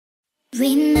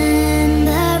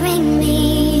Remembering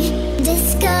me,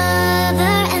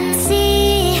 discover and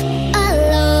see all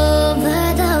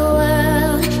over the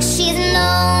world. She's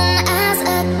known as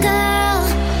a girl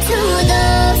to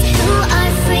those who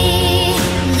are free.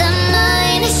 The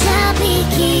mind shall be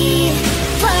key,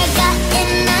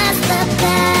 forgotten as the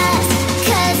past,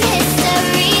 'cause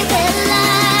history will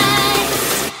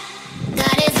last.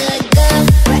 God is a girl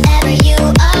wherever you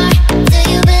are. Do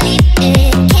you believe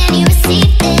it? Can you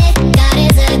receive it? God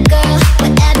is a girl,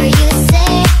 whatever you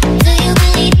say. Do you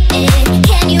believe it?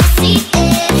 Can you see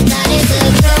it? God is a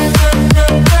girl.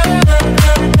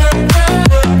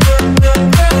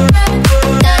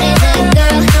 God is a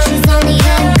girl, she's only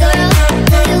a girl.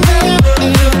 Do you believe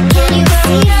it? Can you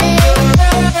receive it?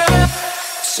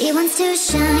 She wants to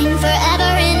shine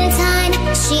forever in time.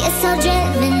 She is so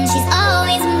driven, she's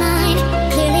always mine.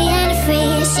 Clearly and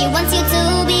free, she wants you to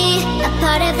be a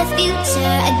part of the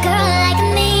future, a girl like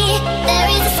me. There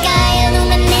is a sky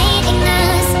illuminating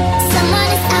us. Someone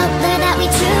is out there that we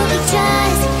truly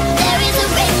trust. There is a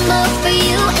rainbow for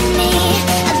you and me,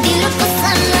 a beautiful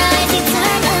sunrise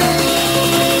eternally.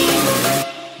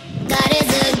 God is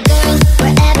a girl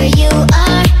wherever you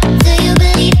are. Do you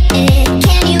believe it?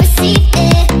 Can you receive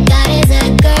it? God is a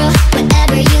girl,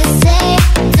 whatever you say.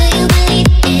 Do you believe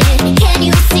it? Can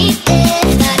you receive it?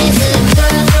 God is a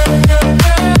girl.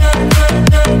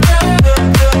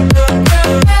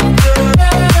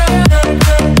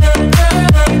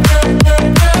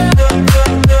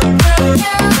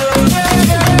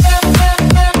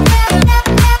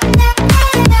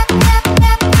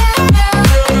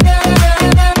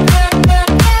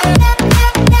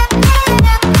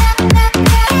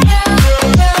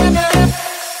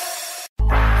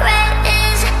 Red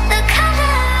is the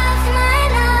color of my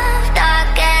love,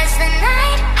 dark as the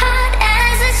night, hot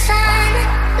as the sun,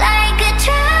 like a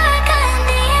drug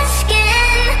under your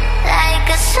skin, like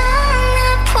a song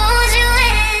that pulls you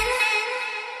in.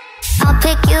 I'll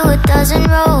pick you a dozen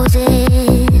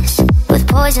roses with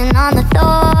poison on the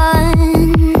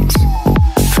thorns.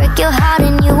 Prick your heart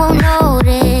and you won't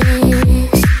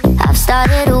notice I've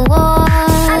started a war.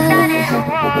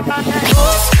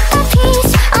 Piece by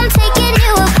piece, I'm taking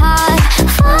you apart.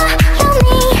 Follow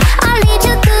me, I'll lead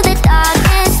you through the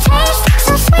darkness. Taste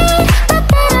so sweet, but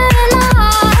bitter in my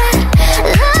heart.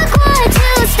 Look what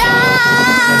you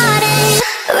started.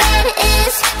 Red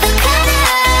is the color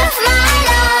of my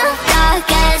love, dark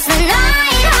as the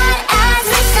night, hot as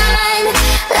the sun,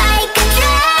 like a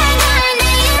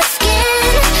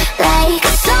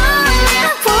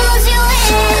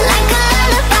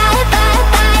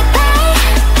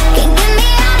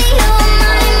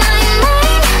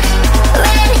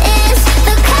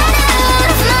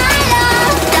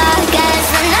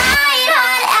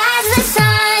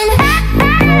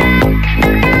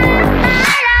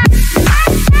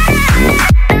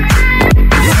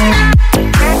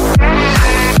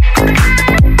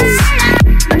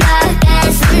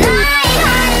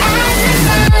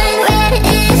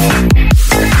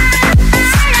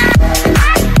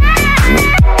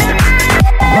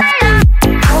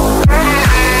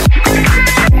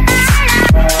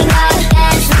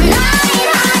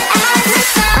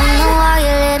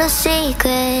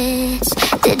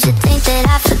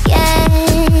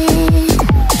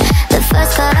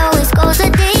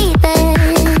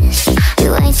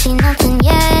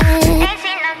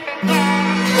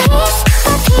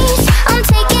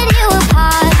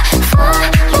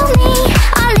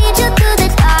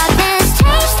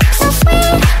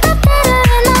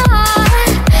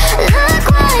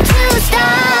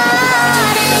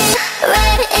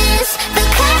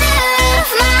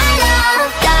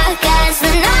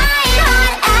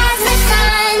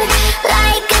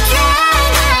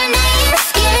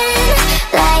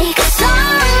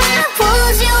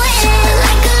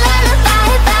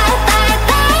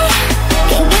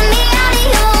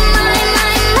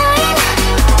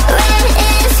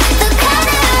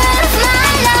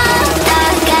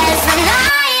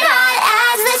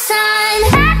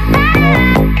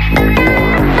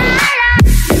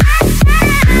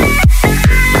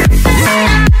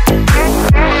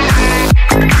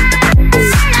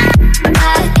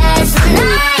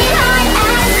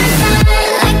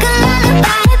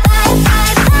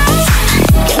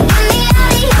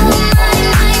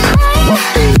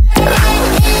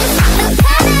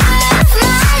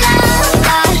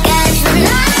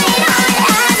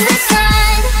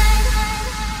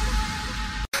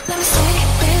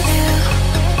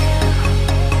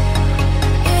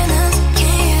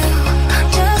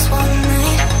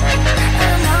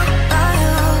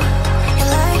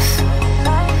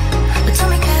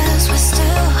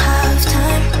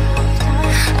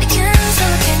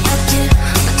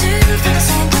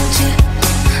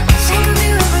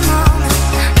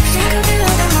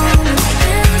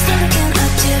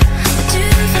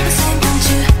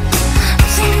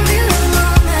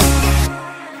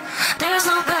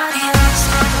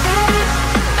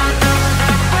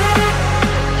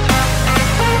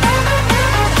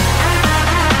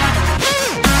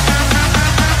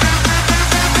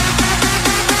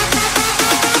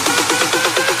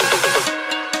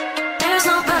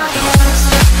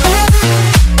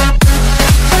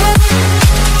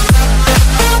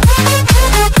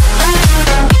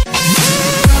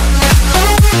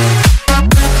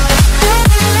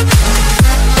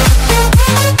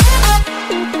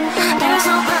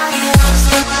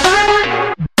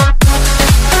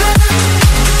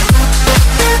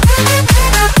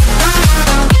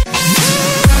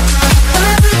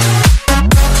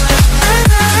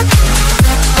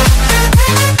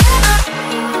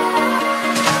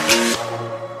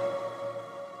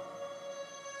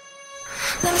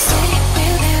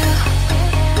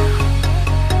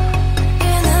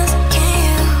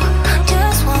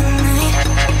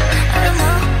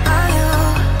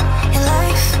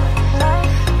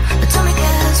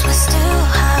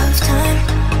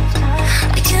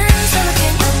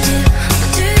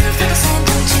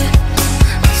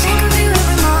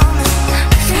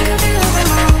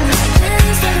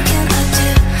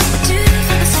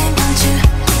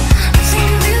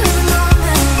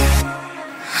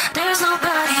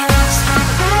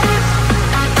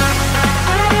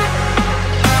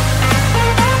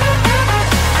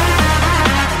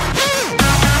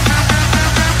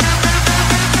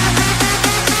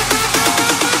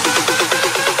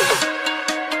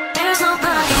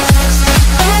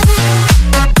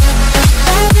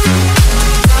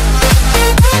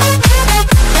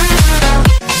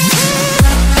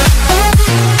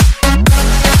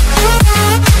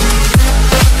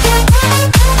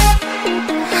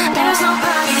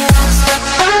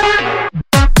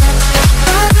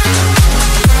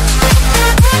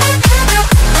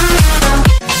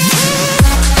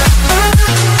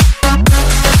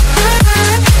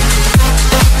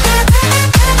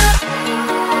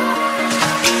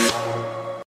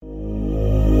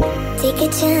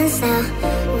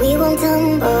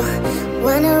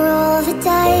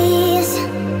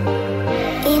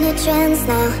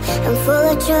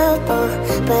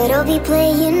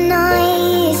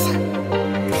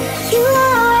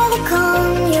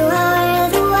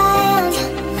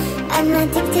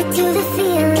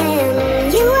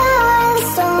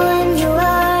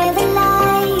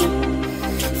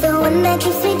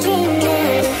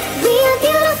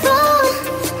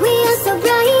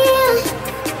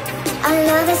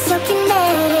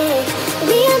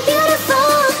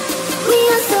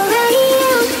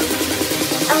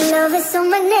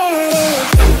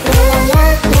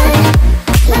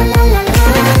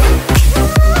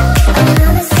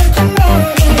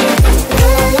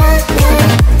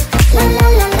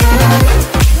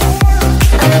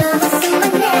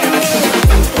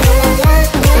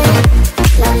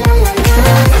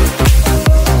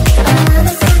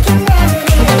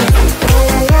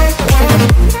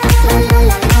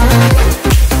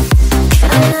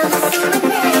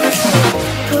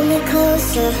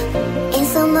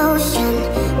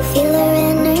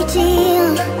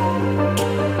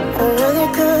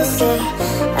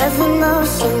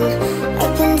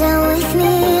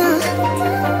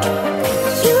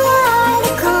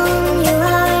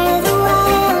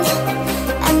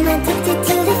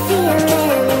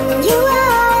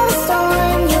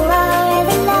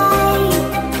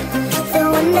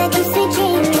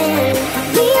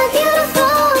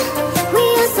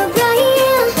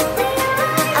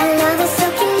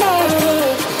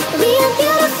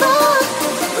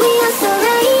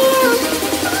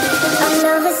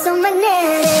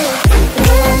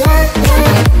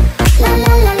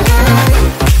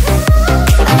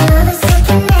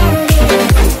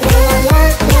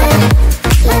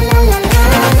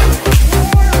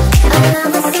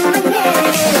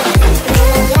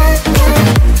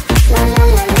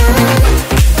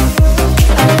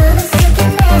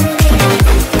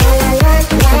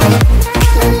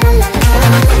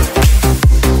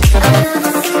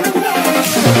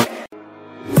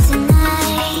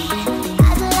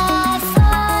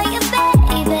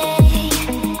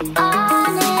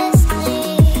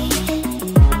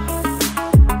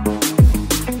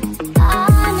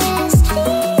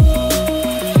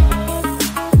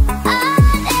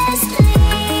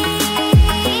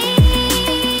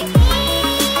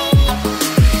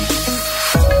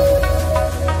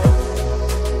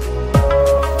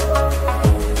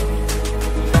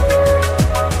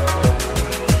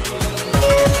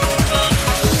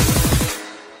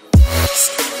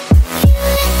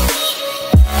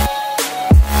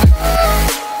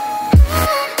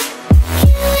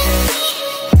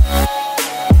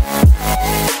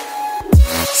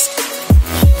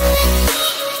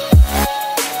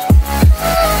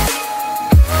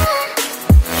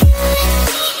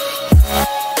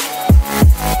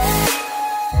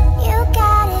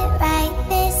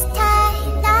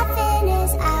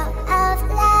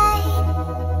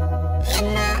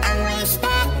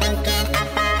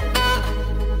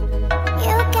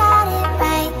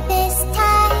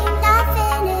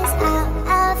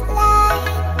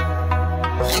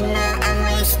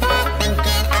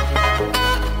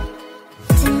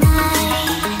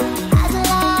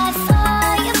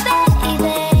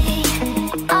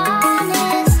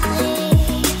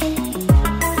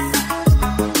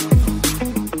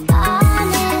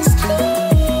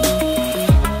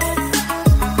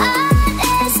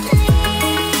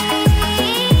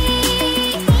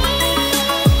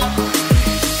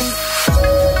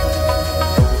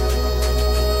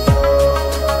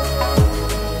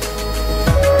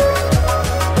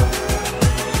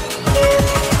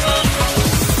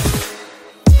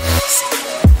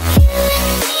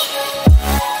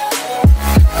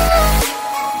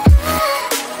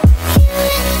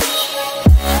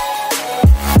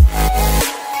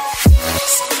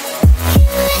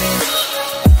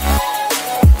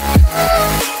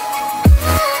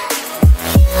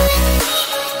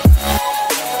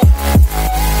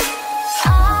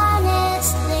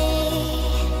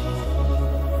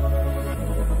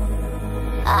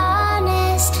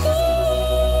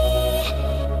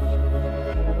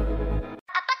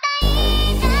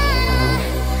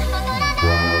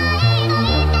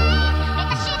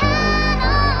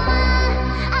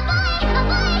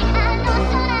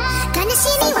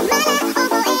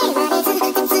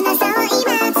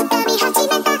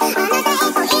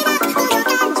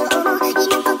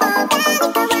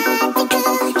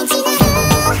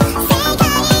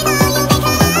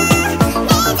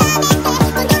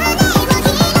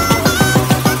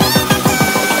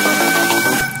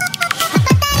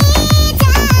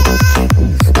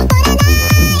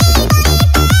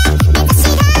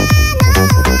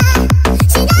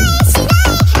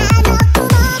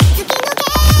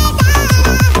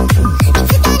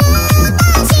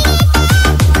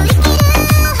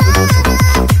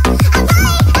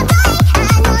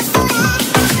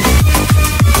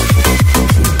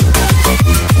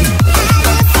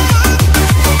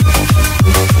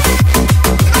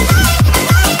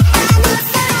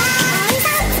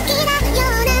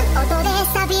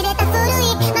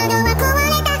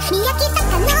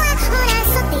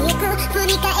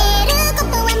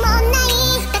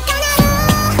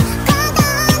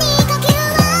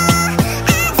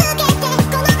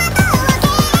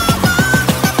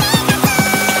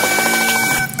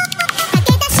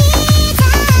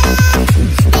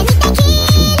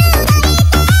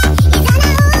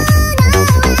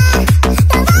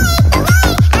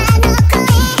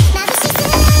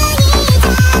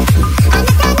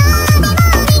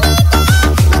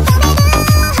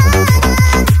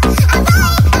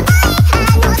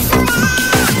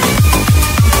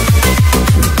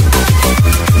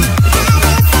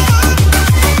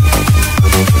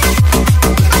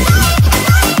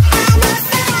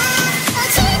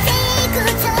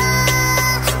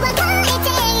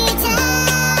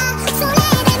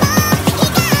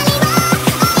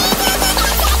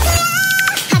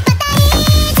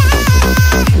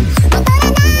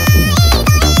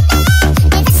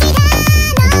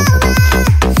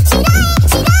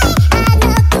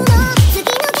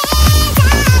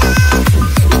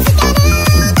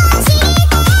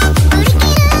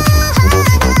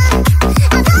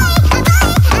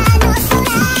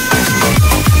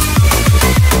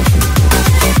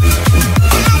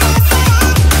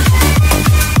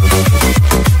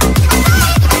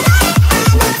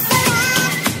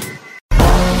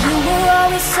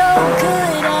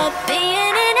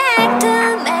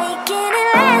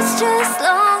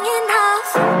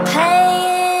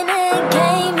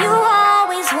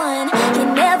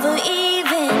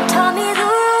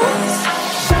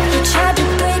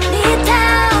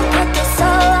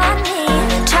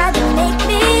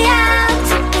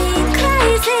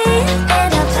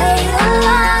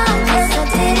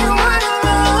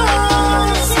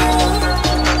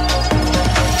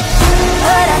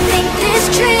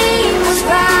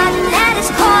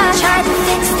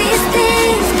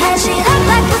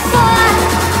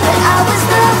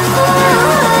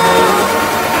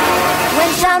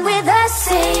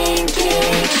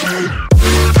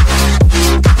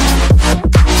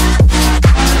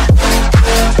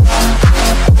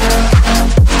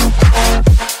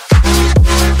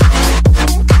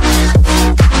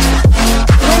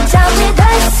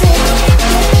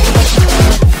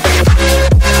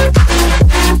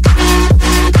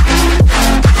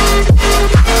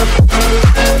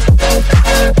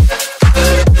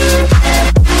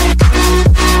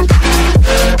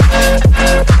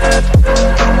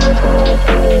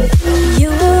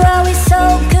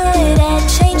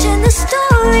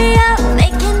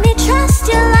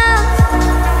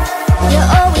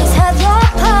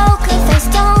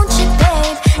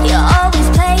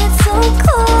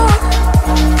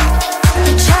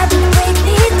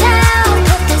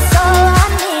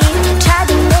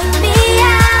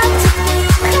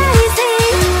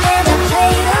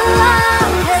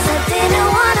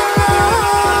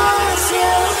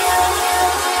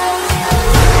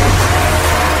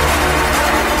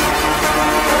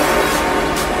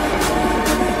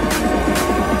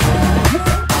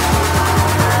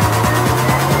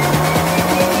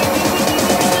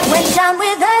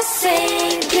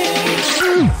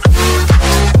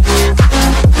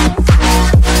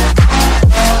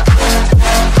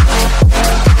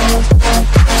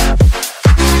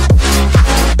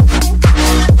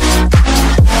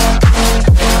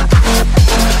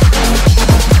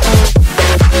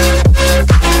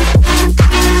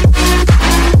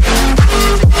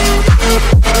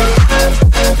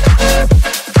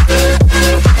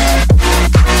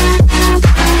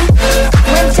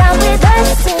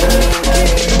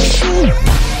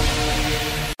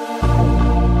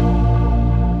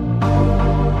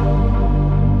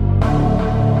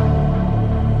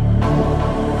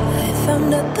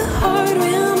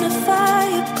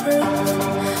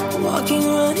walking,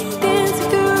 running, dancing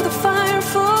through the fire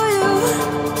for you.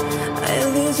 I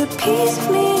lose a piece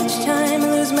of me each time. I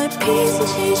lose my peace and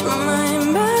change my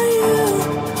mind by you.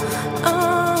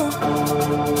 Oh,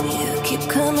 you keep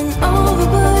coming over,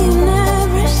 but you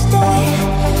never stay.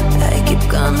 I keep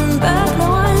coming back,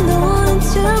 now I'm the one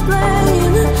to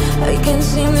blame. I can't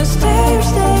seem to stay or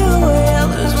stay away. I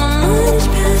lose my mind each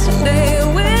passing day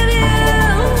with you.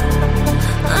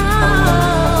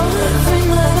 Oh, every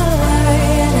night I lie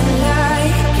and I lie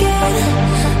again.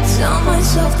 Tell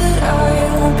myself that I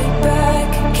won't be back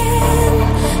again.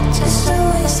 Just a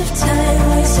waste of time,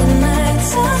 wasted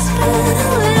nights I spent.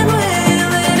 When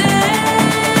will it end?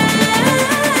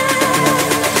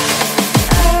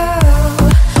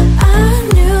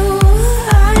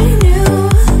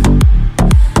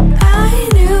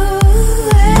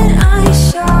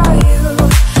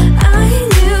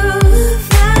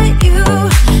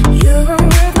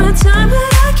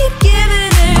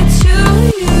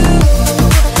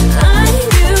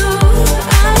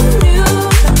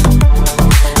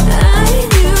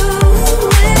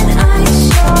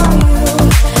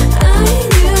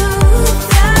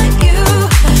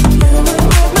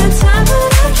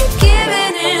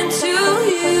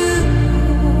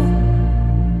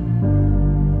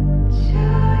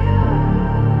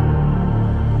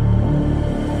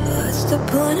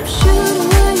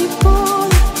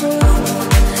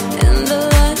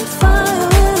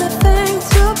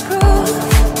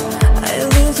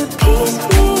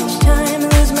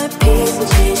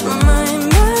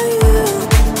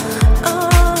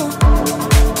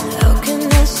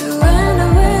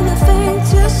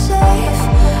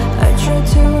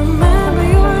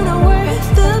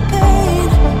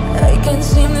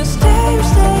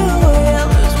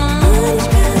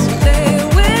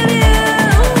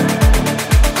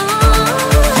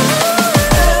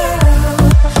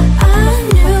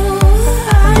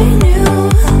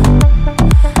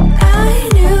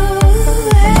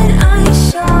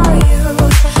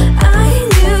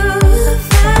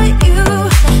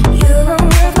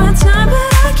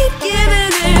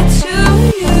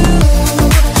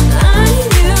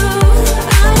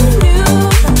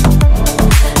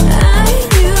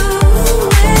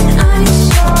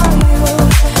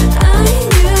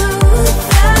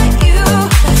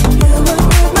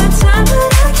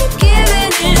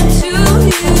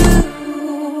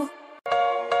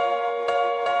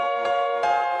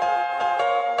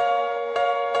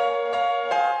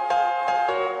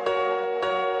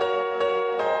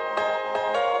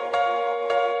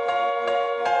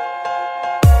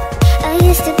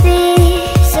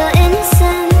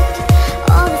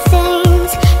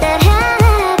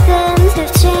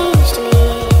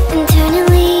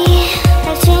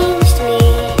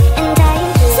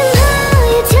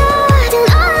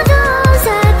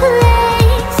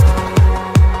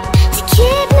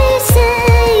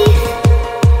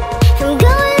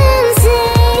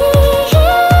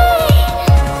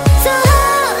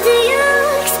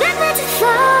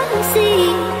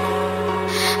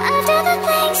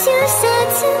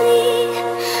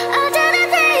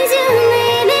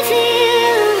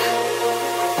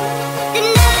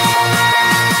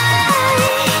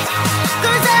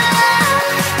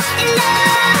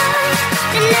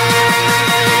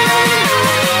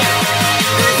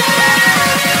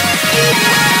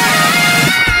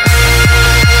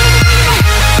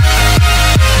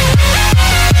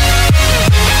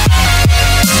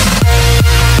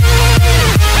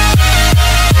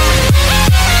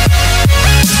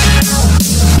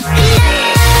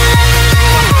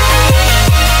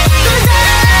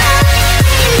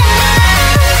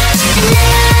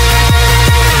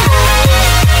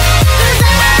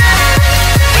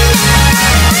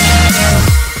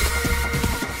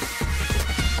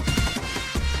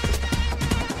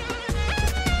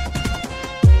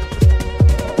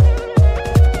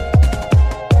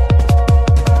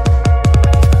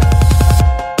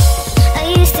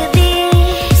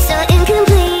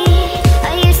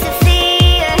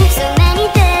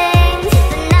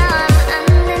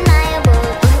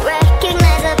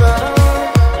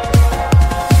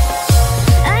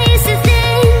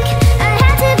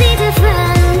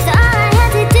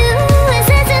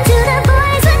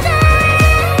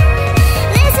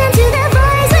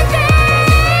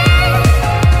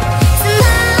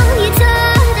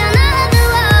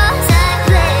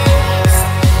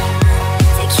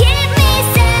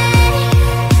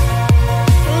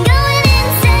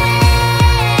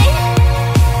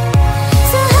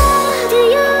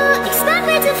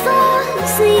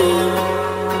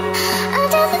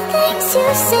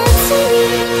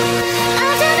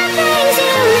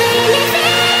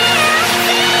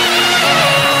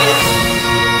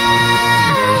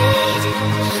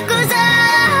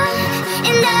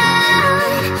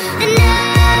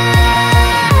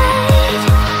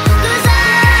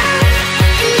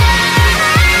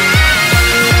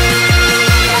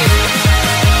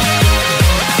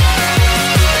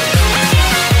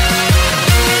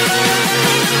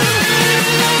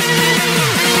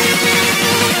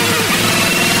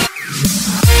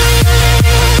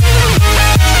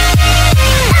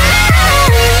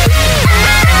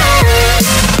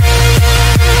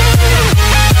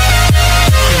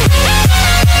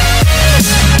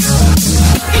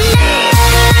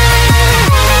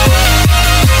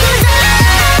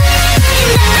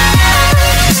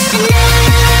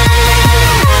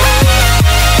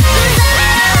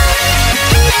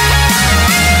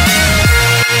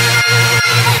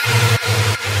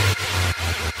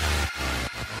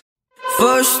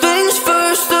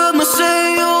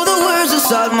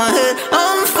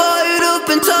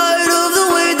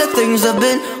 things have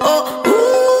been. Oh,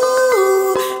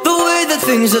 ooh, the way that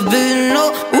things have been.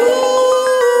 Oh, ooh.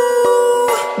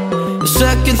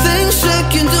 Second thing,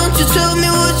 second, don't you tell me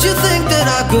what you think that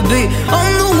I could be.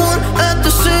 I'm the one at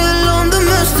the sail, I'm the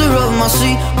master of my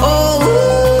sea. Oh,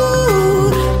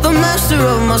 ooh, the master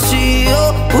of my sea.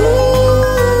 Oh,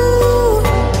 ooh.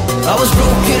 I was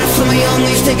broken from a young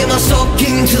age, taking my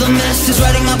soaking to the masses,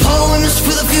 writing my poems for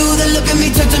the few that look at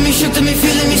me, touch to me, shook to me,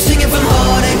 feeling me, singing from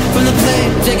heartache, from the pain,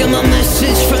 taking my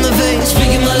message from the veins,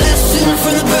 speaking my lesson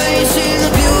from the brain, seeing the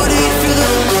beauty through the.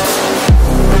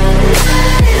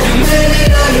 You made me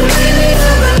a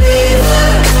believer, believer.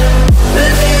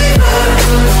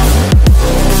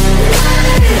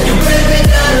 You made me a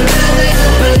believer,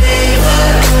 believer.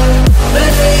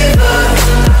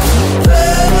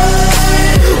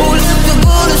 Oh, let the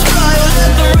bullets fly, oh,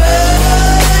 let the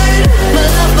rain. My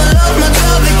love, my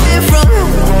job, it came from.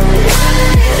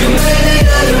 You made me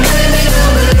a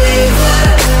believer,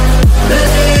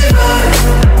 believer.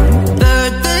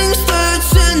 Third things third,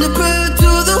 send a prayer to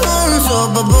the ones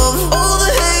up above. All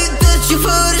the hate that you've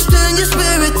heard is turn your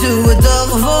spirit to a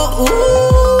dove. Oh,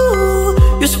 ooh,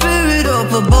 your spirit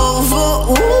up above. Oh,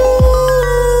 ooh.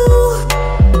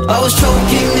 I was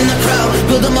choking in the crowd,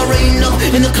 building my rain up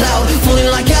in the cloud, falling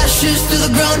like ashes to the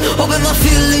ground, hoping my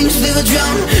feelings they would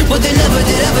drown, but they never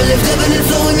did, ever lived, ebbing and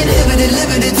flowing, inhibited,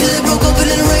 limited, till it broke open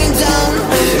and rained down.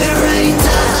 It rained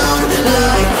down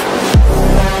like.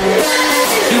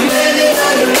 You made me a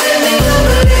believer,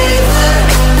 believer.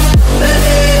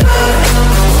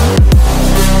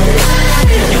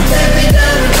 You made me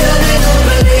a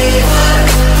believer,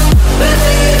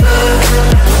 believer.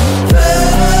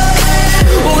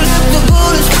 Oh, let the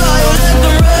bullets fly, oh, let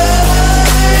the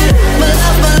rain. My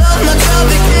love, my job,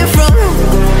 it came from.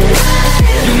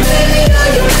 You made me a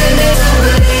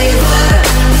believer,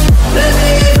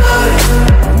 believer.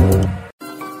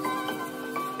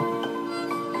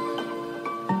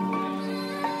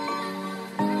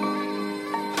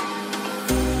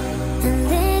 A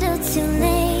little too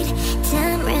late,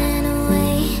 time ran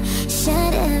away.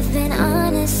 Should have been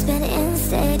honest, but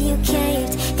instead you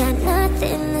caved. Got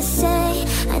nothing to say,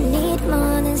 I need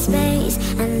more than space.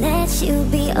 I let you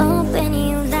be open,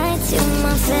 you lied to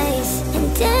my face.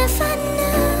 And if I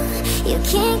know you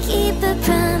can't keep a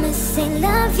promise, say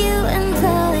love you and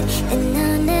blow it, then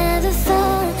I'll never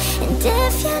fall. And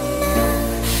if you know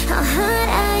how hard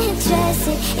I had dressed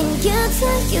it, and you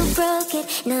took, you broke it,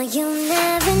 no, you'll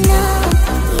never know.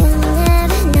 You'll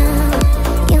never know.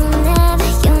 You'll never,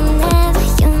 you'll never,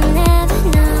 you'll never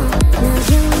know. No,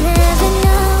 you'll never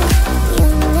know.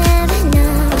 You'll never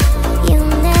know.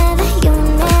 You'll never, you'll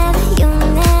never, you'll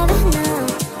never know.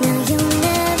 No, you'll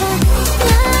never know.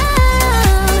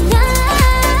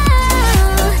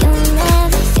 No, you'll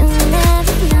never, you'll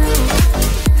never know.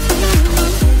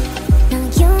 No,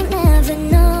 you'll never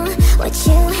know. What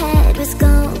you had was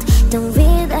gold. Don't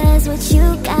realize what you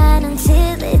got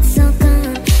until it's all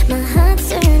gone. My heart's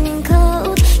turning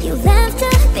cold. You left a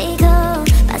big hole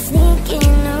by sneaking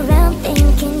around,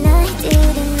 thinking I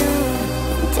didn't know.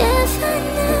 And if I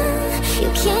know you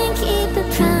can't keep a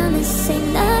promise, say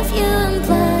love you and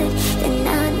blood, then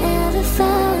I'll never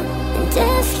fall. And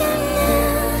if you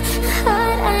know how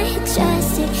hard I had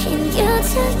trusted, and you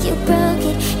took, you broke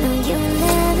it, no, you'll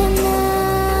never know.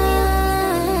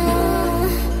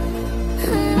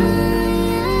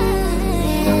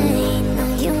 No,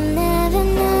 you'll never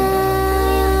know.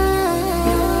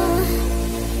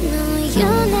 No,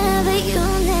 you'll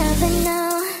never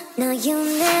know. No, you'll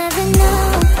never know.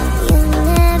 You'll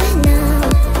never know.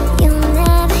 You'll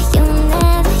never, you'll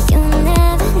never, you'll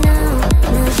never know.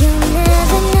 No, you'll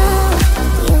never know.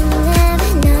 You'll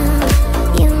never know.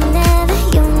 You'll never,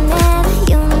 you'll never,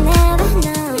 you'll never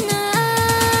know. No.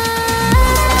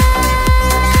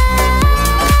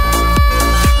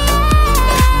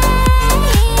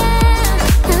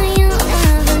 No, you'll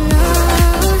never know. No.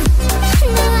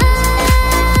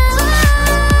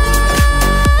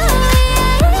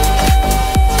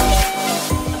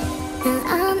 And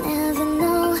I'll never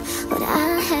know what I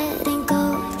had in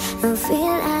gold. I'll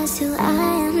realize who I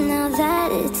am now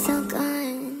that it's all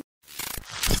gone.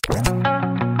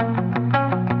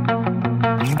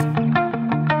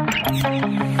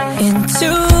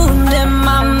 Entombed in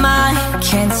my mind,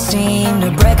 can't seem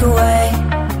to break away.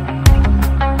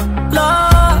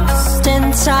 Lost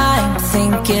in time,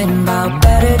 thinking about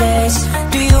better days.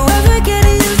 Do you ever get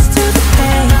used to the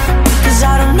pain? 'Cause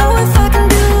I don't know if I can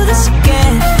do this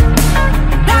again.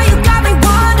 Now you got me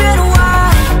wondering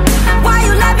why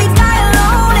you let me die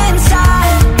alone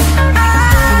inside. I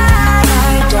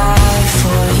died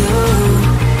for you,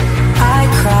 I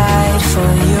cried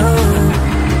for you,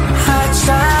 I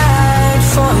tried.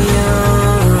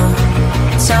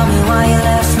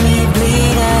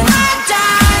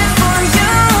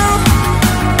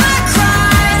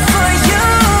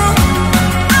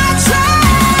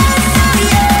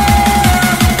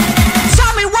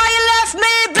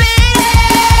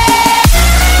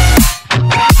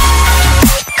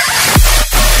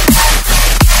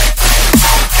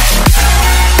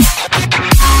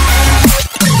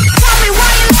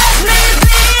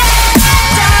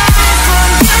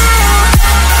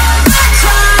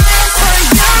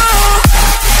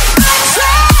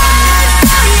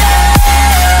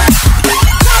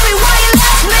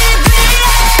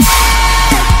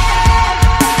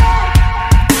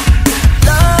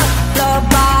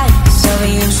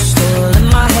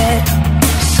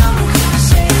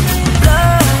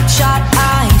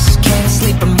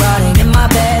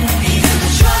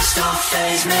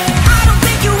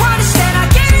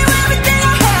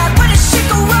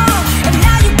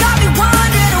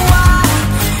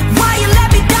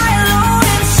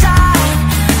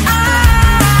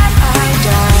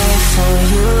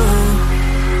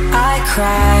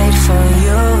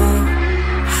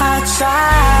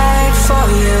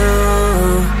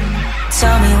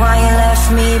 why you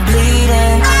left me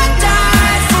bleeding. I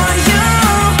died for you,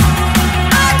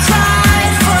 I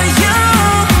cried for you,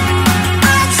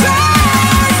 I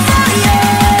tried for you.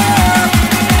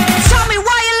 Tell me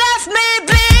why you left me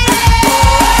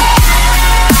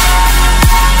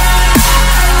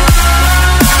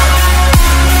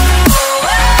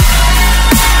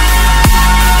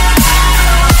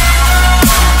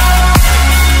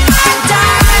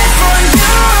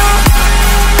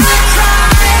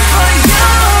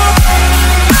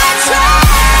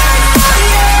try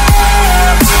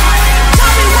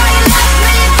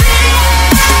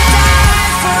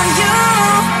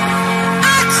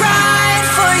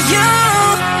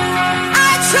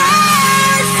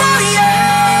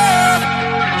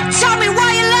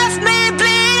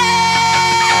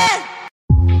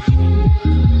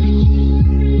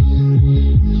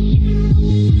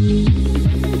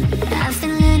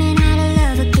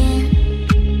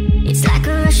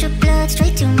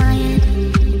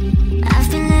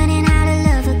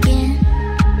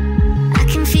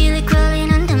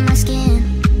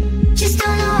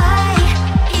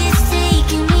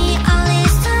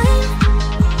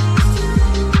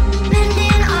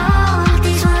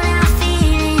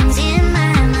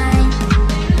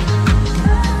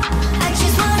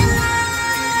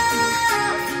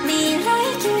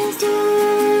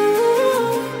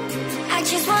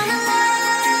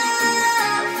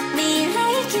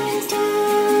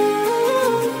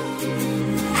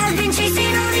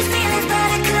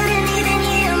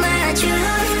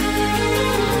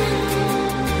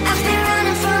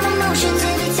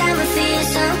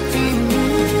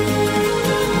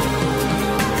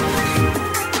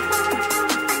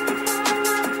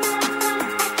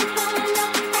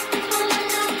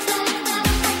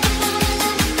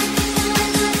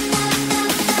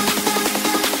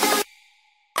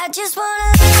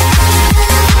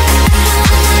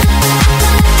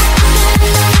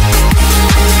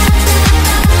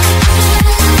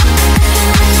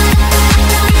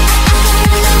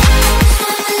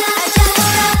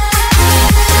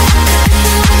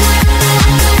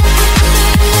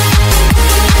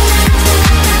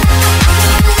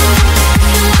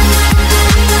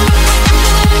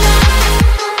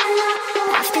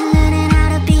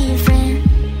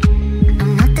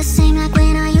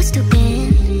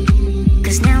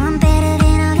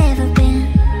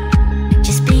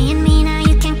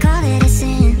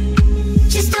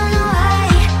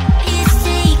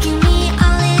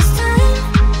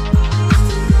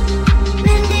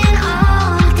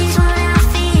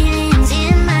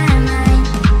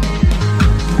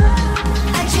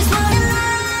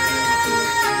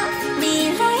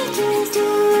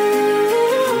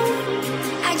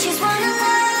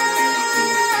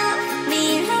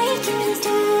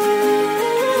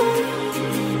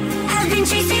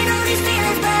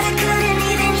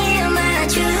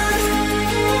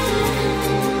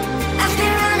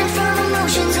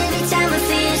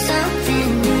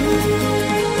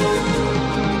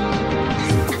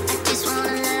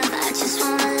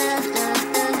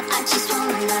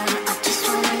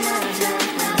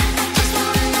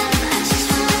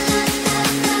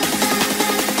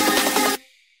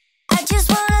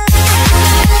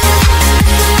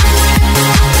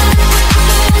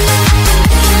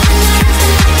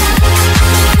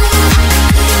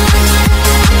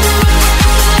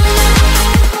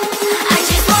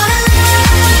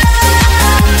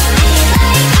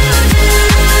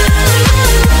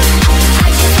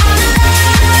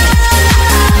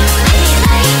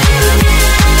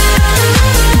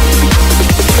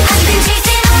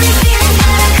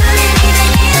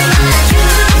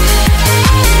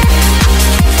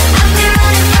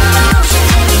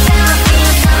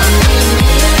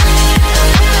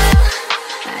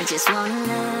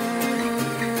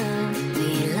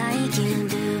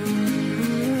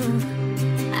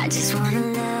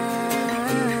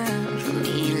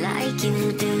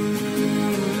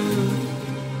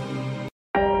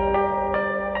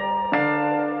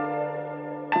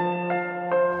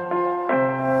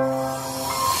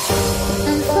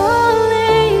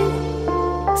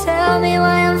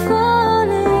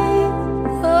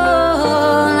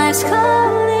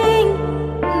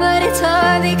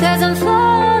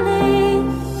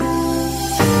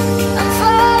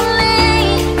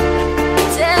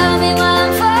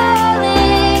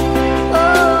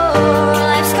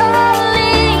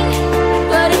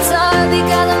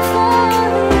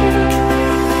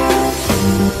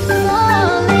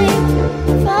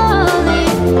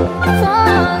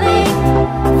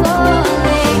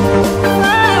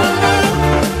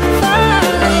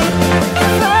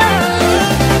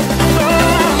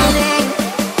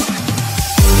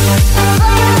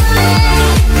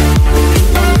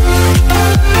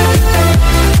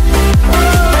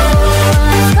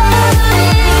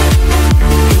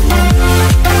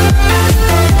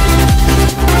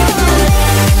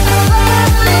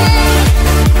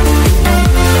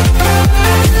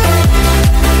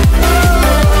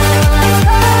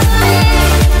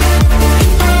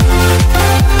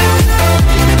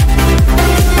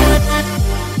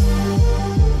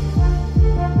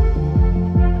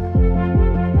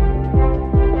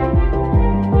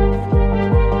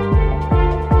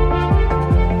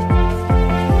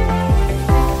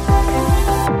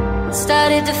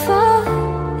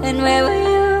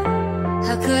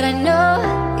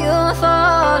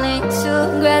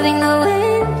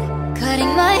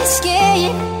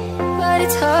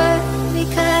it's hard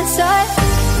because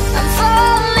I'm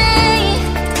falling.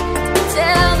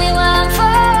 Tell me why I'm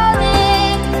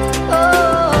falling.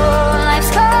 Oh,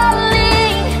 life's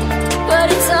calling, but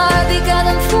it's hard because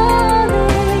I'm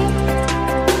falling.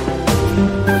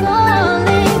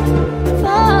 Falling,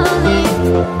 falling,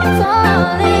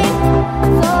 falling,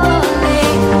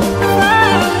 falling,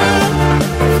 falling,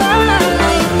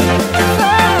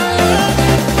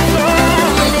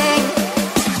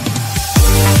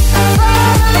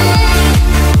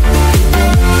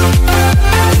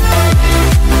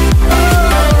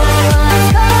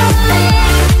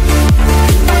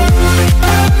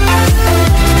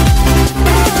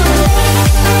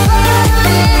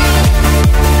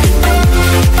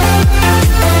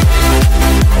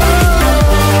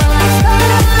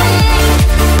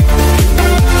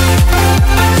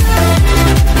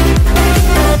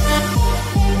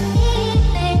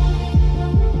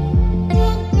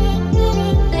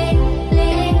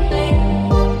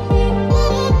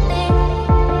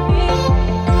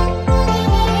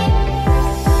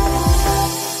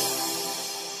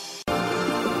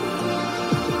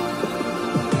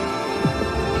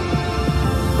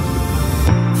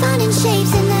 finding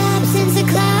shapes in the absence of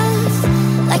clouds,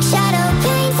 like shadow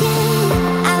painting.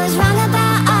 I was wrong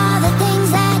about all the things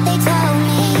that they told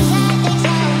me.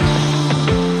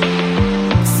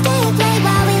 Stay up late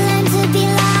while we learn to be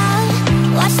loud.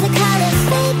 Watch the colors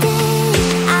fading.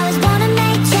 I was born to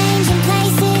make change in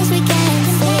places we can't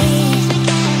see.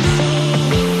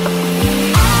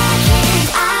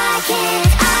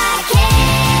 I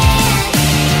can't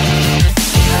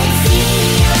see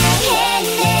your hand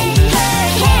in her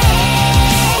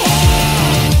hand.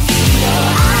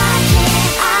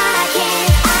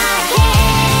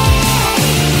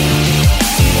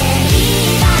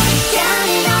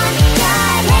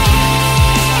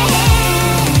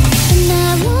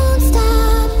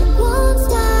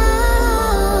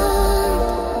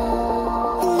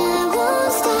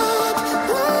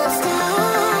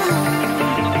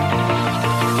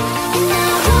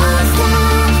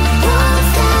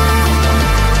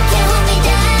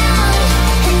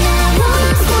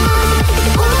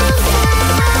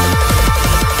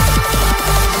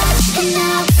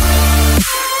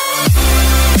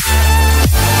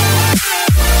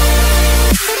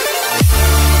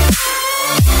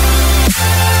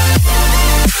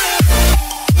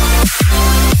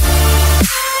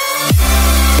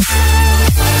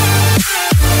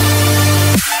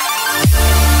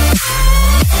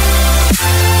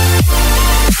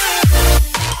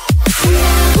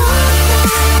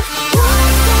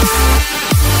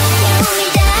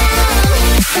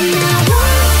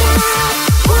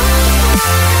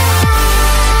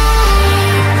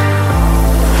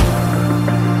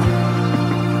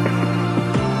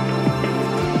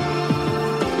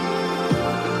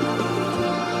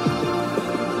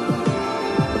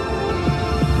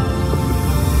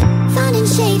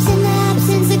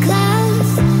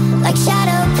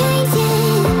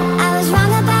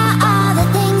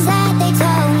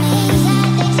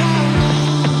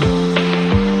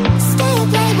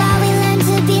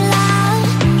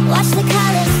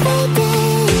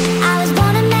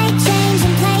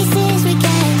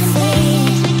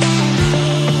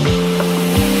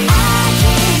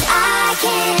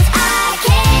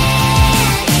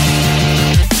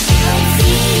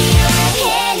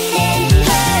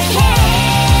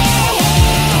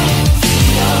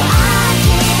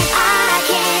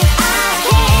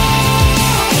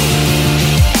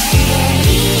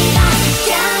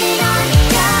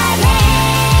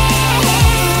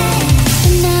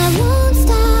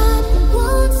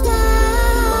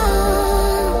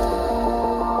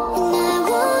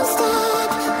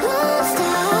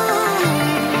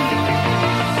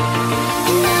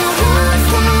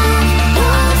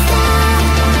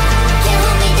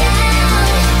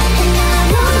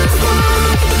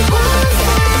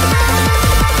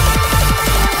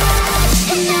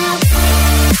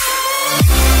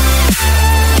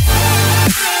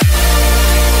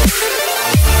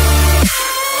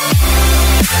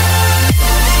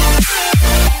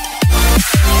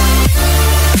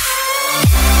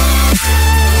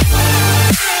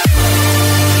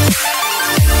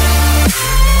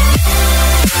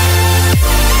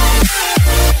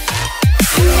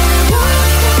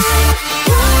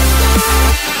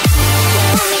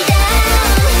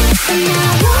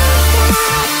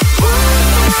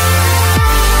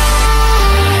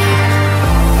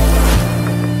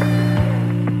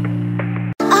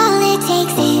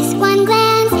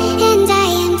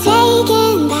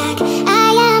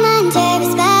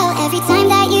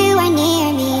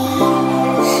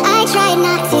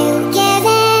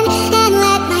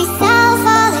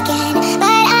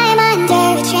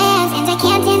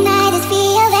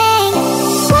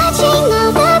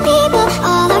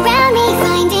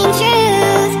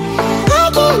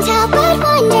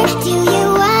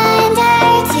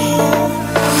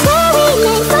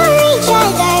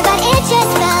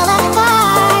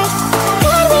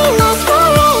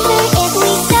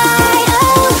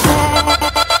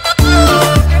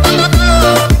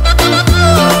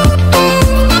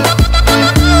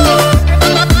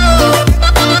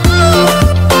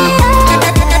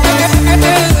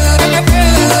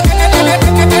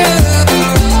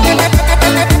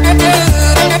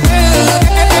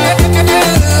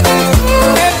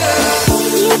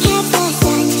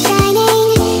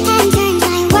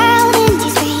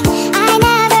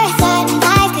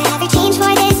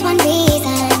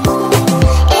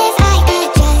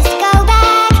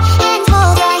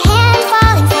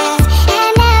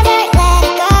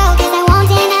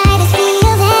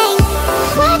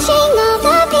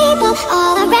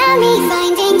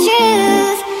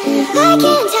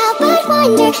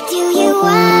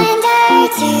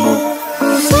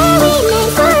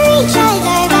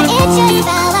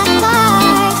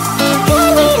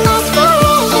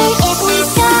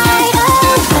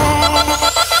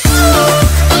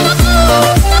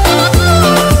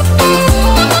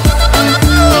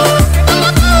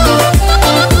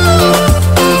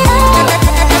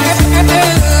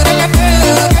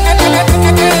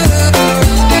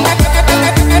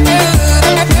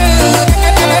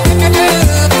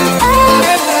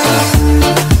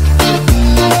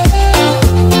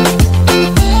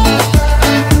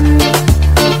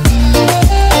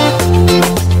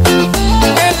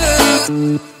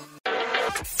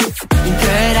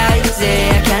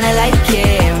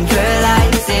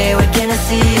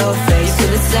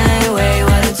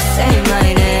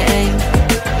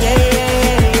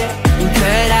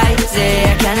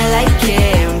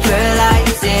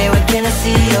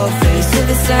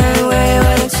 same way,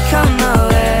 why don't you come my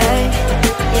way?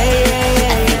 Yeah, yeah,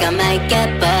 yeah. I think I might get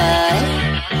bored.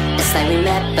 It's like we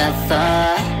met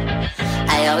before.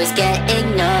 I always get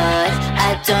ignored. I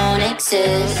don't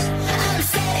exist.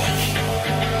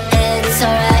 It's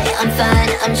alright, I'm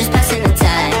fine. I'm just passing the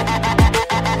time.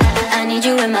 I need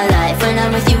you in my life. When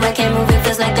I'm with you, I can't move. It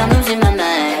feels like I'm losing my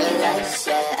mind. Paradise,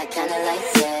 yeah, I kinda like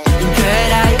it.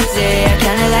 Paradise, yeah, I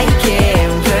kinda like it.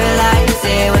 Paradise,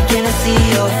 yeah, why can't I see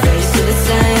your face? Feel the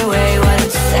same way, why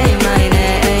don't you say my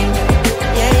name?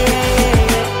 Yeah, yeah, yeah,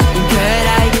 yeah.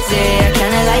 Paradise, yeah, I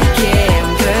kinda like it.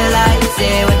 Paradise,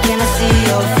 yeah, why can't I see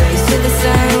your face? Feel the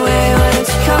same way, why don't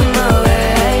you come my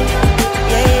way?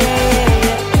 Yeah, yeah, yeah,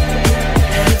 yeah.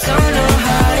 And I don't know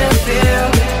how to feel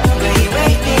when you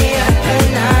wake me up at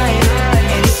night.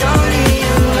 And it's only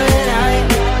you and I.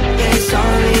 Yeah, it's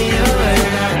only you and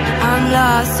I. I'm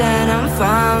lost and I'm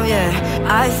found, yeah.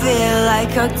 I feel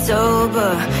like October.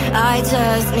 I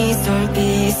just need some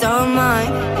peace of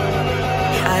mind.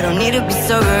 I don't need to be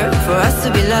sober for us to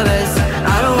be lovers.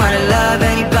 I don't wanna love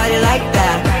anybody like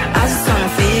that. I just wanna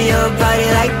feel your body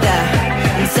like that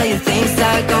and tell you things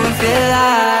I don't feel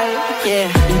like,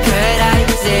 yeah. In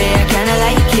paradise, yeah, I kinda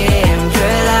like it. In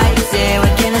paradise, yeah,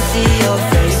 when can I see your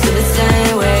face? Feel the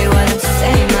same way, why don't you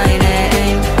say my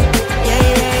name? Yeah,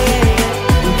 yeah, yeah,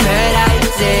 yeah. In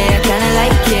paradise, yeah, I kinda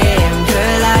like it. In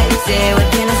paradise, yeah, when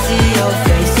can I see your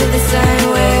face? Feel the same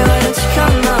way, why don't you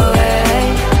come my way?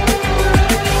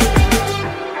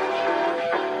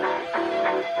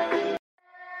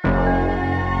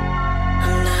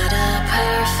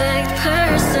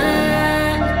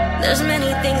 There's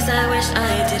many things I wish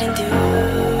I didn't do,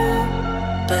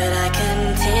 but I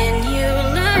continue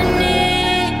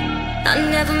learning. I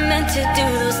never meant to do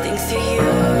those things to you,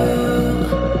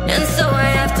 and so I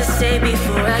have to say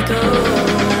before I go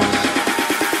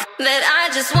that I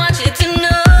just want you to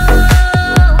know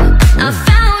I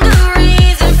found a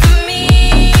reason for me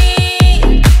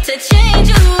to change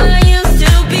who I used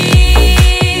to be.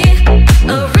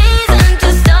 A reason to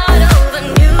start over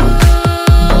new.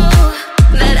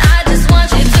 That I just want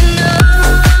you to know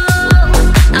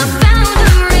I found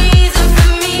a reason for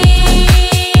me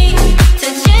to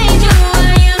change who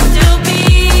I used to be.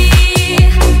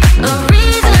 A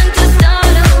reason to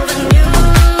start over new.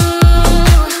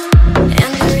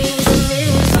 And the reason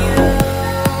is you.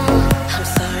 I'm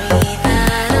sorry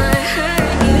that I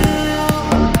hurt you.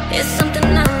 It's something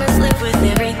I must live with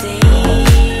every day.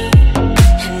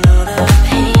 And all the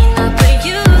pain I put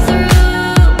you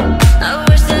through, I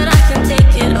wish that I could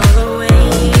take it all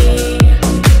away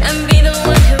and be the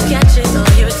one who catches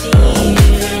all your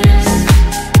tears.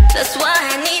 That's why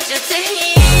I need you to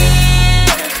hear.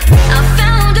 I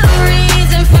found a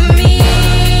reason for me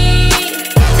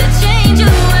to change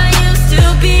who I used to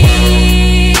be.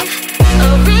 A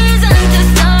reason to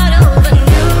start over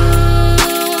new.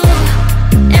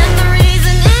 And the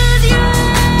reason is you.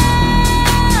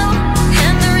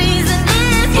 And the reason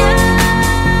is you.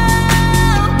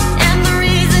 And the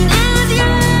reason is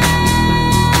you.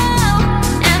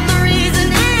 And the reason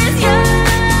is you.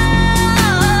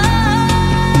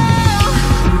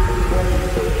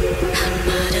 I'm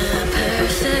not a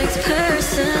perfect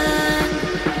person.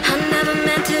 I never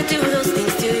meant to do those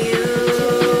things to you,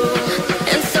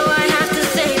 and so I have to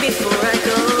say before I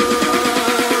go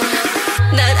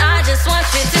that I just want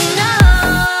you to know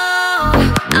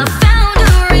I found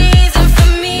a reason for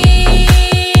me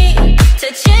to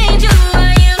change who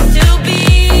I used to be.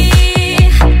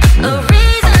 A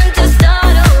reason to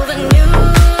start over new.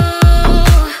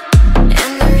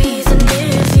 And the reason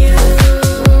is you.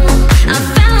 I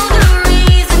found a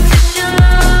reason to show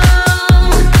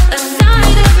a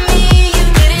side of me you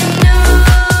didn't know.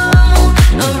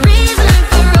 A reason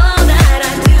for all that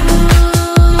I do.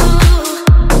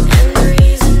 And the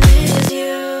reason is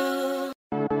you.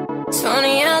 It's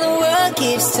funny how the world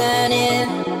keeps turning.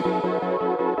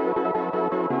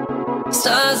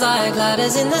 Stars like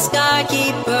ladders in the sky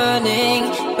keep burning,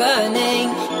 burning.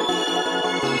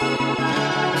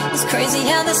 It's crazy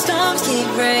how the storms keep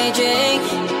raging,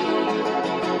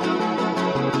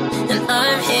 and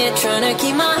I'm here trying to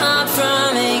keep my heart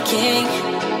from aching.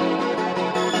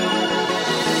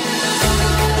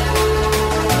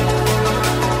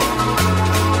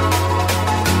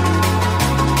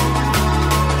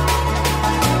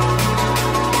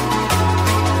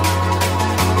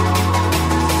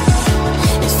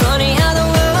 It's funny how the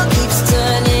world keeps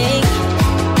turning,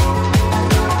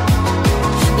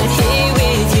 but here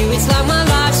with you it's like my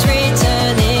life's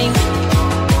returning.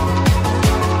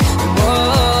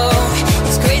 Whoa,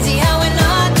 it's crazy how we're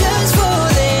not just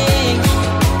falling.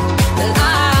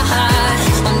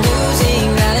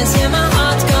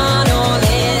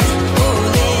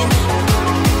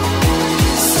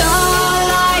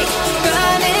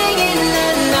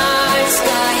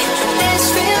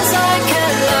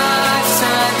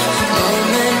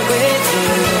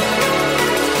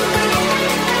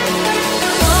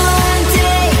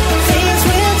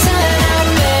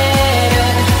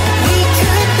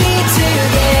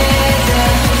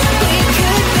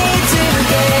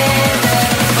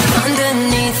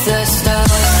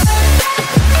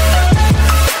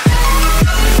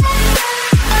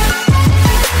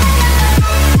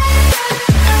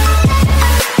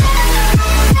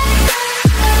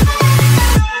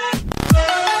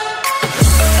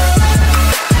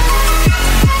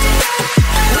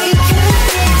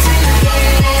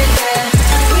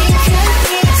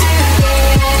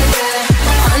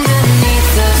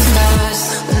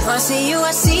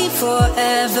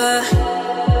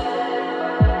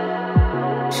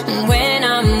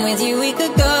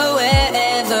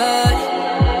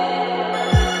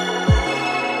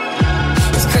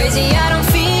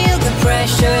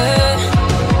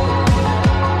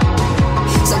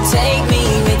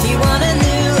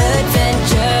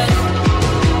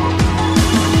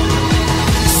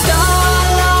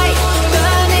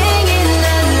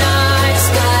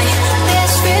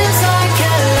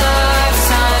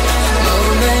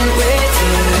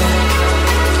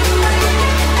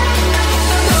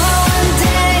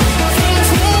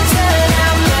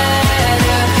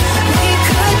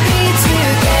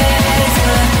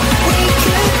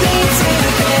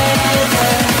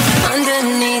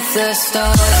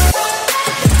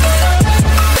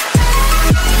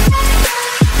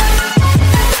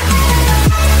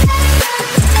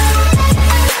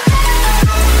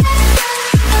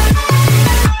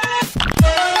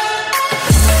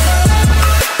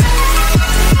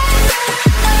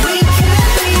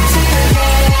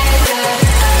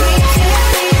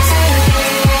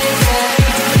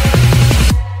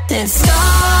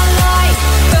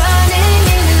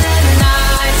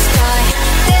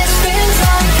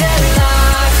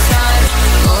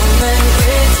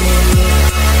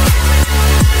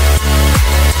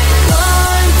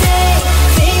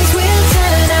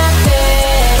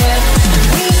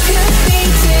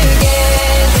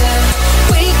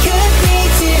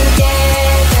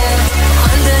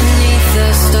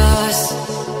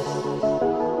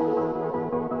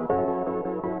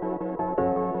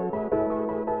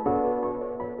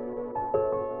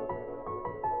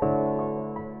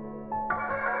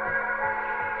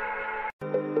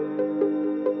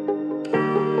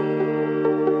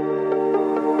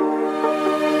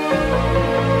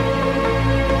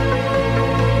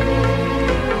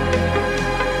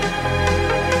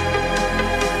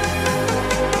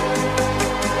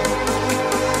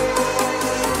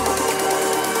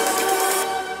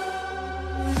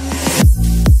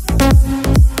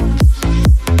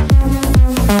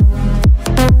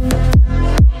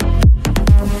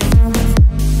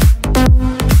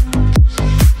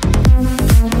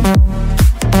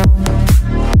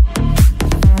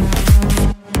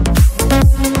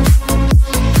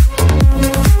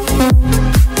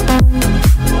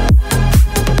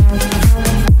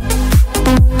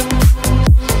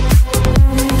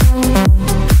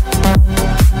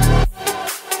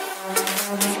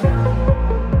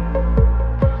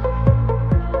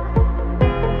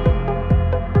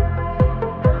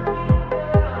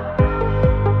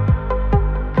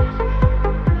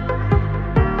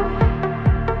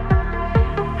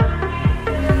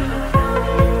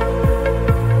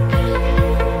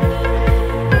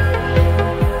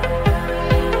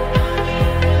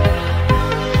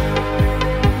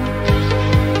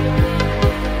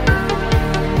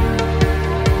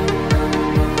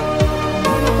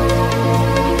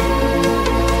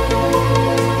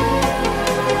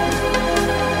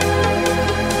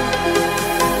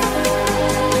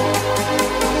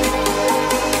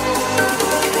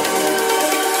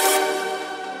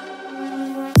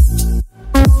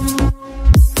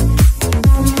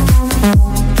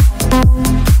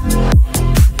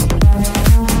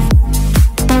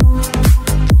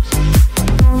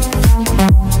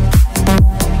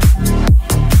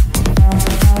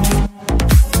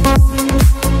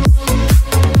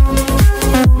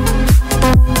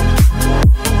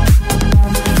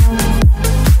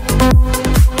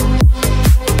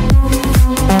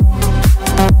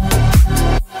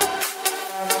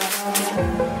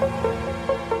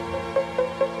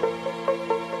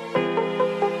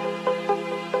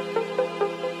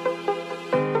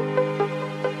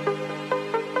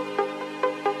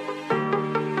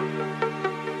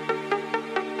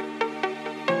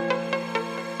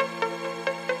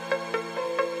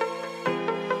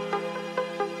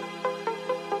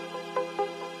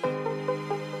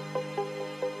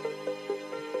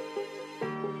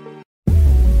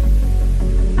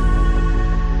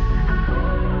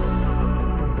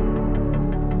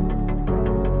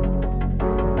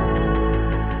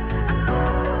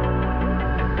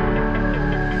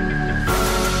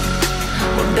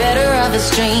 of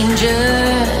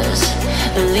strangers.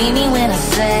 Believe me when I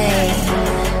say,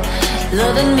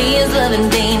 loving me is loving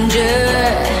danger.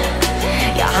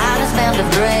 Your heart is bound to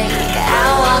break. I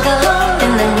walk alone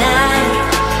in the night,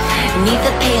 neath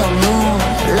the pale moon.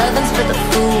 Loving's for the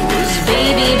fools.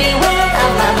 Baby, beware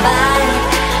of my bite.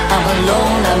 I'm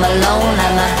alone, I'm alone,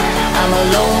 I'm a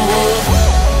lone wolf.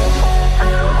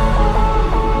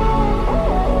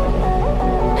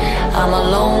 I'm a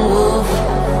lone wolf.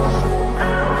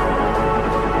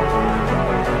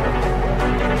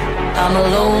 I'm a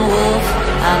lone wolf.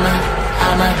 I'm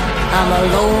a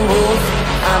lone wolf.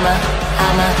 I'm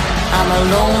a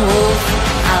lone wolf.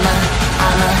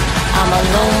 I'm a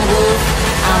lone wolf.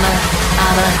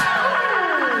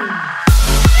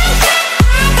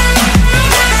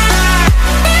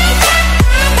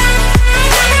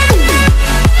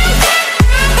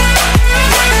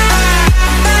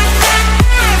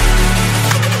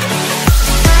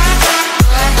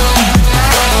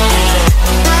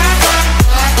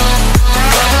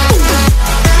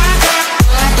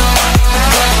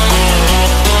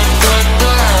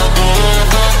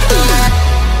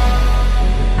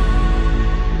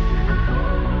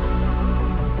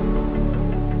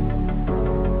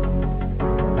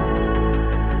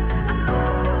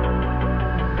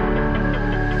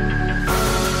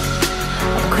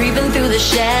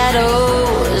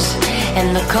 Shadows in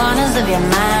the corners of your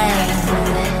mind.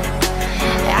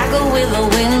 I go where the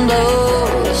wind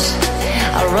blows.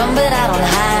 I run but I don't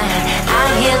hide. I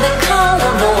hear the call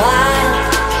of the wild,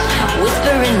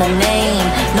 whispering my name.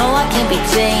 No, I can't be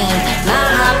tamed. My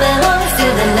heart belongs to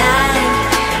the night.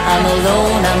 I'm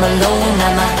alone, I'm alone,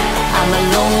 I'm a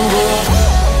lone wolf.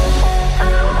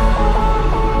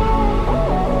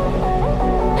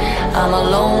 I'm a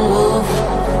lone wolf.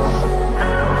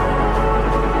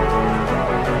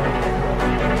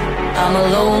 I'm a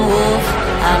lone wolf.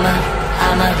 I'm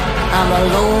a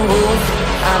lone wolf.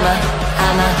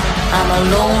 I'm a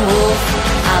lone wolf.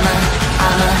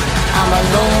 I'm a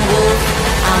lone wolf.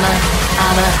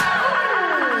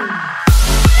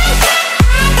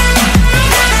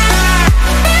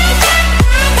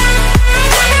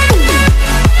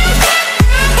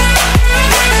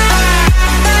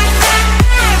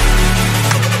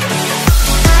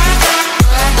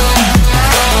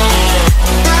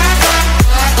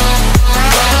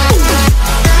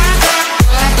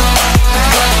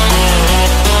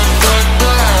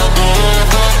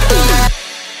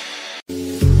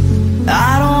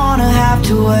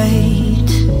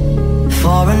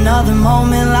 Another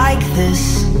moment like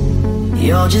this,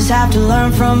 you'll just have to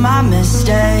learn from my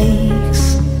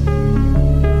mistakes.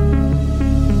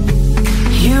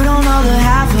 You don't know the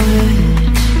half of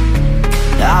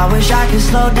it. I wish I could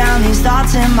slow down these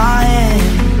thoughts in my head.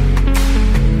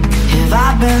 Have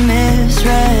I been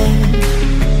misread?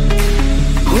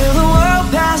 Will the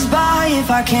world pass by if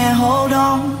I can't hold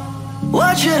on?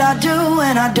 What should I do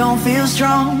when I don't feel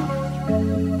strong?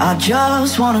 I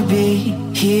just wanna be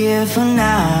here for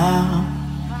now.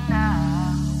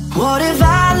 What if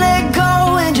I let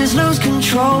go and just lose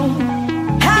control?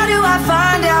 How do I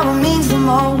find out what means the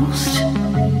most?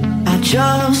 I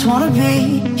just wanna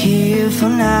be here for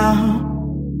now.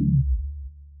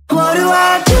 What do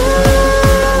I do?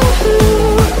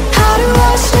 How do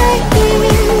I stay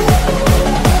here?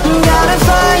 Gotta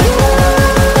find you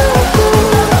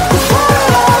before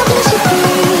it all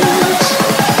disappears.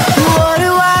 What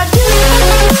do I do?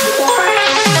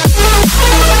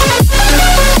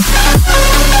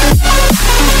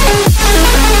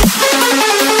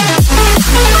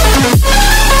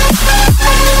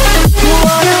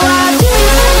 What do I do?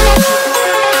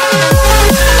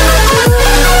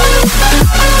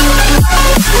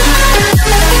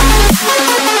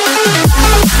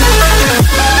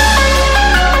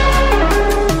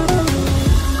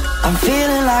 I'm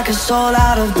feeling like a soul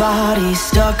out of body,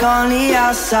 stuck on the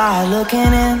outside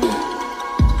looking in.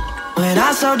 When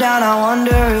I slow down I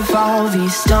wonder if I'll be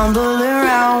stumbling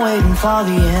around waiting for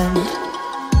the end.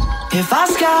 If our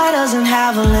sky doesn't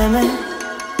have a limit,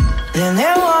 then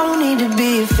there won't need to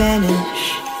be a finish.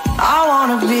 I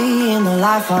wanna be in the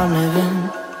life I'm living.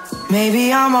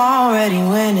 Maybe I'm already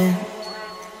winning.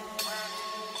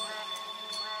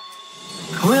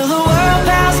 Will the world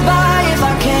pass by if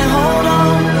I can't hold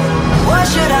on? What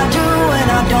should I do when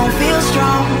I don't feel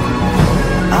strong?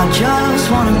 I just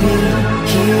wanna be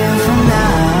here for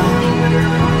now.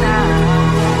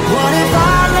 What if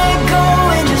I let go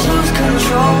and just lose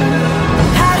control?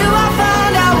 How do I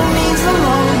find out what means the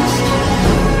most?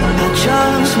 I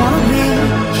just wanna be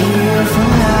here for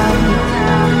now.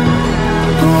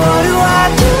 What do I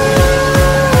do?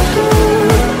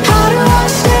 How do I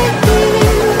stay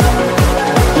here?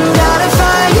 Gotta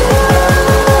find you.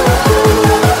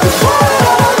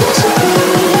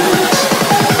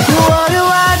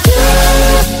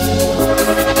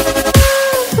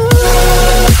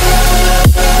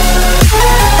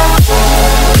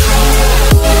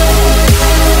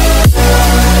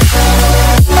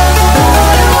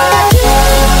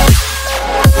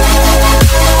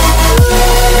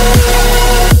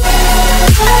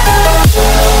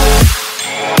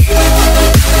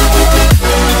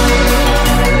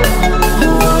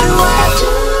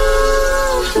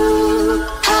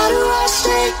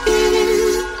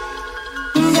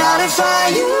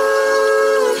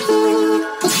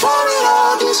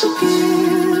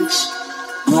 disappears.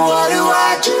 What do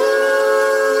I do?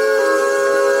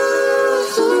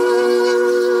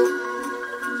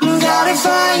 Gotta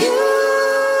find you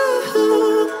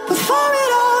before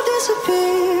it all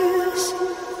disappears.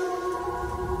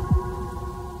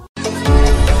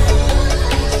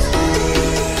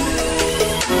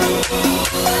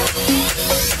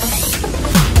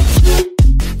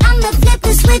 I'ma flip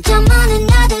the switch, I'm on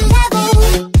another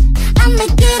level. I'ma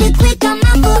get it quick, I'm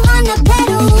up on the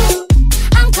pedal.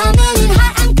 I'm coming in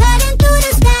hot, I'm cutting through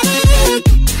the static.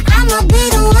 I'ma be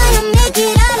the one to make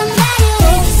it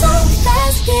automatic. So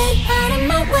fast, get out of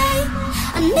my way.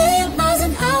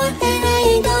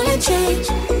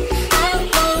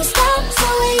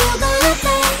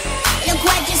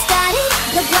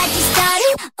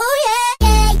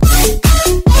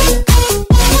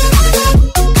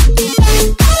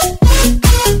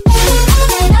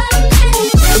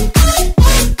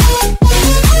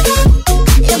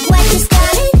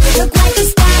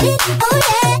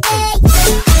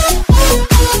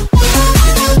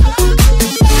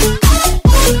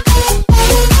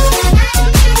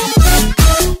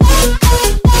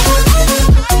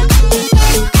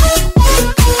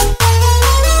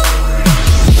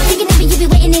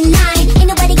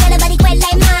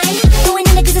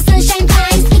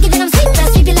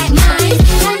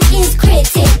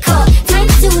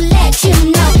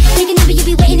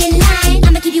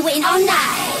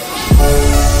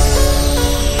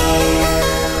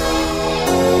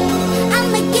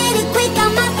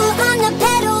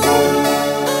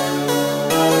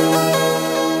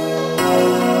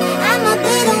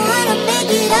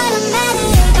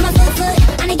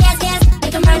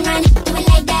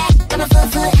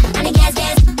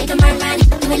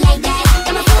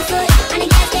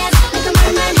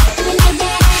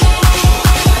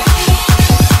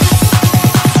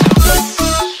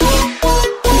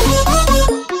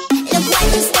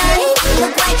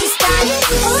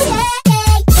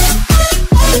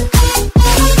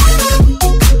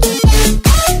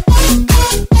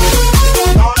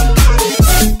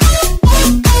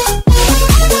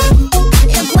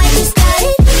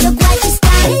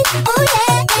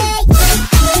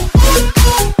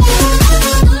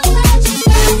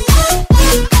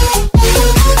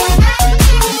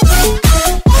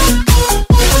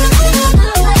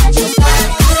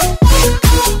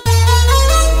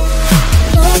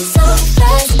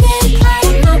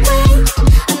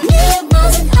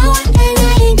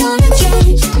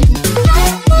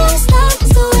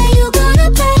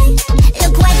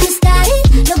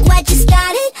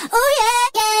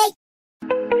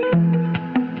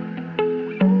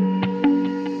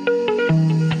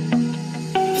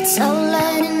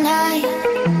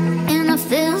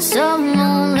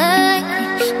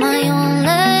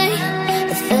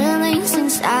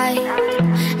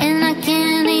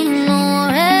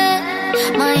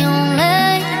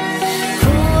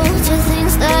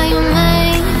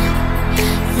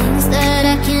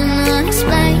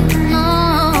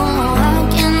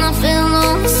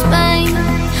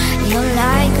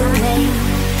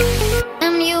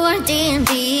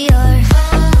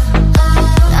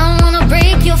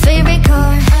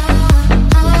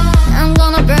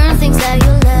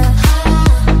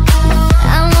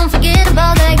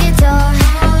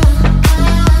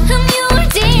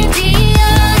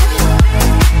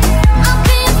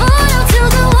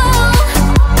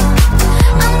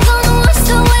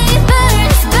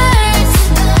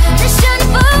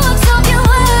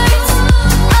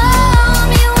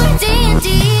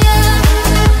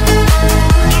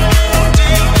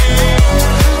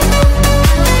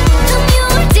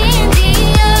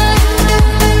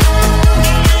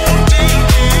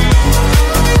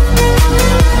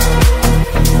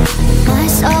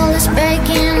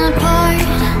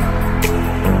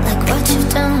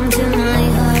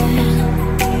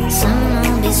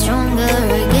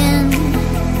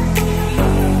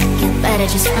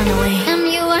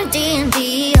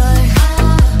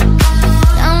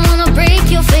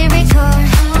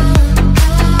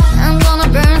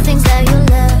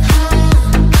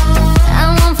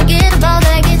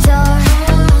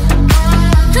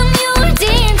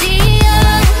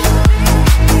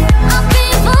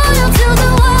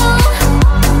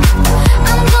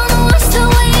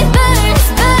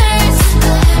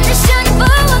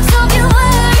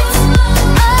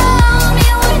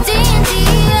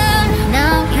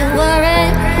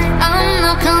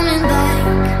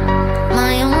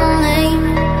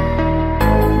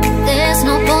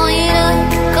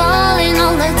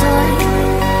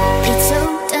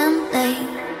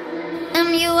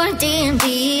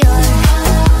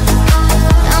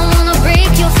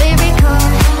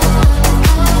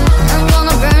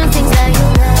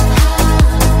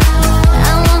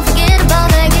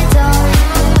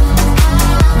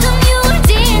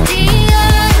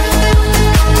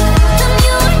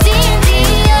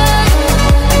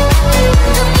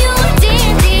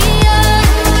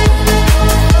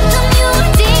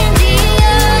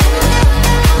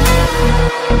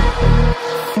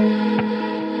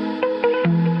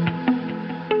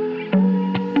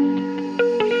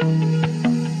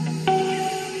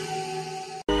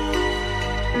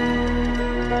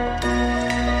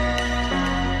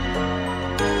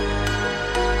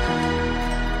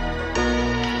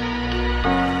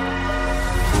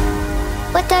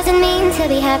 doesn't mean to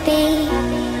be happy,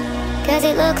 'cause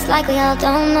it looks like we all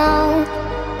don't know.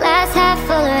 Glass half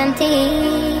full or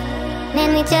empty, and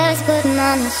we just putting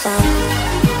on the show.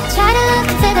 Try to look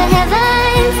to the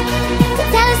heavens to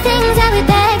tell us things that we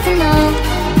beg to know.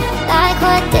 Like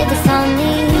what did this all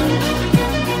mean?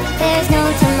 There's no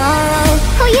tomorrow.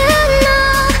 Oh, you know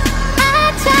I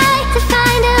try to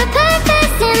find a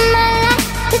purpose in my life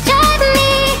to drive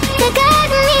me, to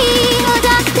guide me. Oh,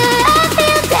 doctor, I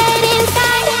feel dead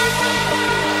inside.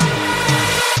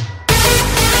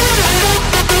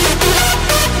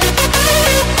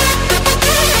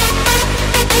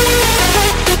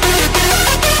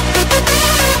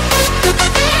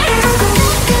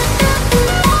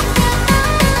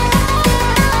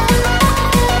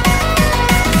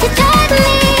 To drive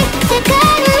me, to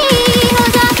guide me. Oh,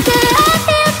 doctor, I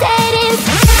feel dead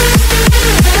inside.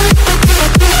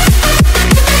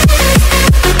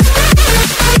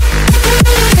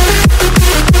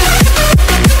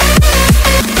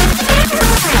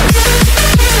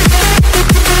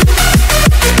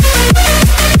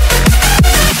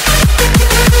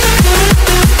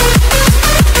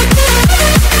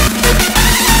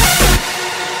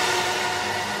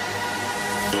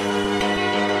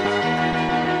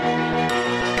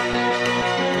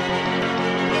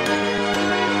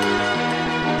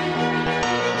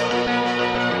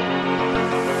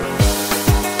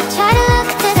 Try to look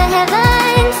to the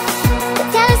heavens to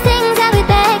tell us things that we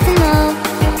beg to know.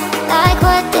 Like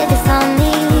what did this all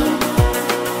mean?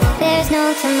 There's no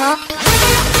tomorrow.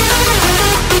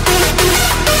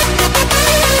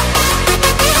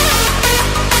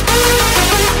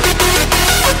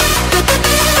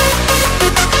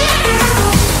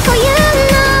 Oh, you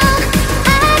know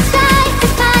I try to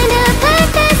find a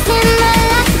purpose in my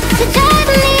life to drive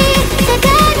me, to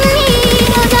guide me.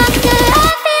 Oh, doctor, I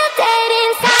feel dead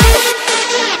inside.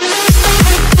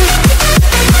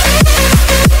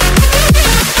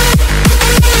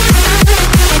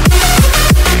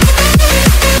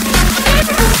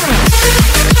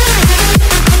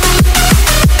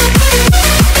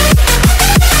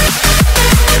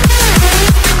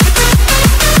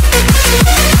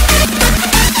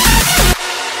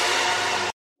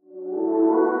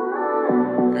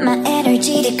 My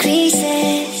energy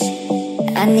decreases.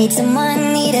 I need someone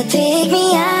need to pick me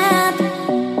up.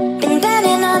 Been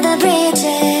burning all the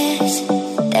bridges.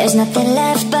 There's nothing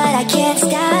left, but I can't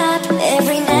stop.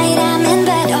 Every night I'm in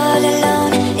bed all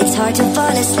alone. It's hard to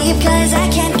fall asleep 'cause I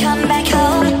can't come back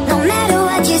home. No matter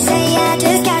what you say, I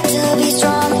just got to be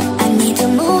strong. I need to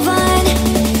move on.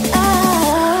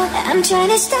 Oh, I'm trying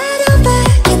to start over.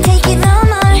 Can't take it no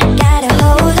more. Gotta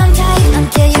hold on tight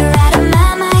until you're out of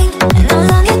my mind. No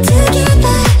longer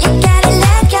together, you gotta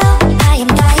let go. I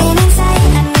am dying inside.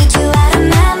 I need you out of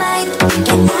my mind.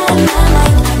 Get out of my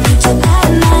mind. I need you out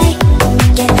of my.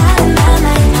 Get out of my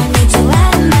mind. I need you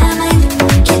out of my mind.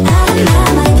 Get out of my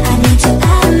mind. I need you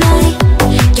out of my.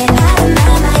 Get out of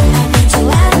my mind. I need you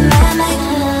out of my mind.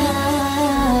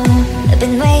 I've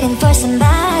been waiting for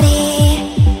somebody.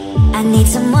 I need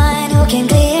someone who can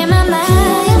clear my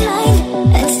mind.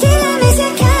 And still I miss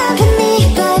your company,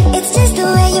 but it's just the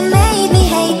way you made me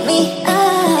hate me.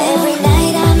 Oh, every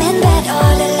night I'm in bed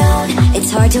all alone.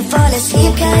 It's hard to fall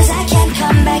asleep 'cause I can't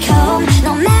come back home.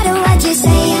 No matter what you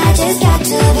say, I just got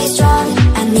to be strong.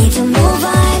 I need to move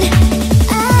on.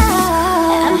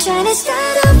 Oh, I'm trying to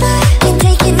start over. Can't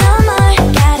take it no more.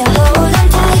 Gotta hold on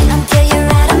tight until you're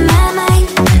out of my mind.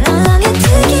 No longer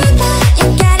together, you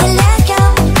gotta let go.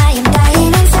 I am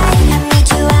dying inside. I need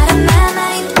you out of my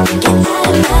mind. Get out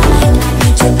of my mind. I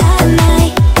need you out of my.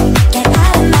 Get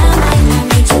out of my mind. I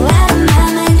need you out of my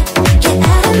mind. Get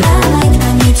out of my mind.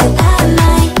 I need you out of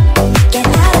my. Get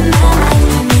out of my mind.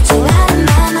 I need you out of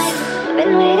my mind.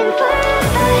 Been waiting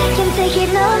forever. Can't take it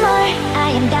no more. I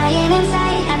am dying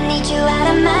inside. I need you out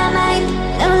of my mind.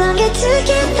 No longer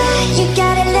together. You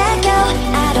gotta let go.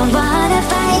 I don't wanna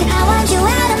fight. I want you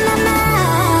out of my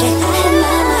mind. Get out of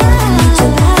my mind. I need you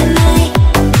out of my.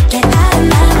 Get out of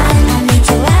my mind. I need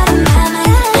you out of my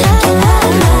mind. Get out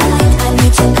of my mind. I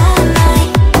need you out of my.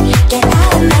 Get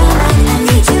out of my mind. I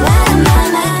need you out of my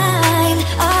mind.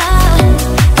 Oh,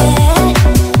 yeah,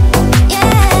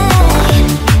 yeah.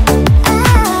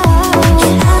 Oh,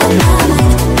 get out of my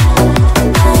mind.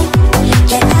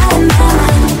 Get out of my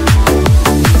mind.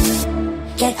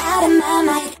 Get out of my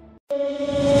mind.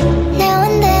 Now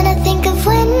and then I think of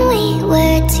when we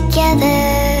were together.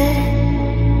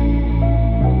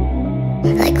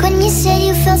 Like when you said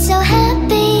you felt so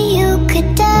happy you could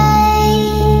die.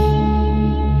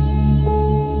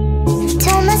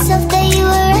 Told myself that you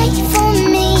were right for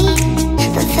me,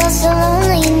 but felt so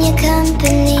lonely in your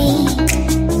company.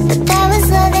 But that was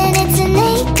love and it's an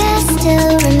make us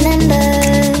still remember.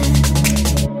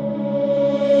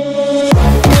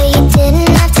 But you didn't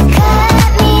have to cut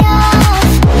me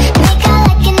off, make out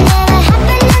like it never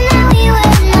happened and that we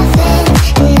were nothing.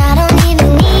 And I don't even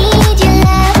need your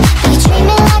love, you treat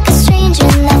me like a stranger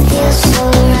and that feels so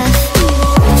rough.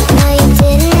 No, you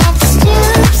didn't have to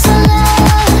stoop so low,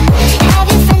 have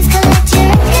your friends collect your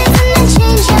records and then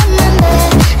change your number.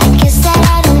 I guess that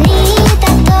I don't need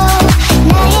that though,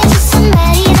 now you're just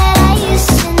somebody that I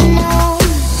used to know.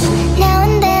 Now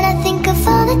and then I think of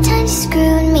all the times you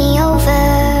screwed me over,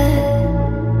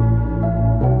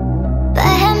 but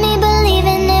had me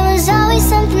believing it was always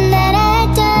something that I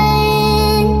had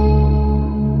done.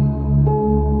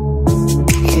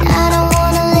 And I don't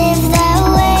wanna live that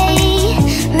way,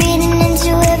 reading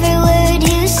into every word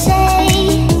you say.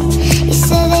 You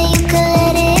said that you could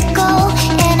let it go,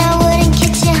 and I wouldn't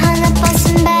get you hung up on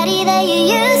somebody that you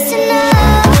used to know.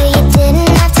 But you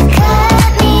didn't have to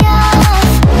cut me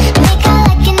off, make out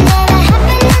like it never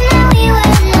happened and that we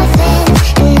were nothing.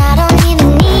 And I don't even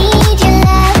need your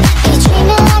love, you treat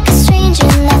me like a stranger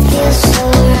and that feels so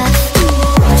rough.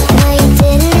 No, you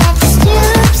didn't have to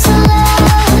stoop so low,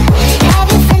 have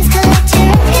your friends collect your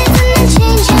records and then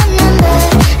change your number.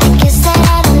 I guess that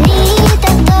I don't need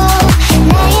that though,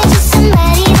 now you're just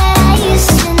somebody that I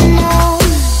used to know.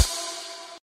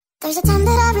 There's a time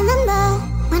that I remember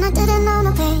when I didn't know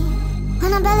no pain,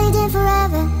 when I barely did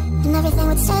forever and everything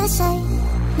would stay the same.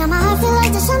 Now my heart feels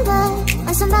like December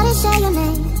when somebody share your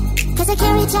name, cause I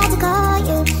can't reach out to call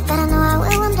you, but I know I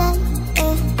will one day.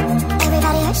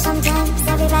 Everybody hurts sometimes,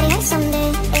 everybody hurts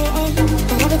someday.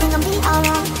 But everything gon' be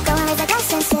alright, go and raise a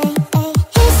glass and say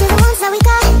here's to the ones that we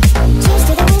got, cheers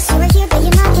to the wish you were here but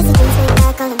you're not, cause the dreams bring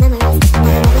back all the memories of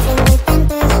everything we've been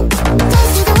through.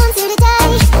 Toast to the ones here today,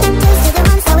 toast to the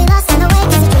ones that we lost on the way,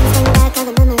 cause the dreams bring back all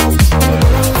the memories.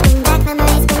 Memories bring back,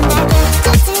 memories bring back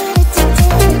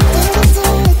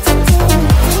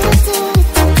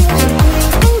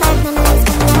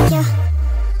you.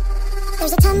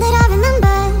 There's a time that I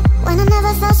remember when I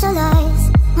never felt so lost,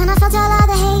 when I felt all of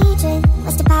the hatred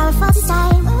was too powerful to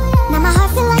stop. Now my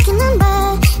heart feel like a number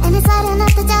and it's lighting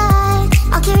up the dark.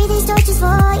 I'll carry these torches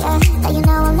for you that you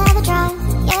know I'll never drop.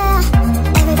 Yeah,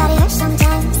 everybody hurts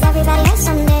sometimes, everybody hurts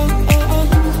someday.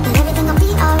 But everything gon' be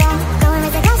alright, go and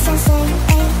raise a glass and say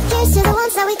here's to the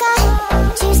ones that we got,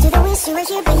 cheers to the wish you were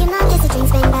here but you're not, cause the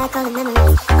dreams bring back all the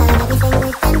memories of everything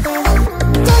we've been through.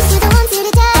 Toast to the ones here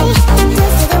today,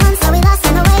 toast to the ones that we lost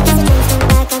on the way, cause the dreams bring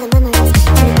back all the memories.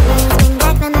 Memories bring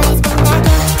back, memories bring back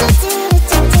you. Memories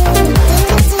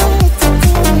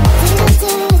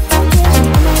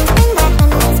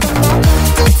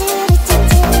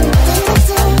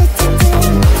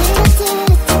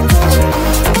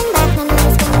bring back,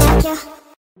 memories bring back you.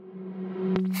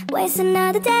 Waste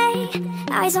another day,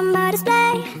 eyes on my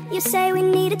display. You say we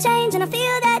need a change and I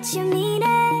feel that you mean it.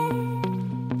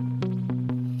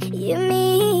 You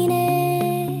mean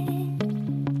it.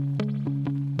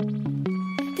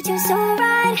 But you're so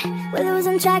right, we're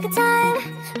losing track of time,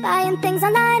 buying things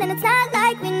online and it's not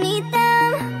like we need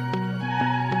them.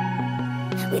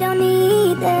 We don't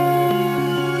need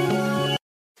them.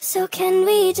 So can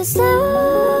we just slow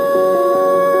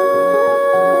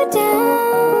down?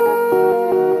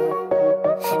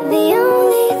 The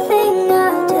only thing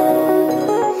I'll do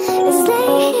is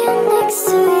lay here next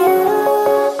to you.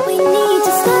 We need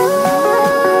to slow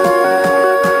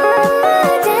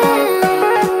down.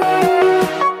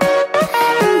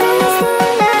 And there's the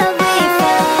love we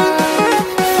found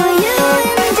for you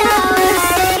and I was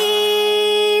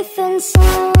safe and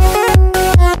sound.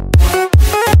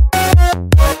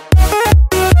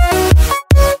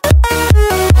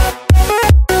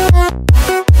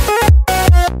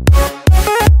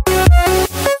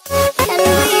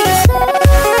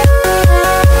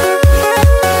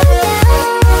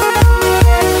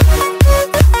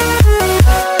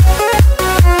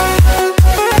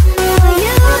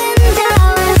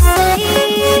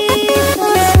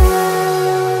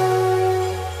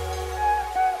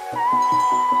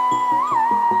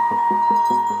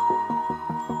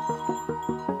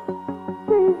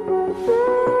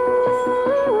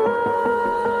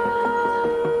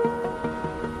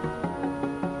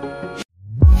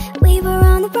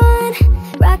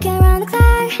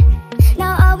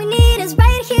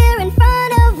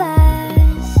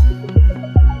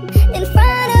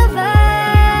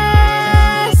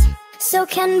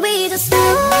 Can we just slow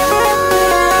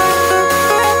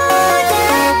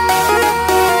down?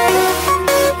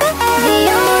 The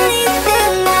only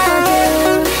thing I'll do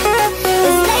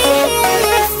is lay here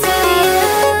next to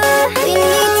you.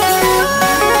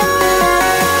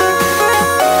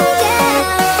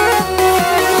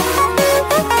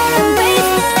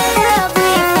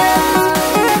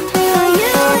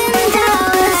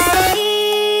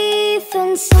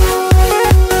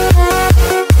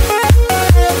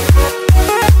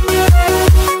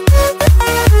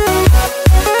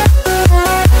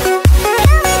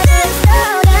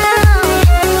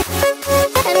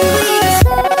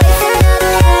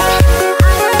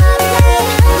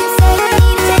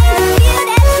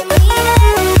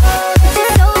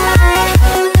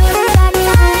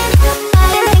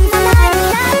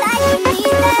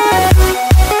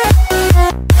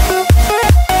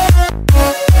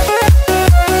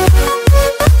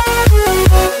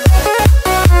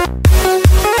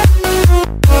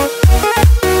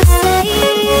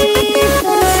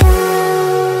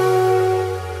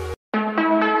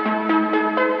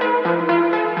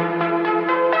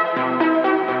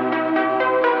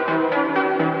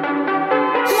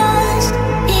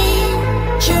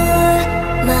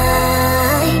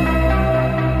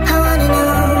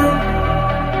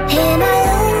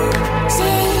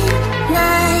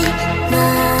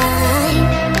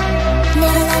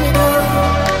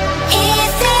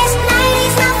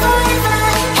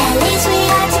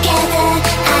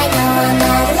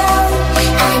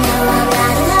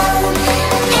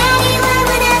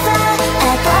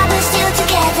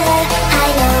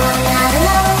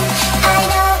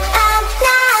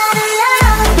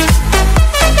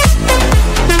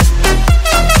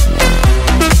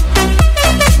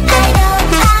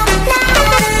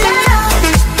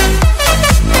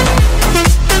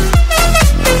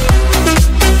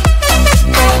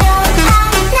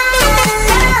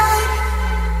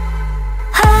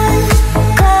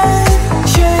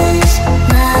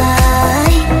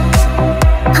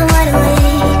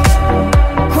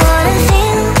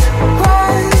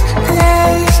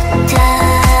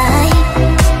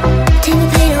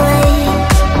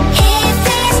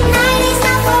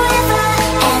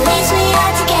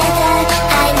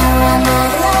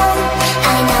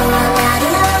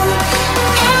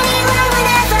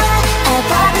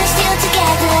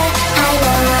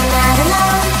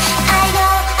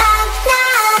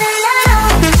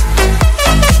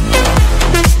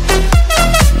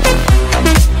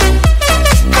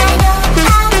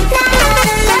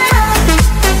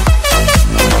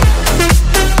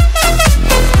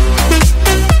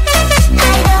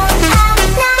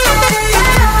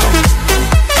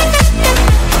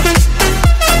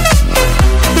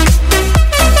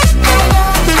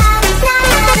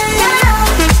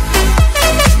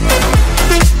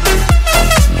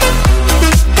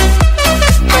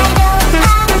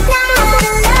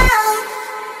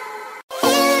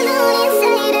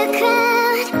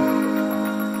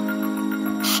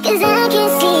 'cause I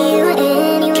can't see you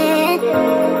anywhere.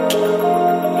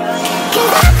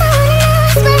 'Cause I don't know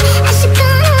where I should go,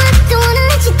 no, I don't wanna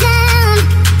let you down.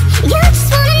 You just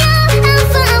wanna know how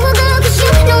far I will go, 'cause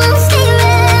you know I'll stay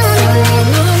around. So let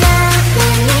me know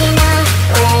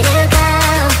where to go.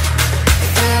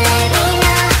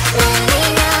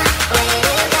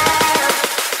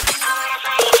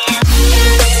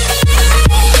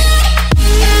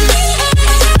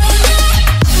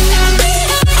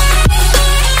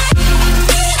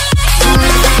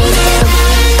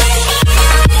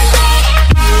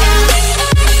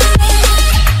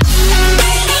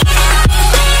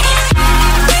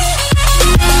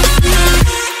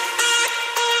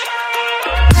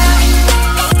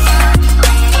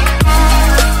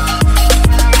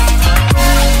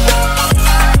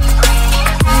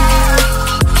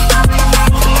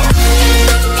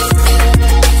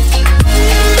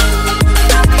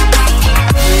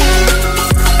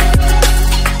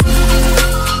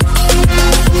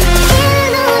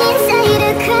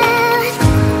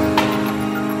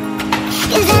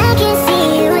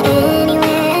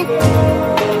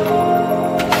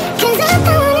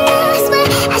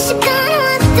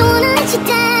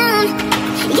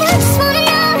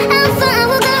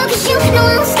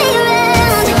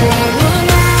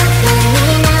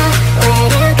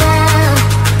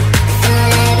 So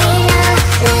let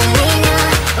me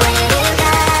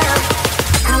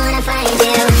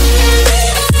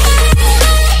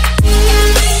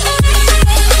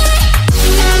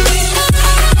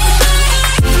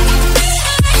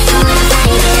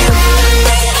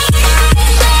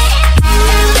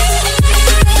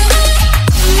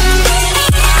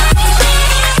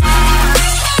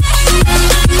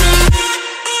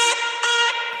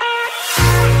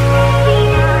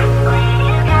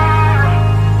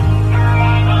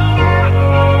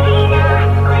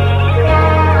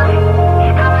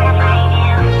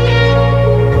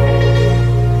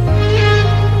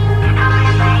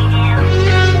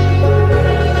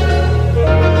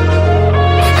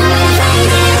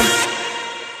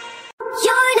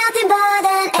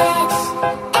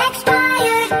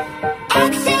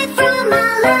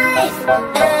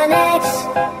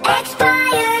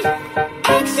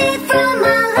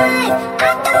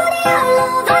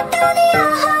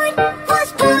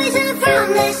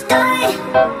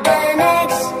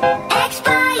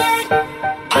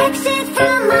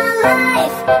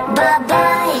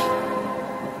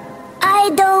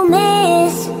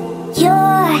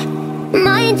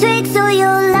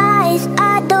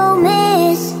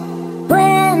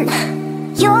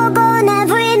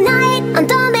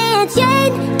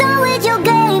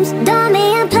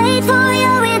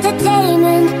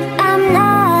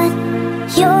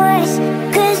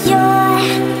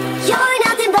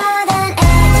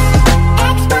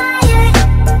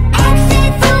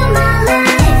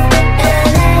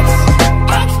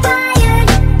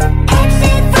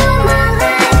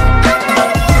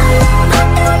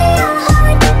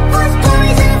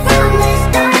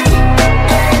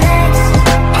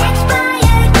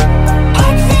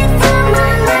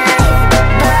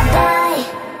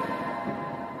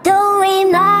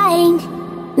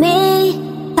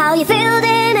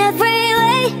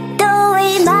where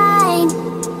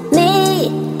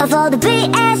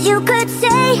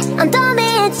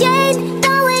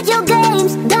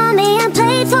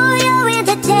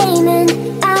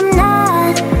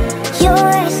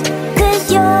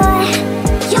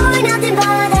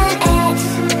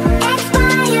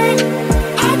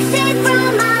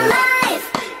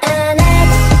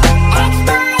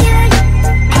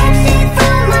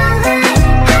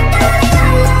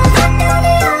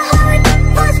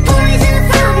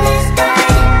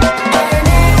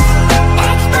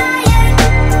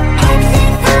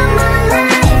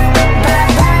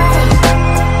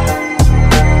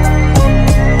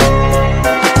go.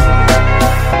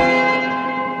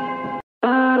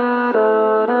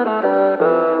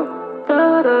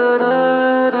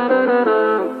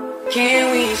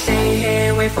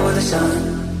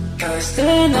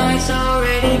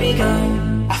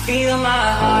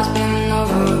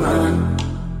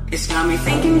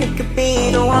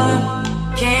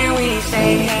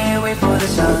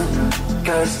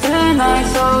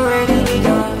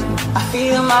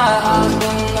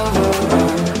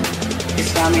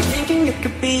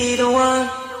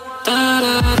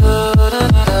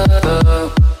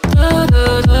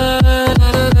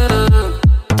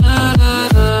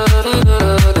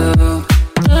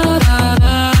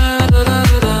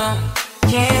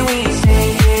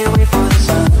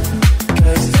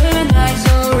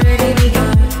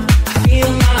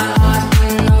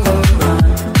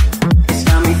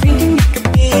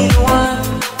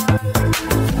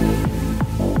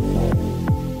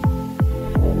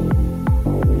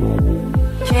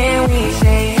 we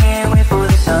stay here and wait for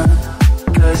the sun?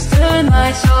 Cause the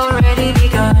night's already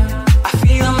begun. I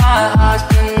feel my heart's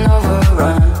been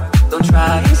overrun. Don't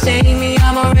try and save me,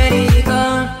 I'm already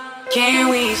gone. Can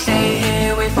we stay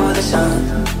here, wait for the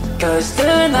sun? Cause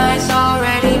the night's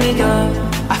already begun.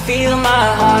 I feel my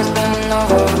heart's been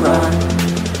overrun.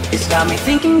 It's got me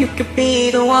thinking you could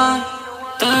be the one.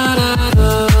 Da, da,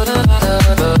 da, da, da,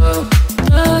 da, da, da.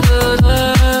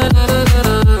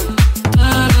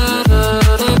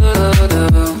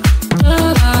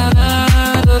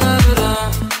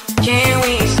 Can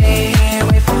we stay here,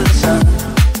 wait for the sun?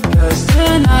 Cause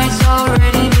the night's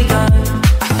already begun.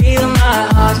 I feel my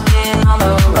heart's been on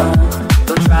the run.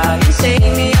 Don't try and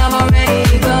save me, I'm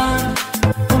already gone.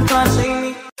 Don't try and save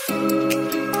me.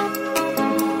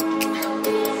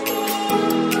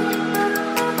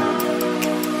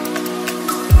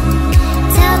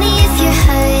 Tell me if you're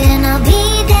hurt and I'll be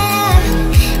there.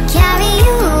 Carry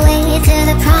you away to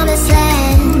the promised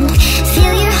land.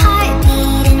 Feel your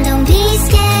heartbeat and don't be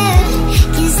scared.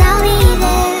 Cause I'll be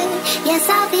there, yes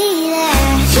I'll be there.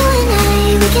 You and I,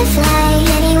 we can fly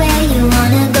anywhere you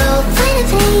wanna go. Find a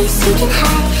place we can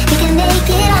hide, we can make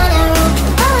it on our own.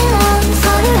 All along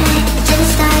for the ride, to the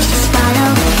stars just follow.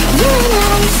 You and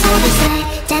I, side by side,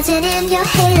 dancing in your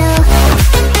halo.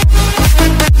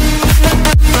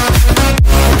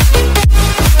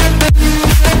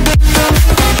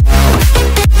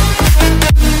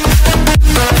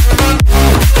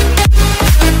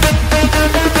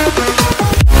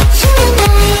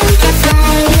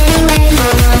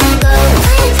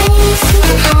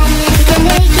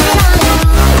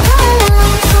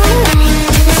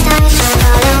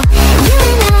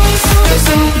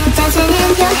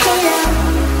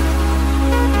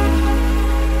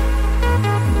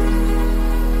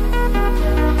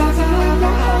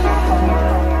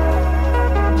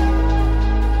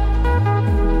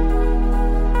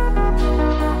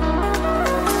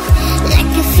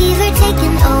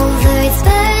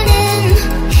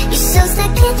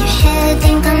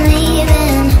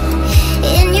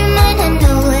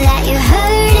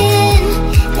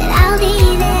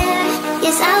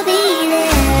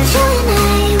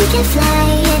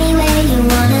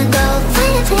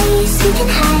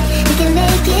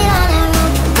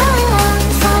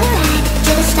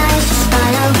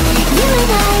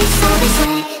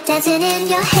 Dancing in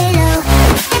your halo.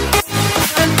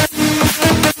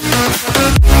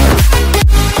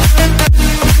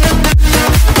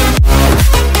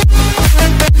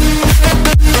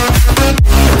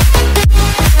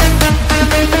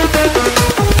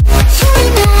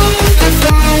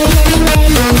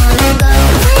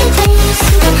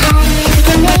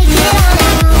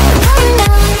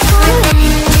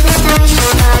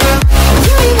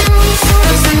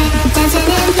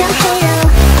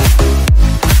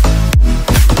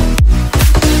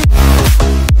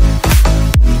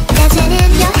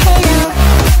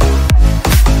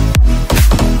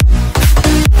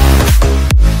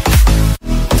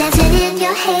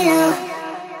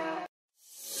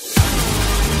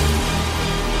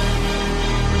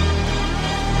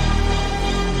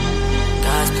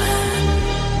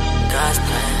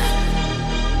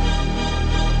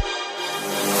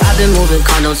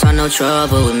 No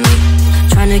trouble with me.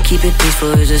 Trying to keep it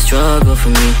peaceful is a struggle for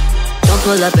me. Don't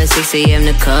pull up at 6 AM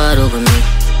to cuddle with me.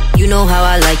 You know how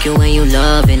I like you when you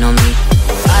loving on me.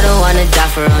 I don't wanna die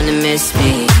for them to miss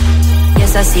me.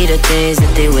 Yes, I see the things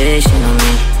that they wishing on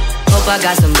me. Hope I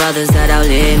got some brothers that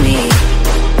outlive me.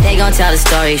 They gon' tell the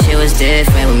story, shit was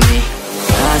different with me.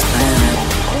 God's plan,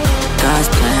 God's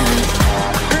plan.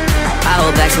 I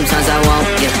hold back sometimes I won't,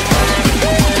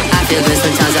 yeah. I feel good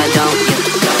sometimes I don't, yeah.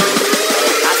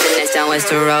 Down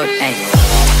West Road, ayy.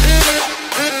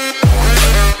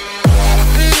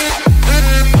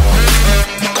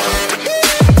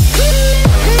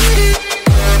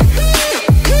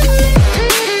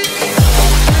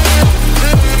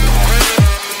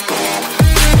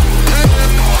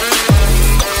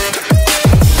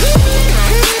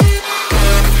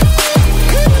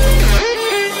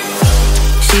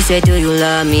 She said, do you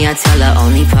love me? I tell her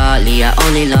only partly. I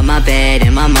only love my bed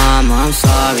and my mama, I'm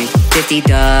sorry. 50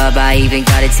 dub, I even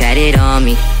got it tatted on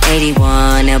me.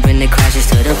 81, they'll bring the crashes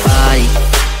to the party.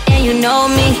 And you know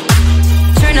me,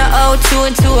 turn a 02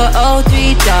 into a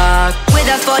 03, dog. With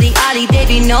a 40 Ollie, they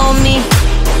be know me.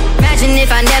 Imagine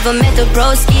if I never met the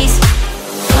broskies.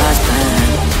 God's plan,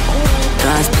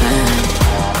 God's plan.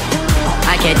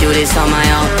 I can't do this on my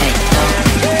own, hey.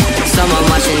 Someone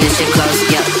watching this shit close,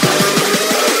 yep.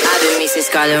 I've been me since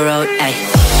Scarlet Road, ay.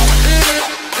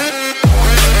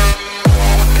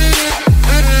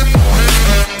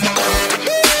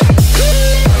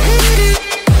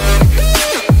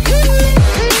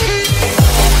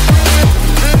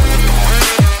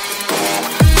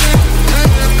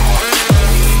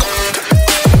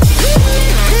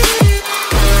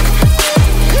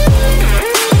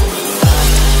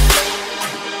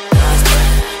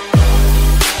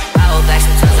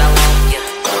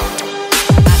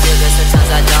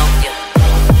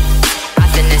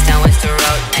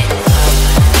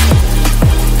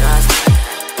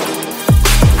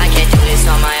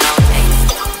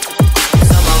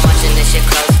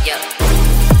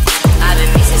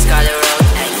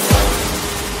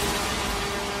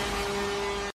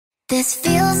 This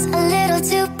feels a little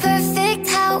too perfect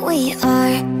how we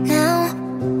are now.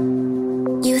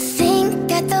 You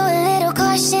think I throw a little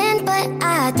caution, but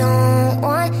I don't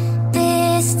want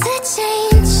this to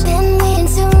change. Been waiting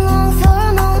too long for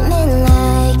a moment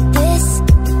like this.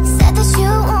 Said that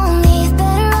you won't leave,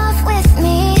 better off with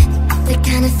me. The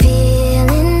kind of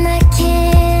feeling I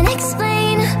can't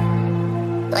explain.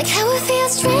 Like how it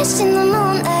feels drenched in the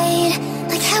moonlight.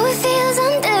 Like how it feels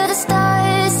under the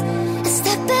stars. A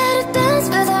step out of bounds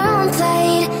with our own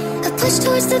plight. A push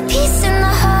towards the peace in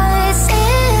the hearts.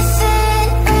 If it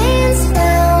rains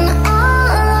down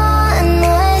all on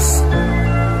us,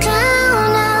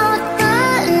 drown out the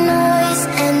noise,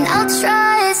 and I'll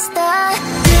trust the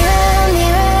mirror,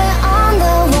 mirror on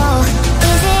the wall.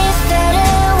 Is it fair to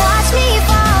watch me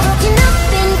fall, broken up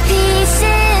in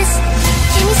pieces?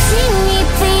 Can you see me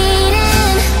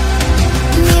bleeding?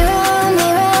 Mirror,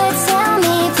 mirror, tell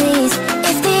me please,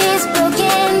 if these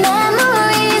broken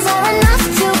memories are enough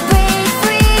to break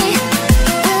free.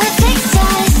 Will it fix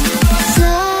us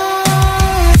slowly?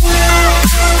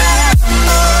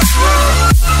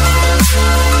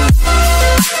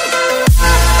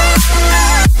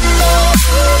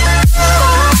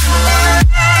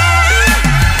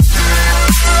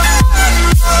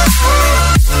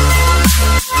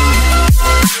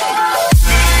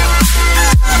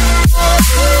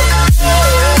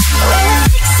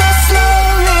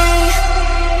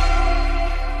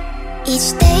 Each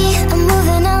day I'm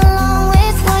moving along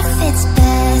with what fits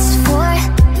best for.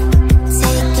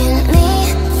 Taking me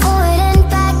forward and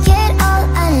back, yet all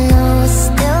I know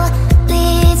still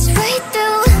leads right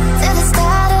through to the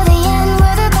start of the end,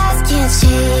 where the past can't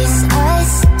chase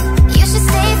us. You should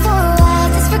stay for a while,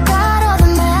 disregard all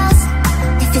the masks.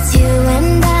 If it's you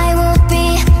and I, will be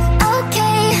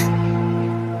okay.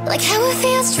 Like how it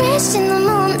feels drenched in the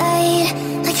moonlight.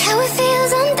 Like how it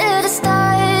feels under the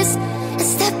stars. A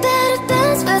step out of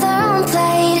bounds with our own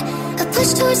plight. A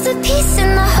push towards the peace in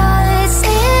the hearts.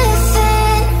 If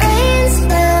it rains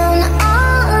down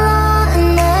all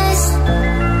on us,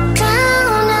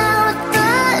 drown out the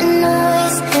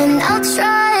noise, and I'll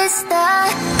trust the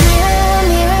mirror,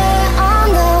 mirror on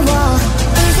the wall.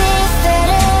 Is it fair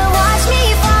to watch me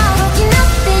fall, broken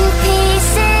up in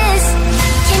pieces?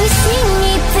 Can you see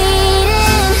me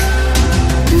bleeding?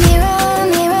 Mirror,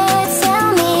 mirror, tell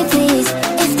me please,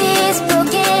 if these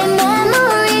broken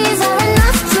memories are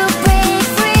enough to break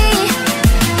free.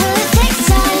 Will it fix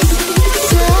us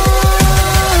slowly?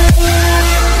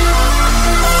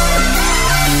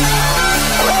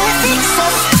 Will it fix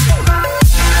us?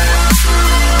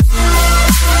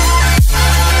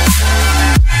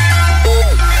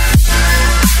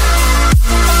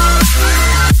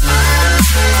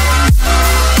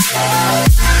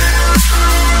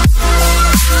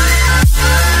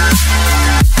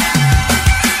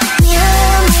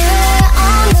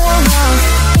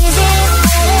 Mirror, mirror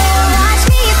on the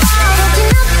wall. Is it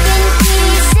fair to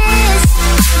watch me fall, broken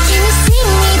up in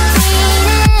pieces?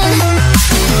 Can you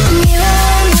see me bleeding?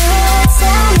 Mirror, mirror,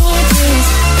 tell me please,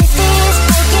 if these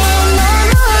broken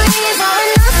memories are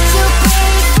enough to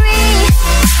break free.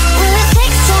 Will it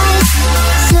fix us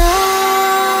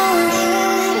slowly?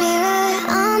 Mirror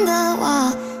on the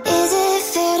wall. Is it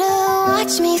fair to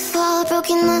watch me fall,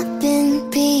 broken up in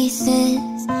pieces?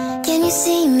 Can you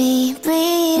see me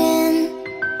bleeding?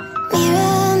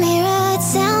 Mirror, mirror,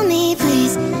 tell me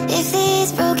please, if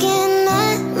these broken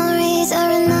memories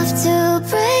are enough to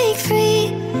break free.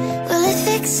 Will it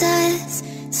fix us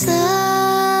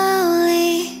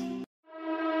slowly?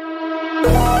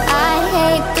 I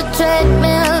hate the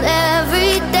treadmill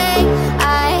every day.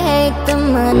 I hate the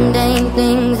mundane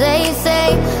things they say.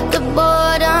 The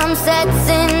boredom sets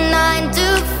in 9 to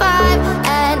 5.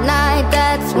 At night,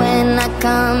 that's when I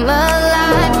come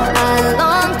alive. I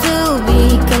long to be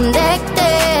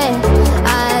connected. I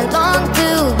long to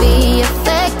be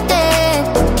affected.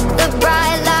 The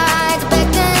bright lights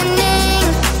beckoning,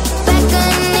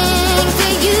 beckoning to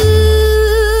you.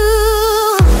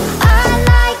 I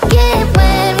like it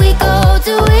when we go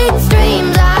to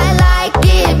extremes. I like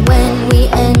it when we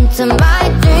enter my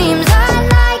dreams. I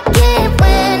like it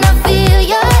when I feel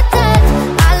your touch.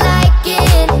 I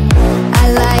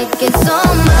like it so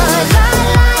much. I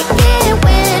like it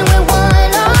when we're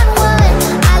one on one.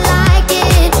 I like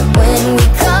it when we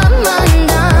come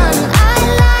undone. I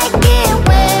like it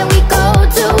when we go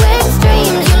to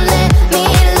extremes. You let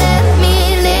me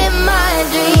live my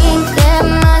dreams. There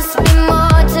must be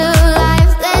more to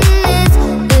life than this.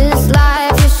 This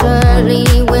life you surely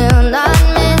will not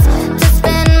miss. To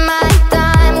spend my time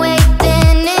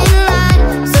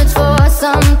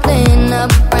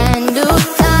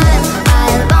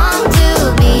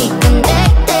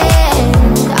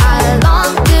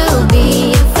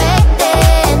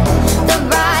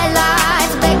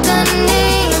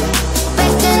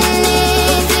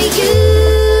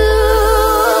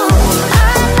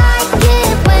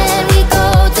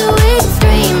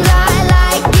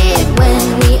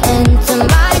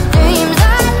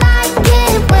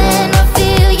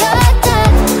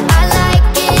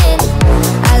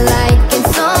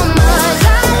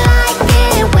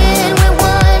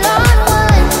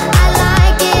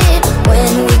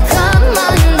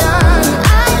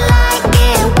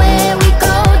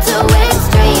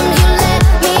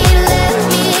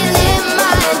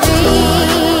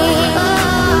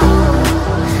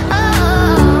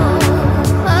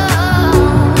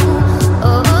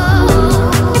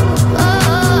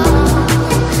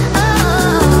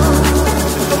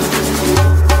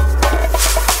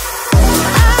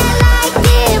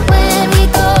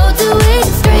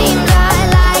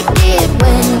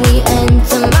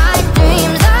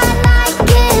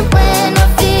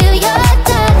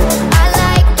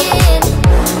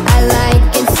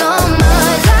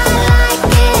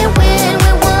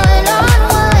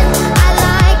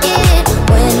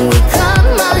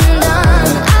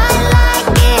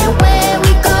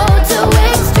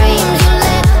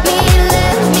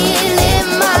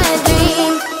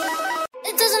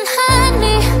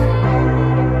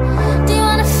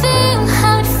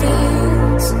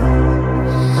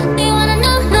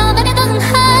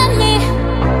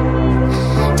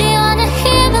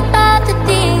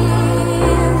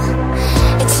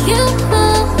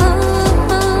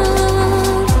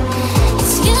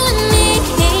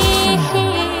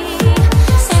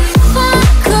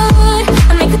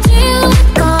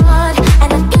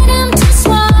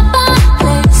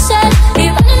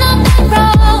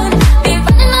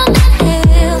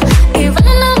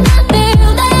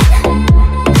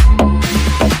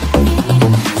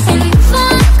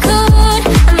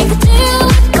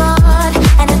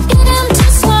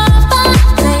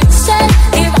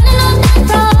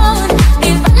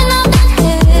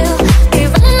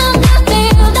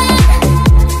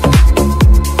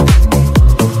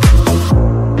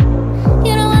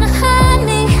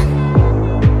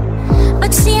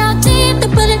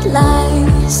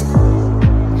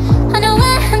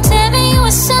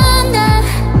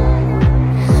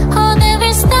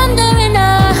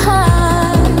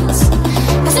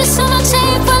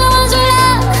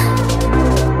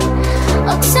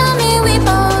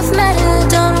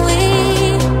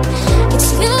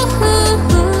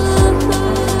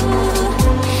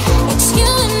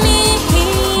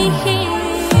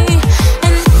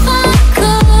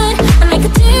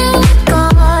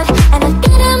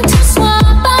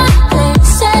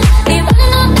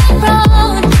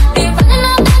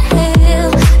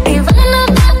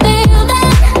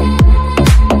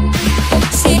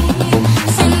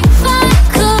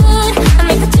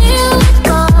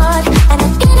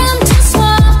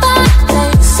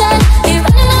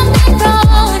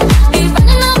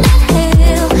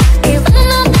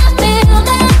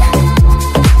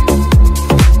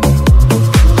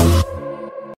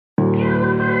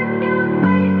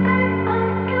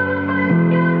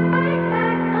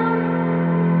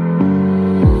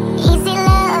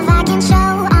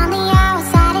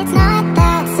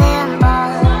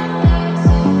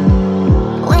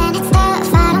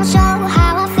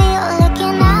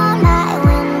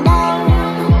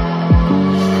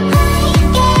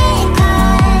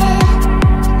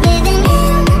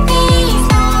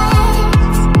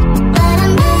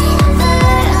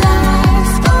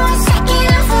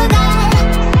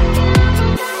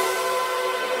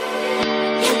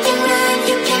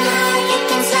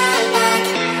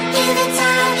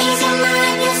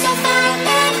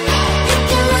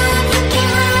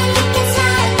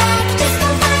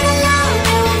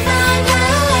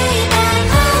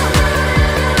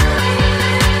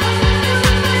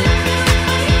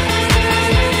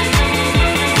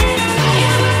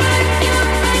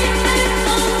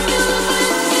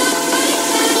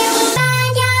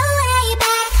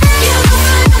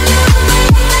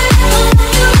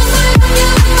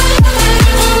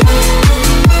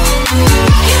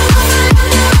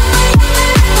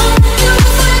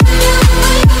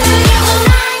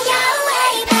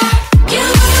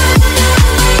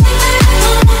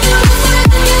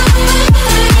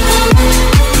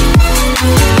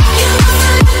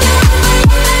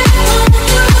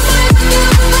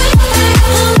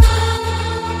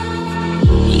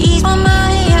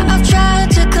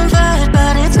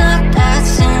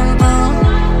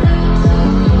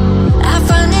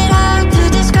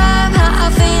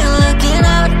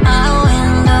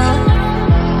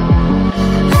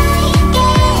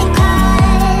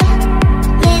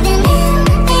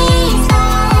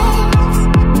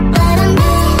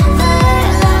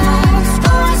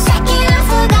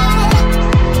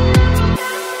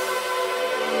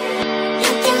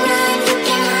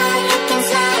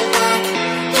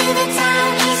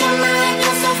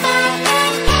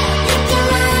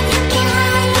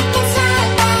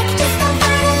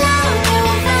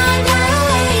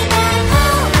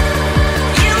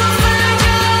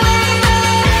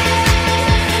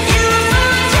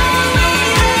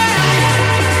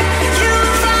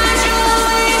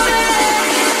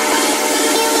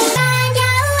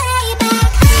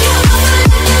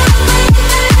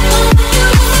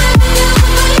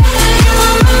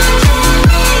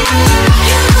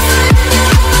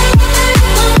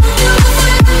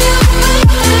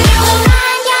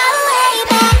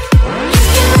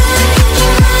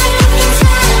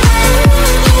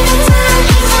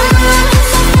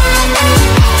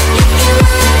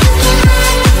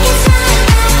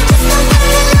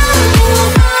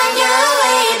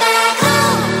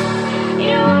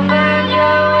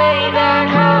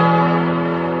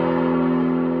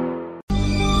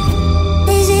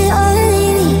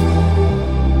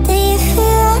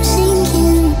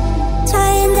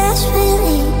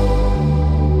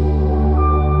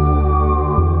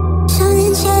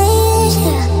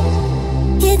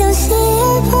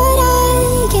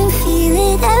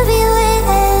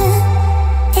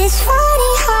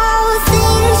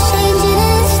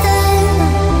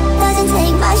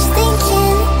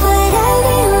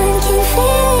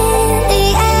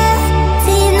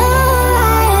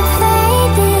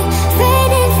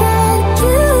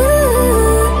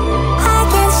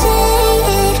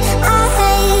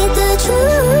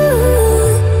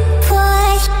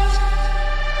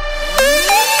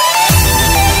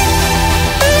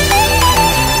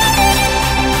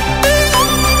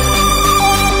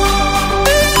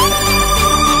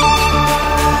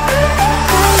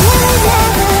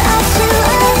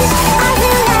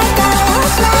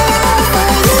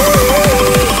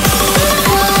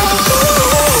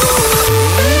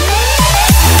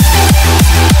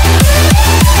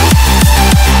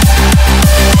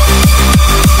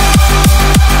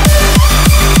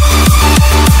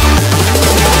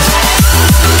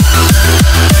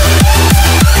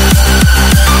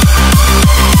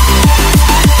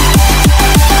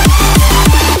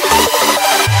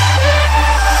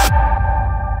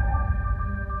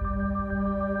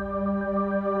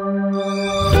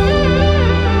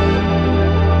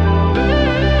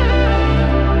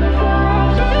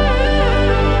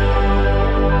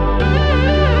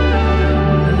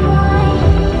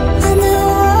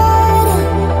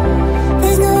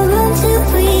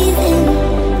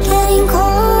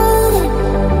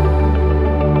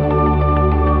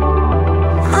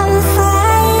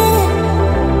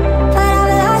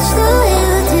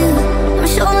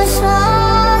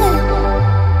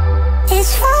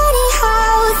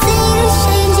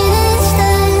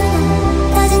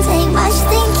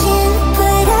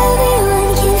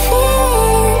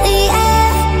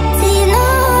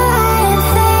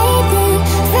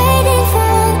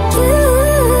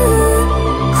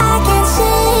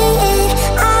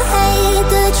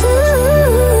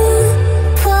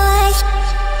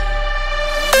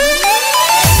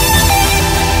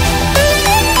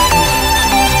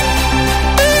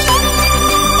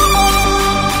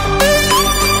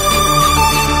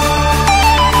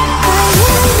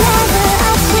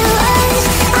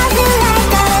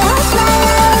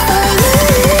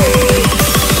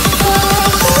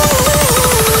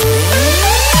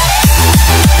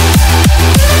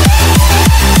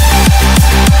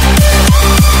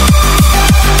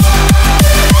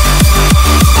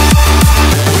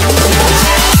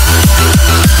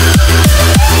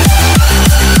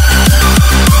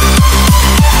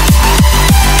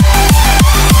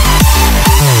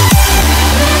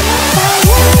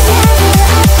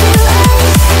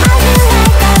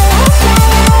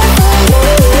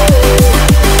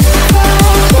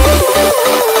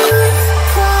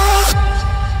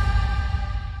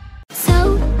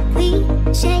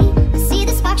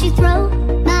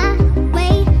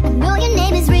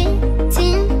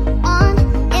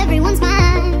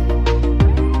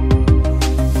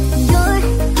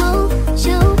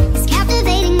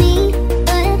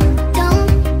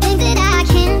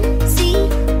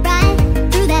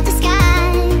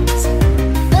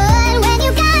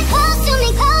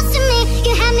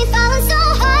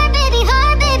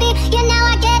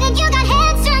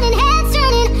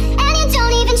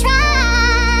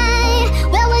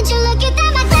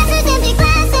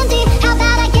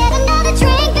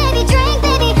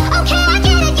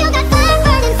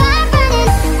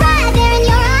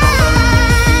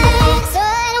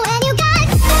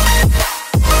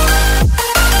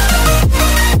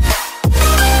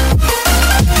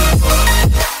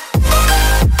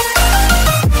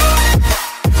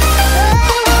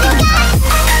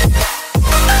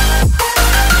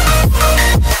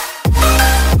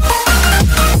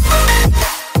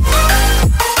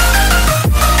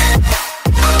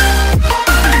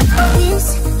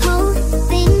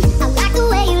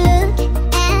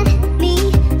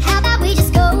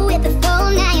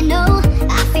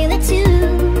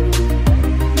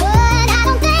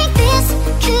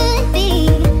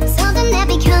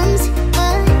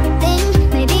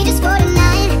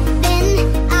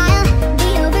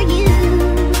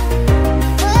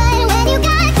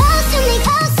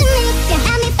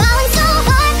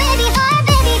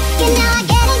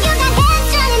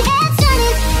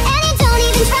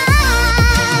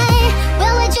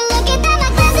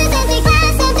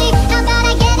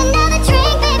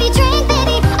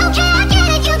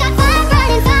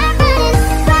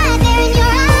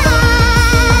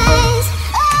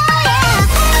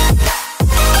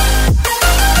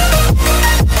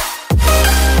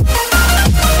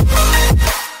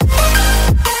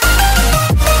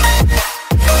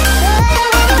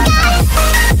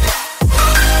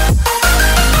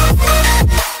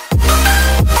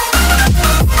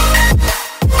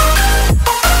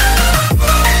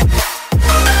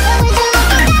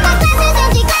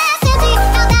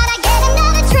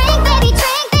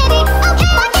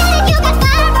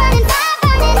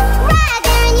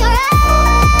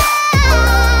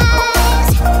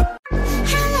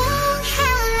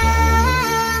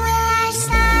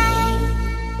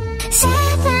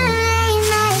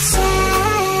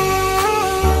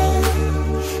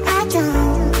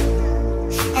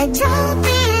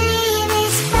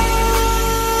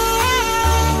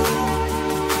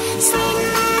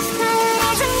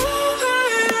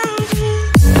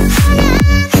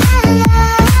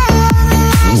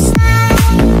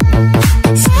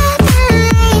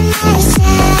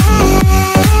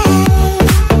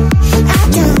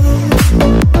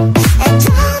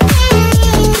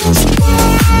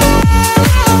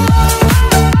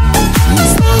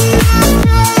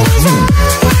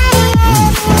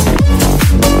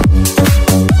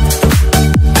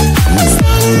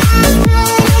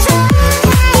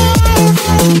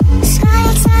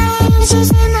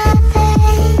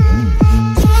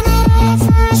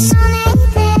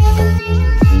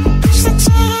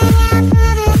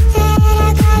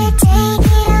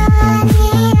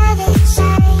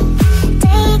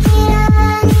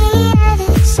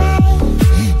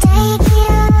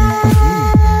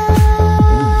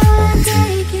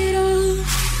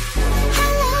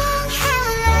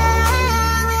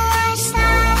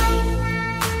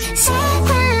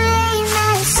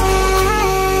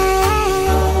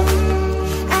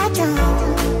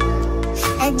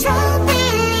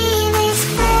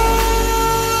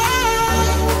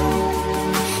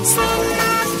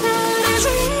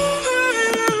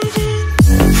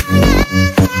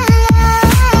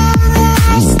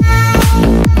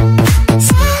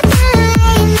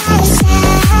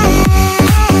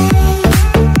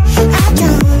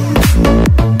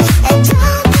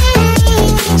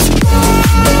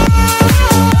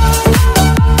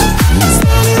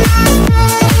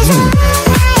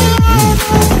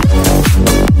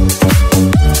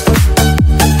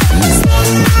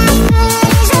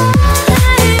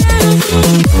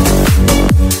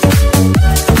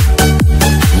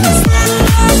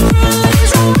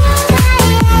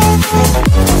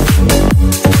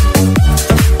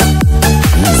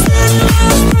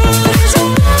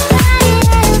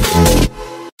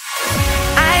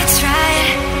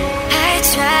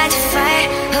try to fight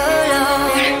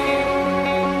alone.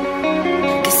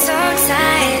 'Cause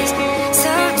sometimes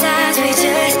we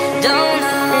just don't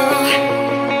know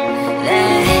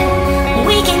that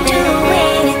we can do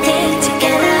anything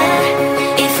together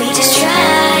if we just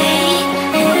try.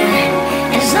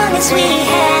 And as long as we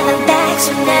have our backs,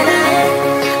 whenever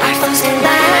our foes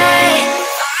collide,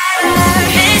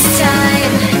 this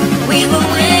time we will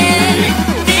win.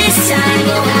 This time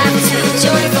we'll have to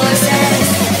join forces.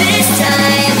 This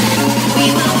time we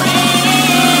will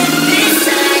win. This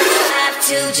time we'll have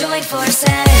to join forces.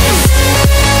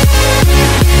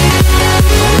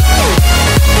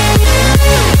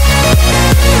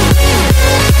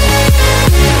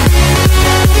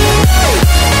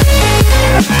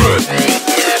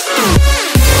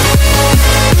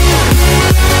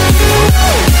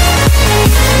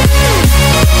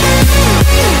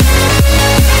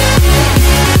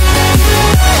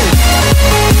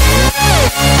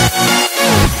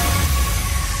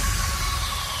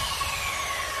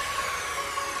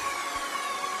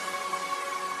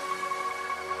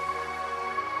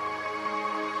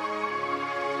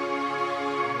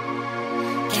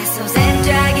 Castles and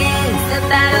dragons, the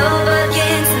battle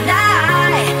begins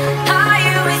tonight. Are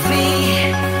you with me?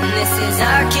 This is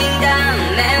our kingdom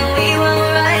and we will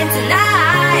run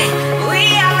tonight. We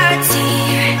are a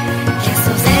team.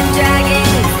 Castles and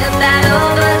dragons, the battle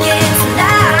begins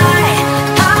tonight.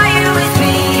 Are you with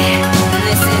me?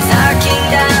 This is our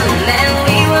kingdom and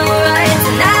we will run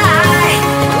tonight.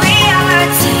 We are a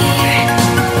team.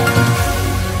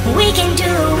 We can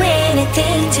do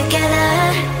anything together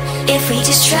if we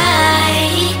just try.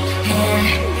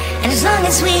 And as long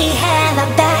as we have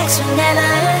our backs,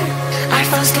 whenever our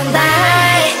foes come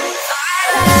by,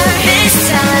 this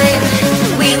time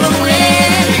we will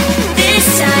win. This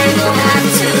time we'll have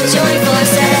to join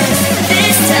forces.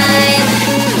 This time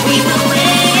we will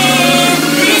win.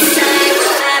 This time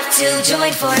we'll have to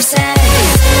join forces.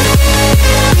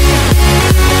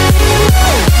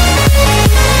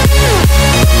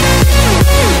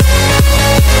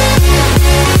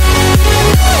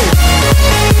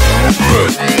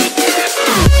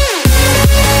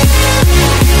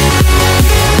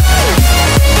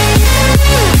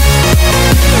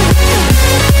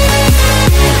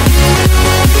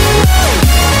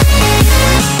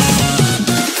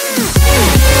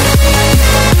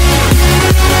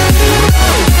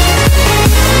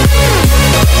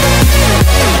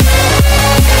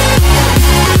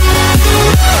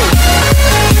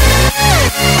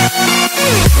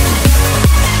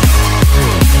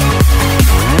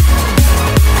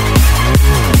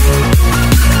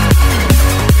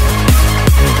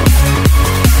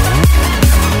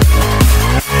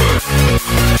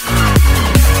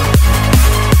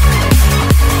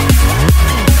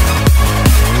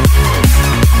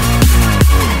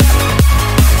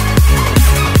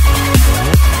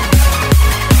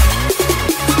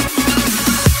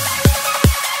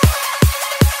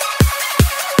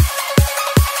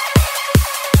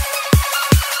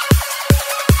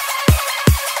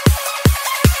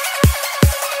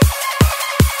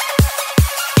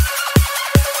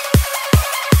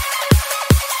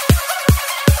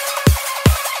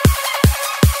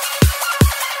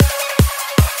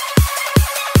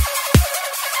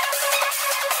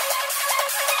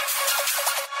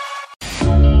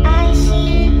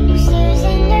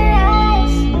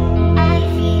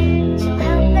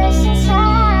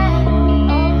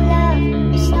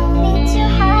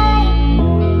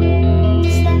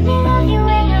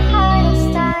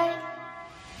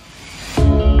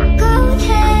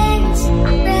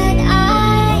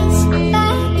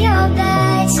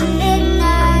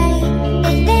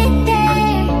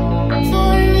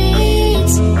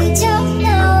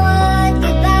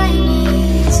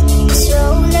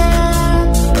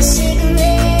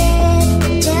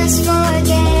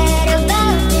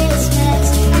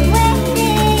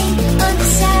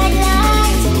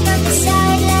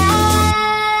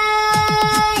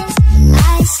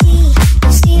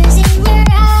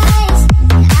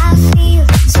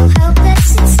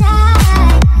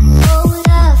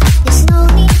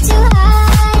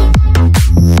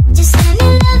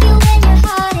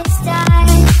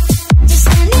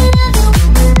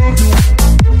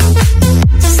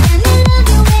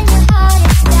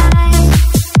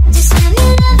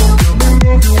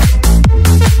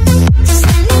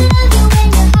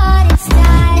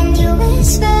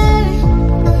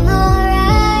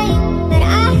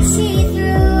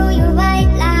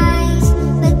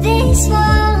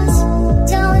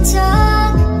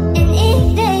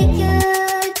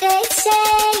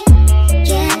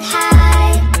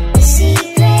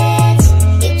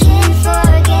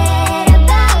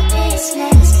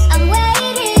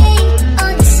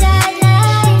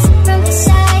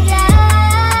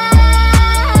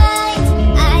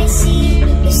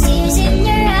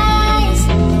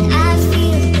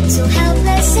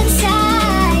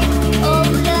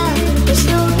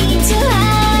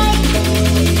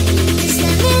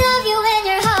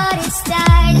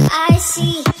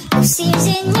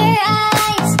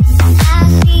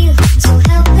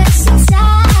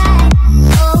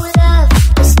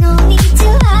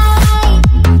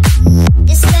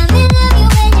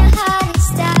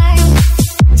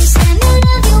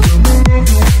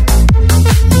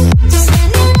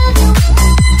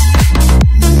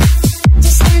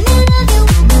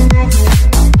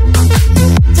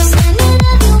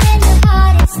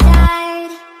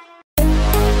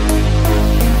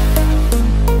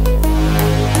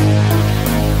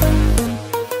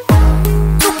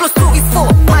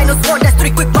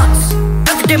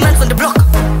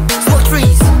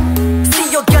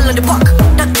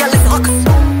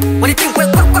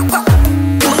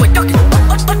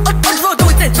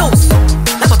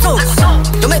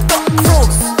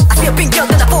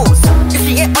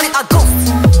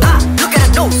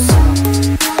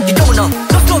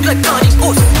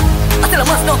 I said I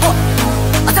must not go.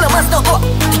 I said I must not go.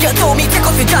 The girl told me take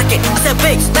off your jacket. I said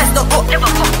babes, must not go. Never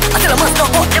go. I said I must not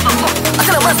go. Never go. I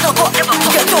said I must not go. Never go.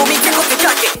 The girl told me take off your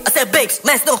jacket. I said babes,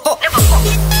 must not go. Never go.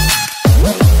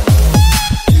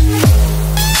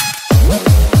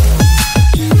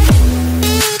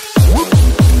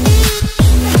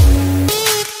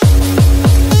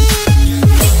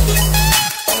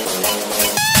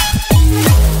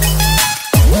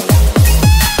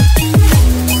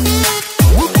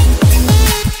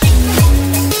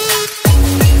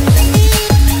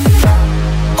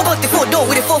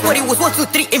 Was 1, 2,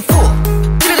 3, and 4.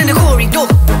 Still in the corridor.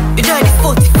 The night is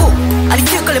 44. I didn't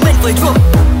feel calling men for a draw.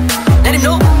 Let him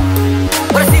know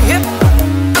what I see him.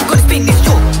 I'm gonna spin this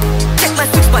show. Take my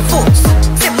switch by force.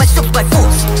 Set my shops by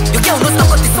force. Your girl knows I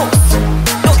got the sauce.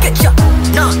 Don't get ya,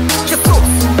 nah, just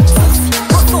sauce.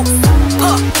 Hot sauce,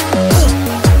 ha, boom,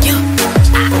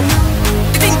 yeah, ah.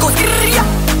 The thing goes grrrr,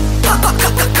 pa pa ka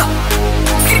ka ka.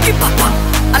 Skirki pa pa.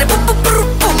 And a boom boom boom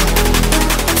boom.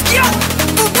 Yeah,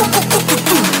 boom boom boom boom boom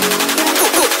boom.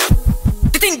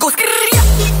 Go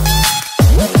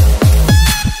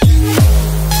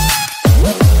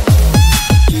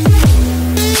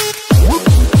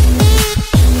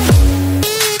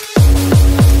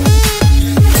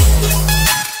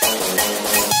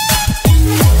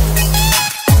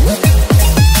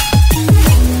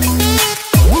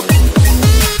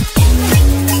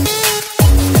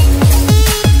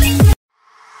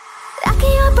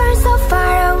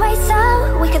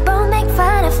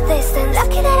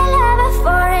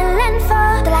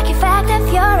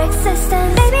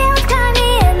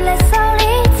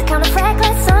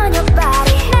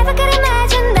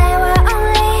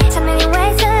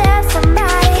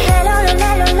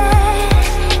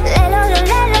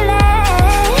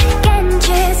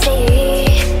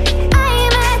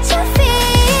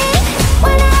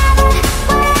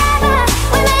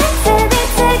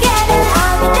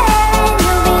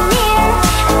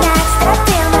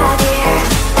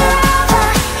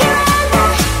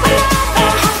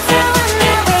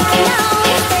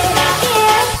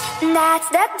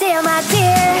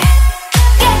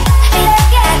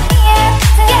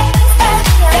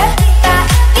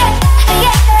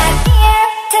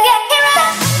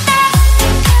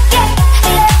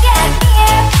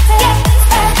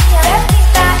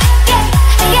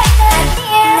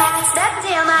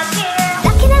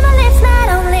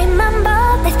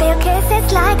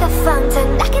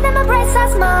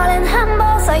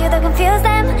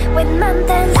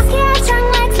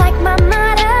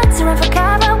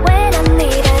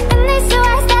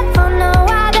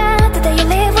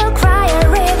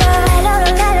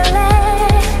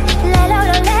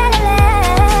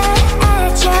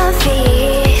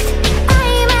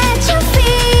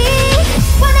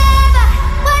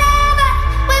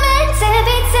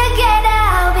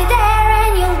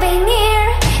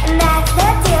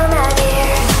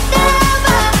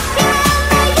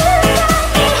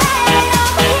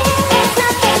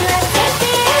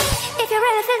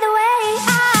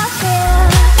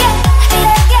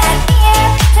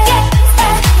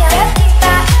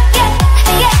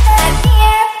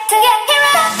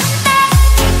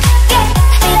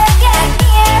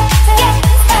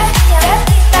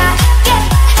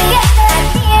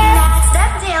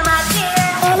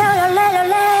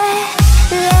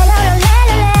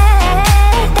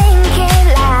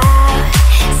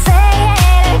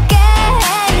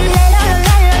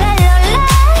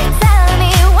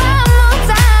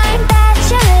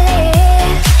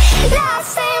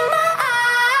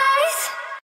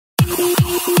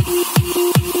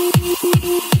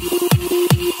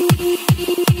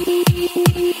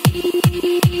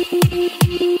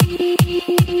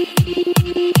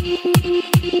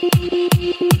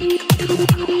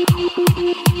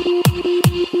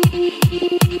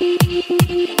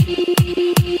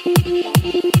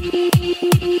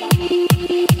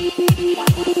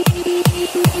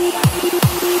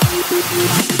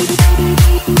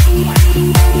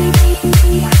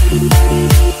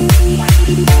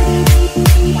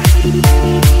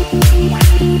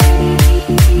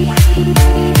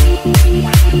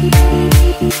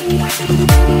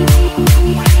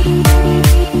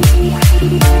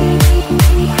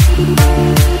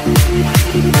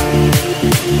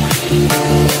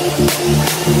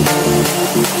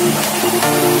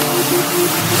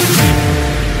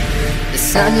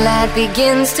Sunlight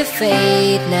begins to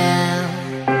fade now,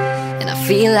 and I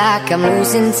feel like I'm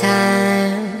losing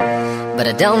time, but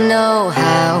I don't know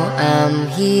how I'm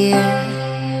here.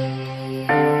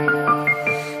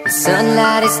 The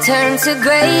sunlight has turned to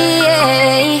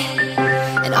gray,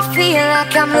 and I feel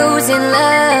like I'm losing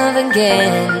love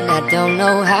again. I don't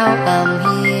know how I'm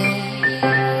here.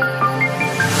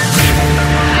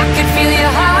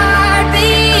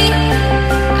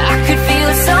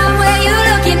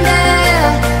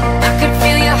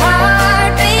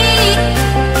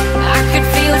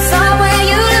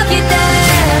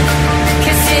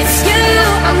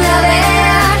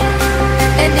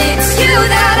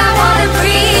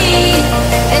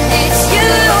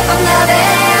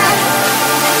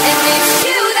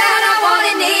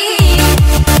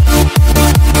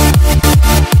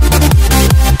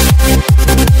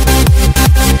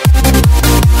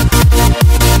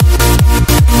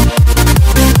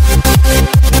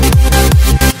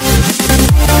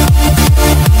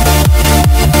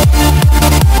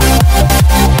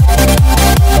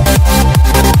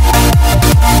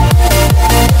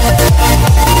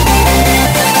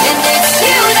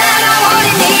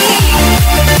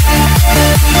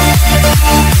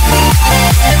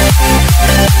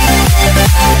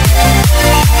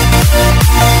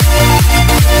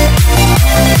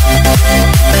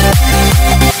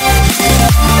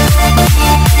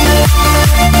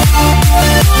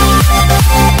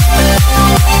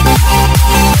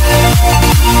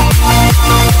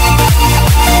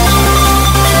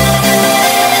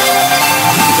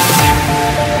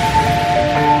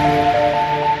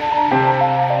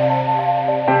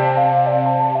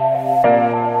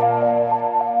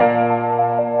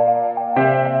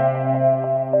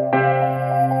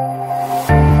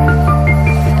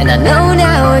 I know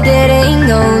now we're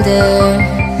getting older.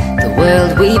 The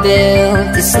world we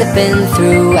built is slipping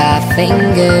through our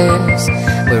fingers.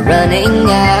 We're running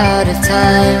out of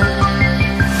time.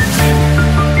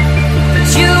 But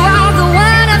you are the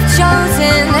one I've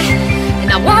chosen, and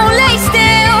I won't lay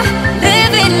still,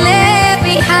 living left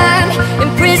behind,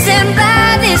 imprisoned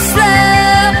by this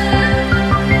love.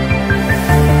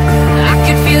 I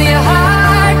could feel your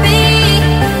heartbeat,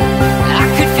 I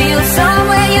could feel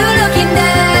somewhere you're looking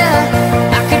down.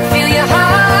 I could feel your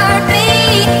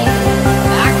heartbeat,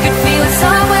 I could feel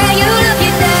somewhere you're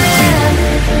looking down.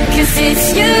 'Cause it's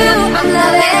you I'm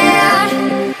loving,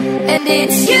 and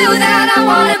it's you that I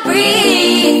wanna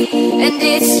breathe. And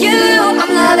it's you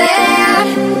I'm loving,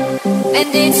 and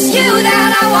it's you that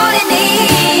I wanna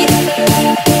need.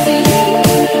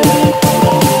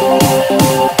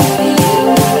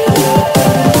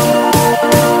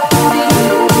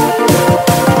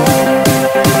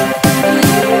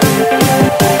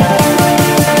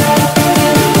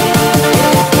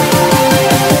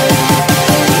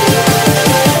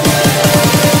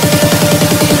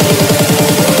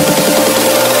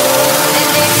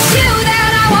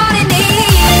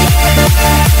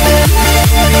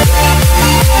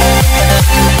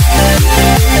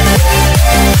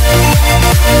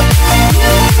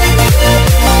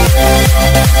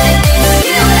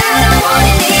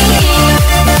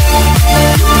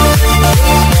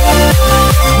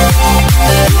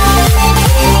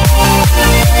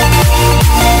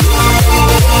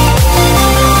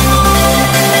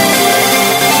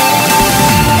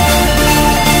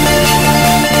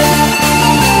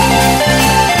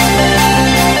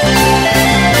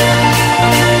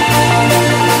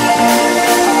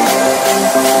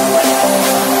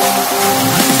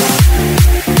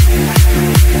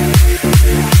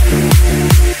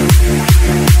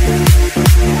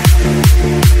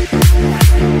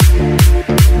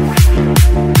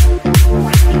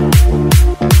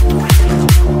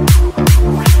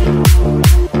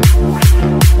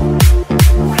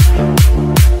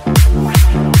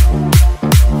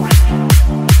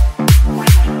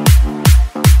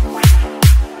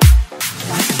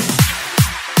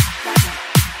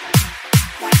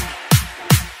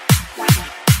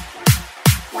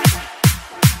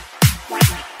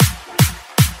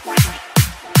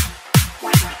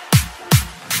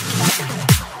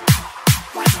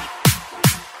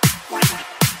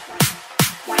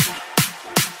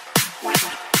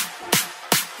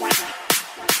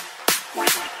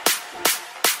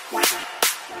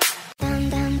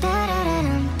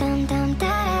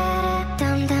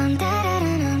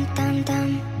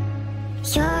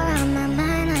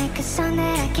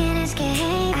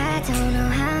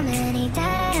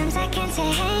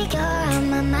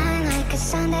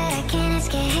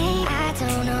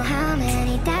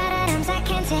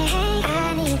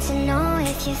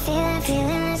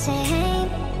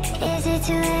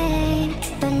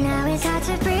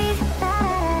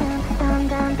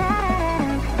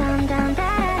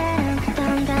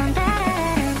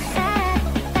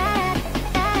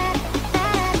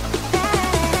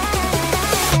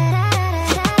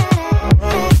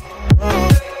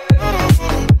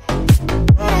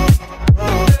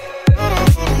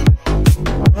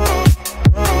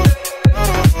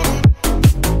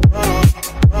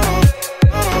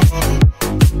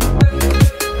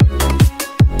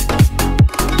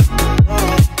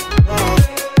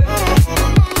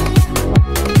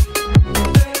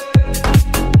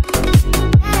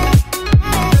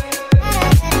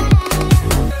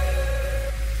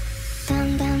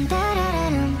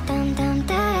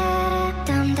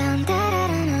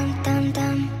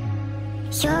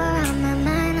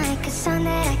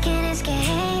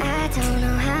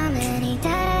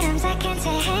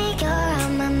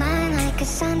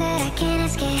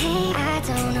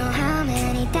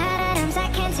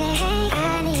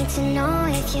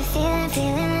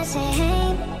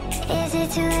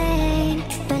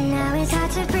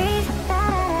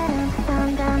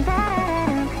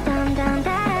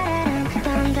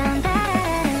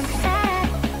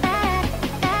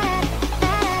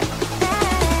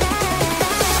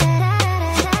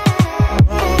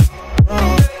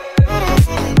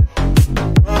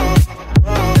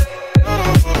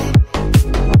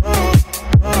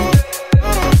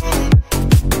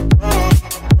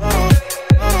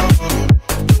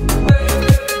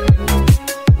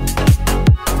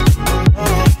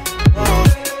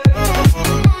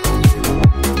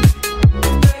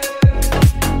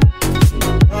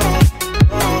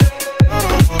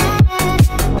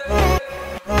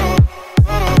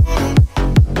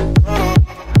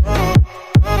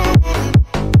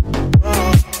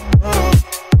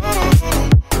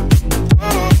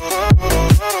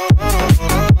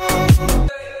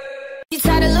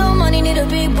 tired of little money, need a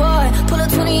big boy. Pull up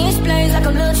 20-inch blades like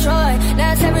I'm Lil Troy.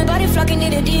 Now it's everybody flocking,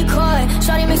 need a decoy.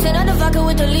 Shawty mixing up the vodka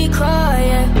with the LaCroix,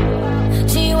 yeah.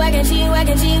 G-Wagon,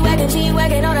 G-Wagon, G-Wagon,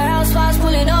 G-Wagon, all the house files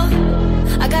pulling up.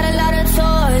 I got a lot of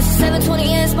toys,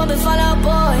 720 inch bumping Fall Out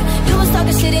Boy. You was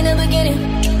talking shit in the beginning,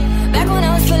 back when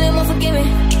I was feeling more forgiving.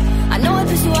 I know it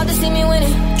pissed you off to see me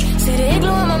winning. See the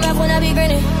igloo in my mouth when I be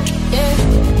grinning,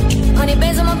 yeah. 100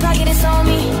 bands in my pocket, it's on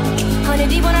me. 100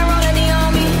 deep when I roll in the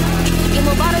army. Get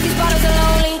more bottles, these bottles are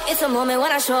lonely. It's a moment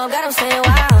when I show up, God, I'm saying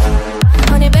wow.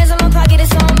 100 bands in my pocket,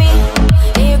 it's on me.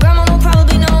 And your grandma will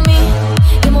probably know me.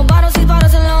 Get more bottles, these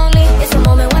bottles are lonely. It's a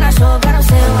moment when I show up, God, I'm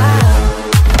saying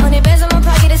wow. 100 bands in my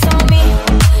pocket, it's on me.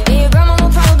 And your grandma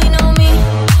will probably know me.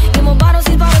 Get more bottles,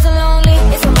 these bottles are lonely.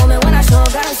 It's a moment when I show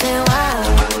up, God, I'm saying wow.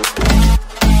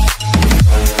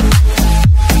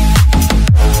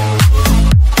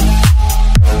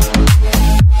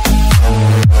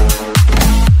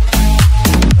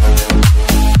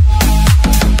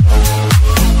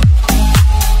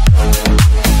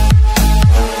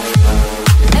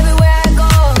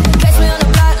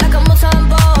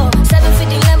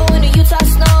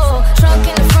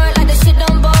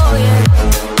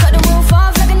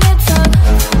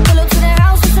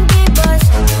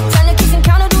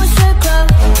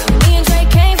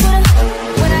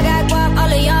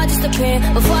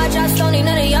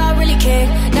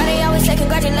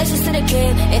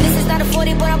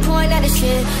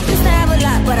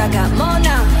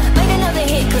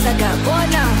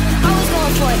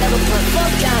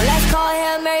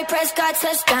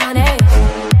 Touchdown, hey.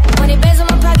 100 bands in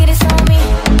my pocket, it's on me.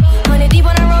 100 deep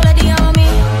when I roll at the army.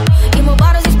 Get more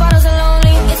bottles, these bottles are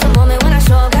lonely. It's a moment when I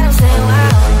show up, God, I'm saying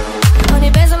wow.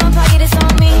 100 bands in my pocket, it's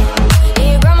on me. And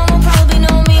your grandma will probably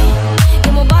know me.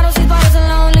 Get more bottles, these bottles are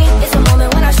lonely. It's a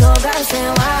moment when I show up, God, I'm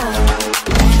saying wow.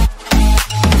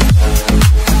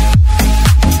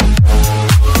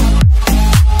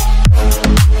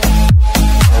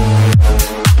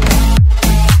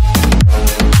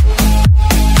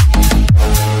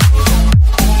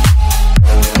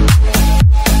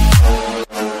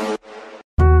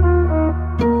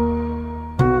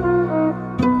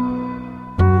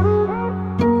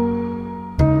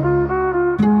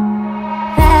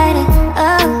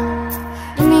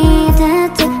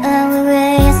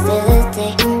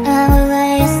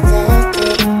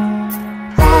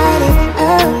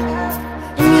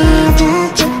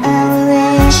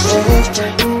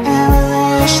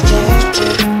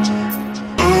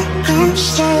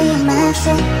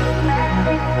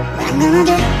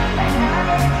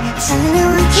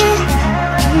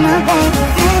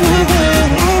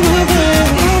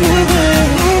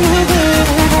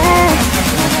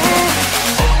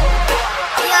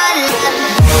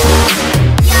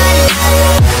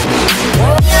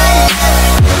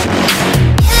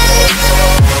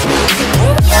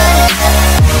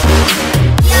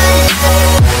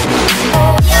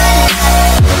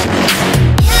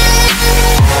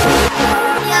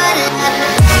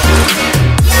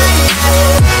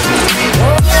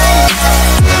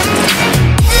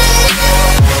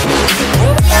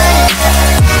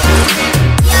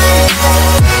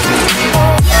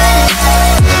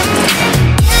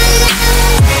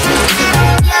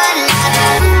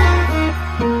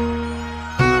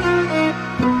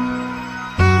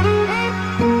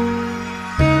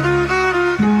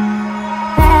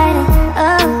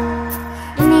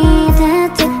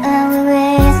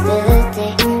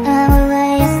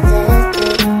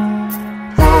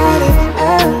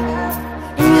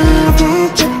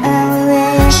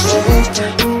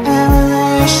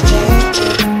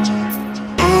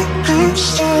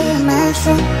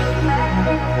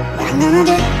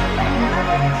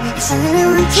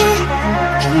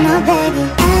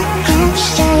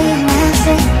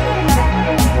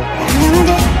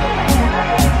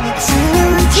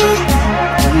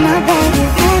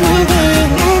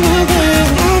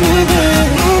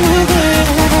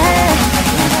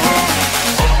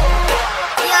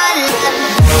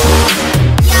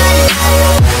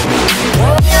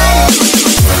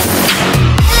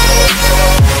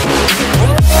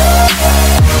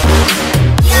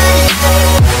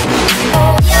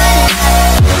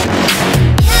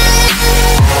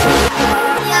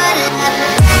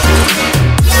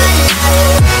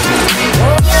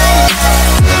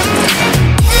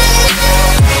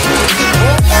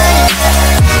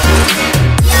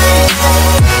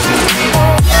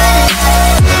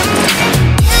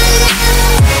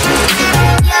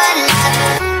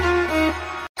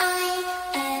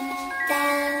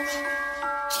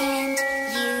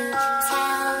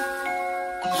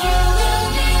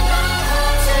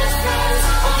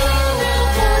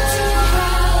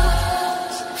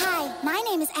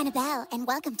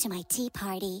 Welcome to my tea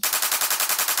party.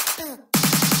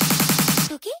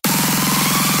 Spooky?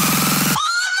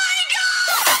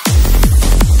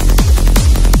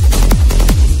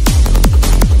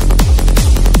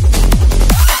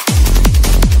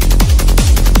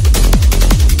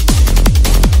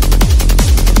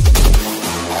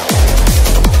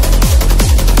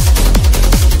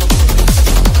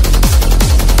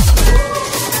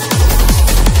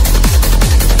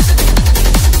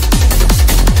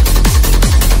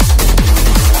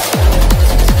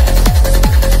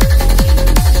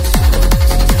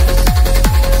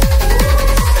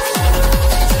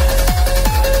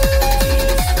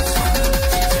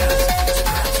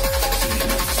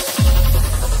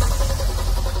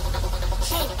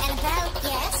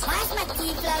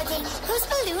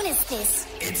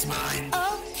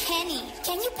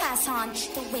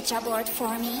 Board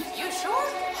for me. You sure?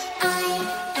 I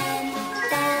am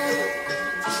them.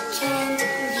 Can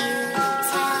you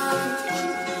tell?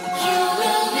 You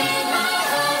will leave my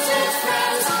heart with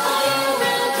friends, or you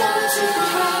will go to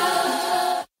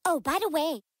hell. Oh, by the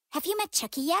way, have you met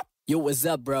Chucky yet? Yo, what's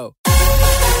up, bro?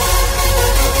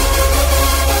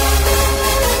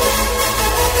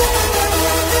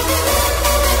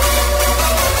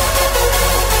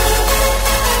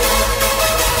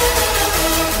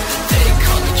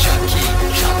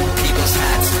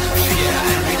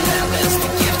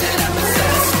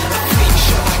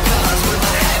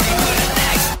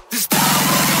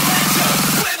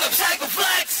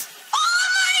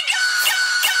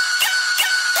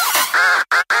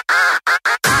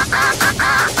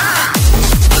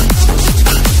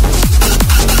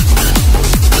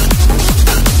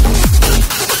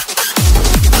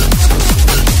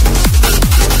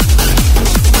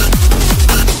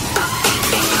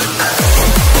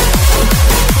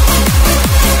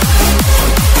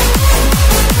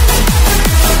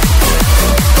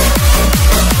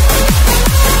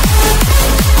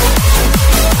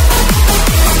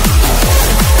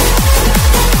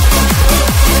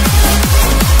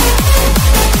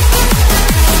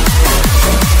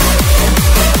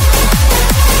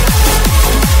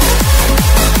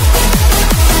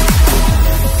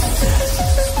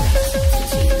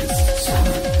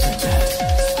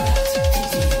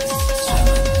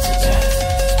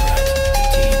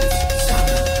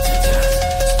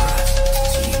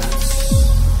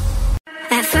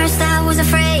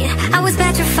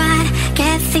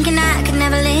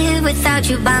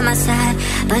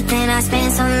 But then I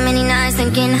spent so many nights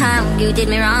thinking how you did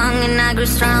me wrong, and I grew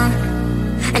strong,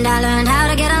 and I learned how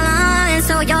to get along. And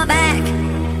so you're back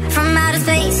from outer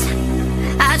space.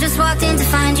 I just walked in to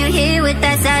find you here with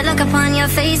that sad look upon your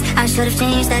face. I should have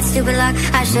changed that stupid lock.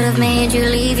 I should have made you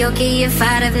leave your key. If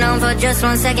I'd have known for just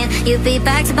 1 second you'd be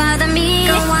back to bother me.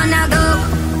 Go on now, go,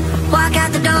 walk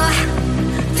out the door.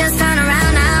 Just turn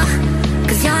around now,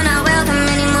 'cause you're not welcome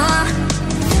anymore.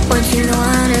 Want you the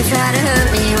one who tried to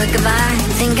hurt me with goodbye.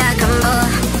 You think I'd come more?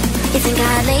 You think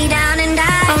I'd lay down and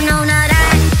die? Oh no, not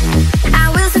I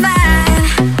will survive.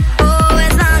 Oh,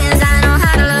 as long as I know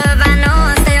how to love, I know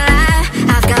I'll stay alive.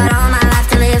 I've got all my life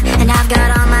to live, and I've got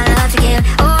all my love to give.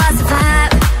 Oh, I'll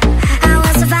survive, I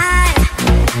will survive.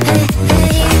 Hey,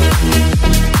 hey.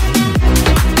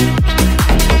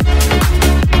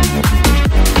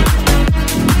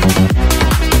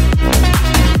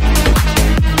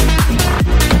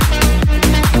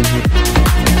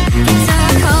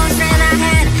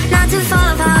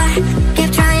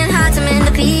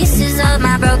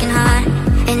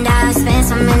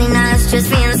 Just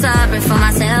feeling sorry for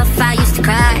myself, I used to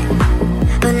cry,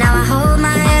 but now I hold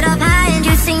my head up high and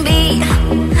you sing beat.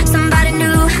 Somebody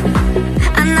new,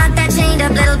 I'm not that chained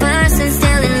up little person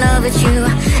still in love with you.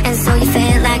 And so you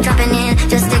felt like dropping in,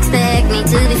 just expect me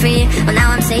to be free. Well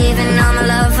now I'm saving all my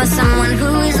love for someone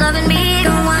who is loving me.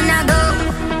 Go on now, go,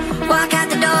 walk out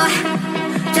the door.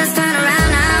 Just turn around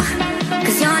now,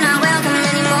 'cause you're not welcome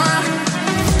anymore.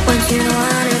 Want you the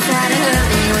one who tried to hurt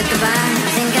me with goodbye.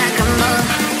 You think I'd come more?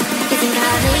 You think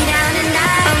I'll lay down and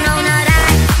die? Oh no, not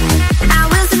I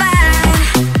will survive.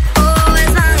 Oh,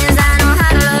 as long as I know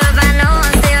how to love, I know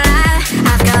I'll stay alive.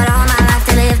 I've got all my life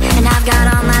to live, and I've got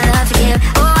all my love to give.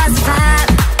 Oh, I'll survive,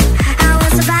 I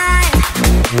will survive.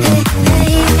 Hey,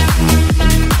 hey.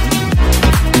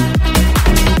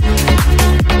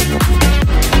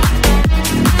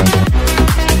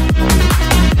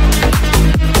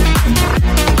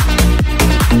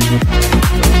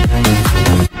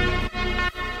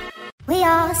 We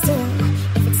all still,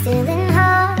 if it's still in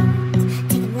heart,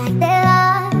 take them like they're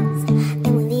lost,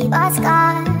 then we'll leave our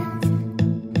scars.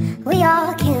 We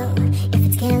all kill, if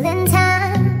it's killing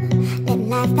time, letting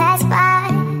life pass by,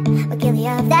 we're guilty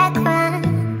of that crime.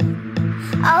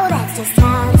 Oh, that's just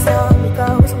how story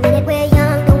goes. One minute we're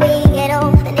young, then we get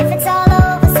old. And if it's all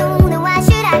over soon, then why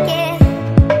should I care?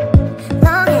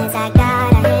 Long as I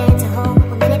got a hand to hold.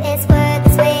 One minute it's worth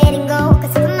its weight in gold.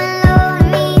 'Cause if I'm alone, it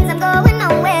means I'm going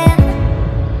nowhere.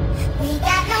 We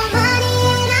got no money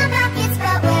in our pockets,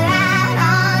 but we're out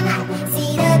all night.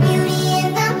 See the beauty in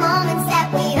the moments that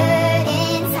we hurt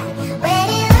inside. When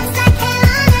it looks like hell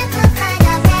on earth, we'll find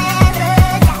our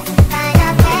paradise. Find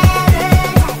our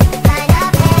paradise. Find our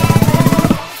paradise.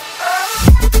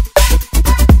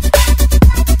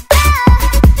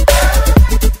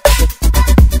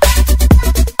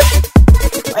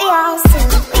 We all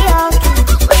sing, we all dream,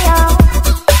 we all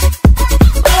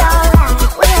lie,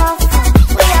 we all fall,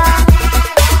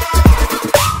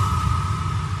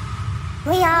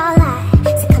 we all lie.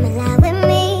 So come and lie with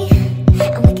me,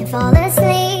 and we can fall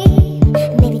asleep,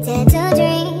 and maybe dare to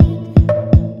dream.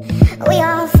 We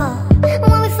all fall, and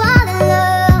when we fall in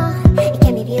love, it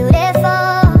can be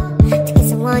beautiful to give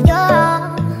someone your all.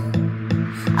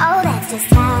 Oh, that's just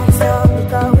how the story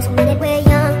goes. One minute we're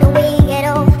young, then we get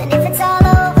old. And if it's all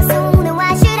over soon, then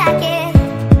why should I care?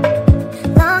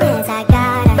 Long as I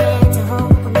got a hand to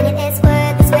hold. One minute it's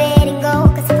worth its weight in gold.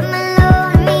 'Cause if I'm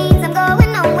alone, it means I'm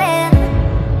going nowhere.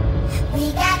 We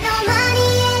got no money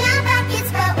in our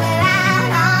pockets, but we're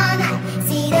out all night.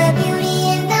 See the beauty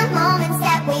in the moments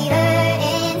that we hurt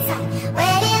inside.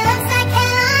 When it looks like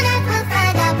hell on earth, we'll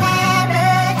find our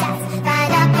paradise.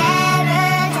 Find our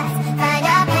paradise. Find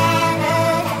our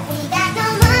paradise. We got no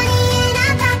money in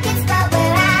our pockets, but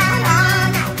we're out all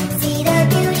night. See the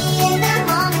beauty in the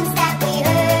moments that we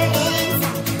hurt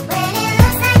inside. When it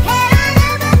looks like hell on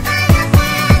earth, we'll find our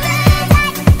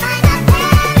paradise. Find our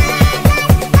paradise.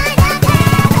 Find our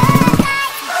paradise.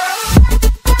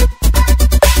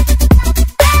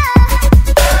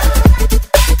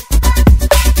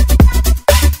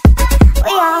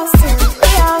 We all sing, we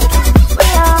all dream, we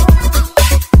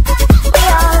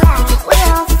all lie, we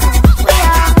all fall,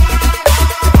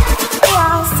 we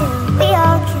all sing, we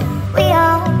all dream, we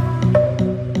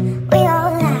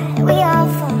all lie, we all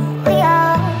fall, we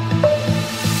all.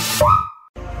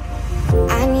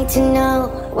 I need to know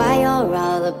why you're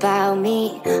all about me.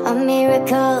 A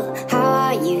miracle, how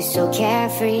are you so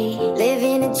carefree?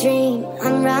 Living a dream,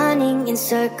 I'm running in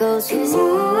circles. 'Cause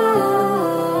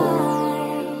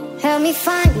help me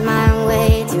find my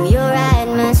way through your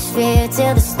atmosphere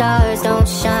till the stars don't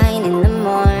shine in the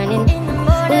morning.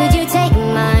 Would you take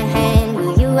my hand?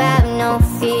 Will you have no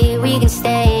fear? We can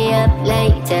stay up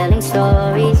late telling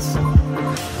stories.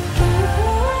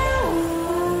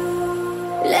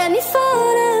 Let me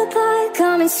fall apart,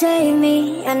 come and save me.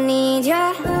 I need ya.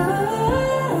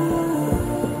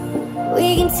 We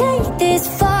can take this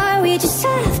far, we just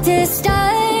have to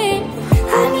start.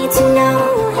 I need to know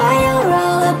why you're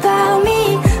all about me.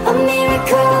 A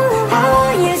miracle, how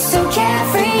are you so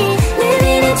carefree?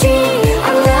 Living a dream,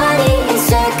 I'm running in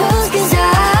circles. 'Cause I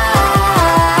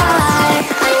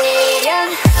need ya.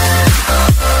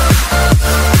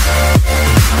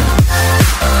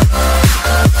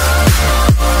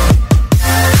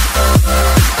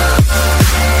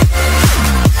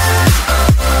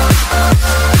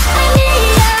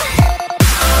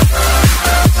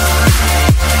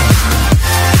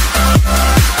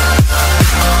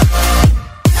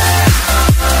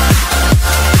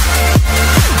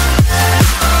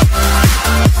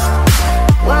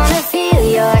 Wanna feel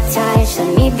your touch,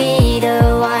 let me be the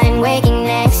one waking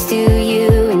next to you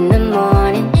in the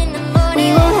morning. We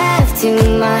won't have too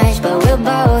much, but we'll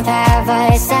both have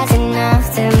us. That's enough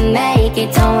to make it,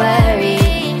 don't worry.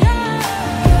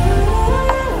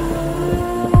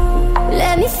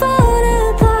 Let me fall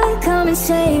apart, come and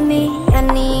save me. I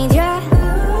need ya.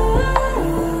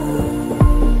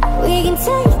 We can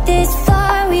take this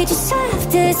far, we just have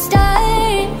to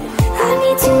start. I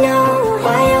need to know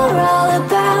why you're all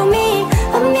about me.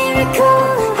 A miracle,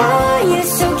 how are you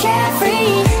so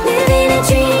carefree? Living a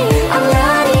dream, I'm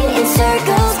running in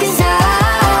circles. 'Cause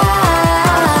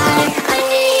I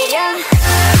need ya.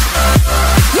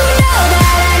 You know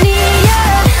that I need ya.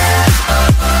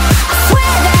 I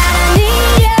swear that I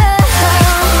need ya.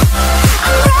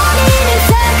 I'm running in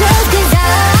circles. 'Cause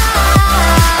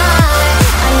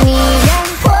I need ya.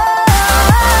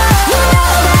 You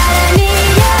know that I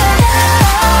need ya.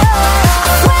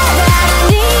 I swear that I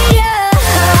need ya.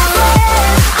 I'm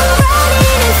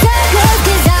running in circles.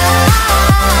 'Cause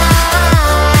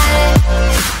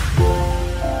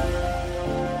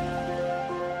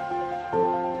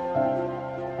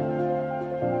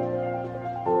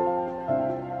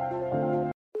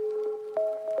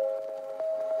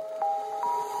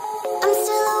I'm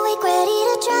still awake, ready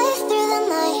to drive through the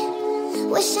night.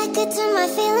 Wish I could turn my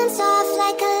feelings off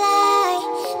like a light.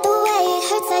 The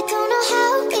I don't know how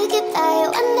we get by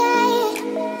one day.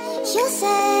 You'll say,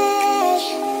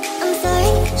 I'm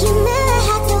sorry, you never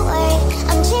had to worry.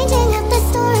 I'm changing up the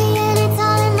story and it's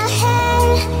all in my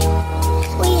head.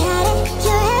 We had it,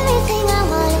 you're everything I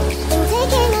wanted. Been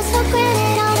taking us for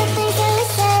granted, all the things that we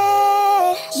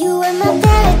said. You were my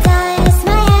paradise,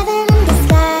 my heaven in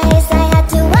disguise. I had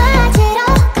to watch it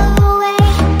all go away.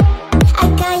 I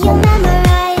got you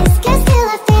memorized, guess still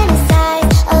I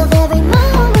fantasize of every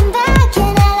moment back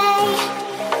in LA.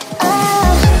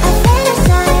 Oh, I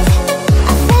fantasize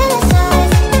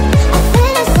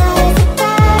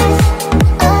about us.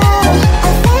 Oh,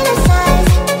 I fantasize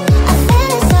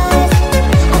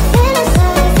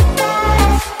about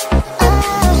us.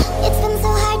 Oh, it's been so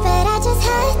hard, but I just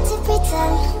had to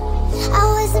pretend I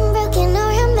wasn't broken or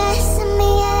a mess in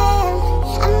the end.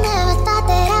 I never thought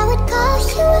that I would call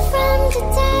you a friend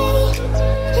today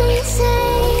and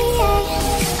say,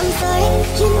 I'm sorry,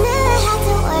 you never had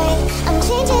to worry. I'm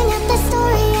changing up the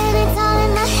story and it's all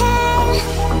in my head.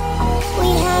 We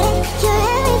had it, you're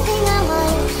everything I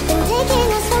wanted. Been taking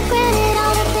us for granted,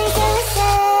 all the things that we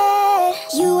said.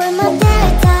 You were my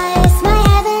paradise, my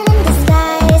heaven in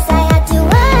disguise. I had to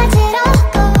watch it all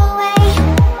go away.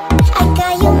 I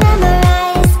got you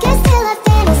memorized, guess still I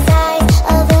fantasize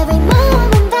of every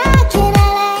moment back in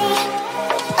LA.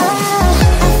 Oh,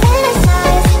 I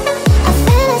fantasize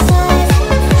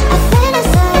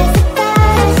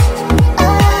about us.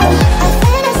 Oh, I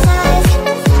fantasize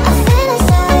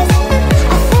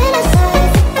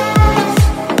about us.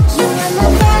 You were my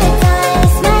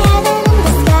paradise, my heaven in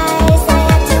disguise. I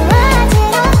had to watch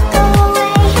it all go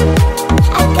away.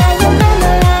 I got you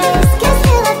memorized, guess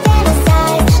still I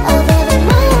fantasize of every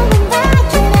moment back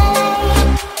in LA.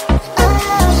 Oh.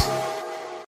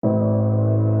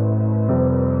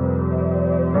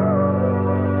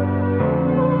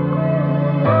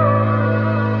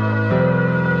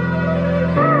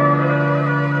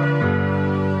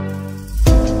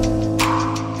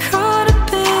 Caught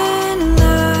up in a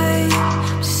lie.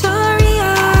 Sorry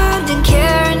I didn't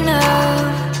care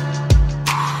enough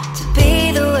to be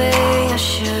the way I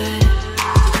should.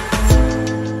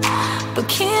 But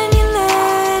can you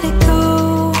let it go?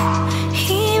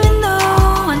 Even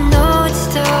though I know it's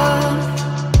tough,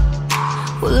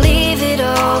 we'll leave it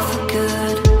all for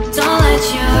good. Don't let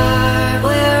your heart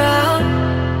wear out.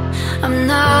 I'm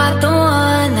not the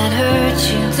one that hurt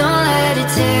you. Don't let it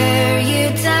tear you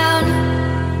down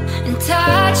and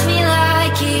touch me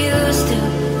like you used to.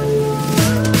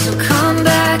 So come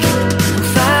back and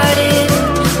fight it.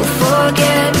 We'll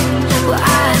forget what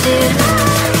I did.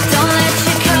 Don't let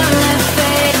your color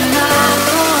fade. I'm not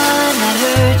the one that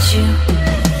hurt you.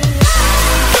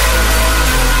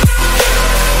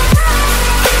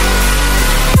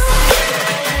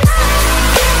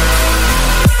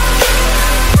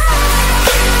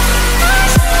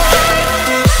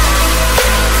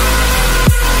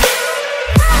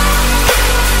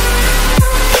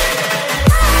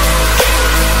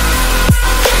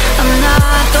 I'm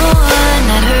not the one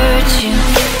that hurt you.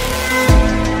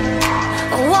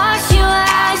 I watched you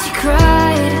as you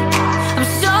cried. I'm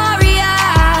sorry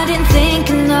I didn't think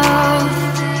enough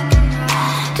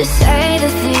to say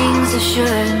the things I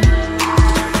should.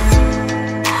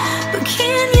 But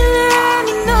can you let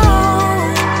me know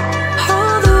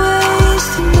all the ways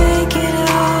to make it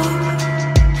up?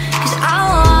 'Cause I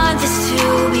want this to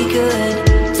be good.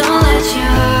 Don't let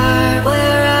your heart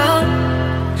wear out.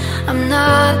 I'm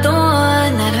not the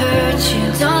one that hurt you.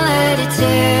 Don't let it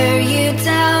tear you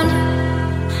down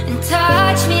and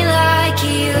touch me like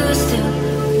you used to.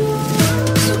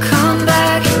 So come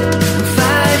back and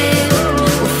fight it.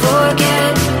 We'll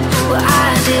forget what I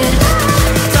did.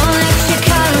 Don't let your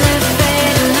color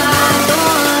fade. I'm not the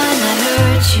one that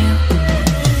hurt you.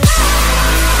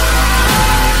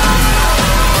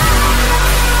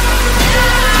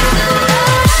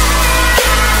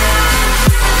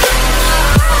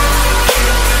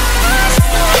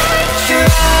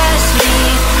 Trust me,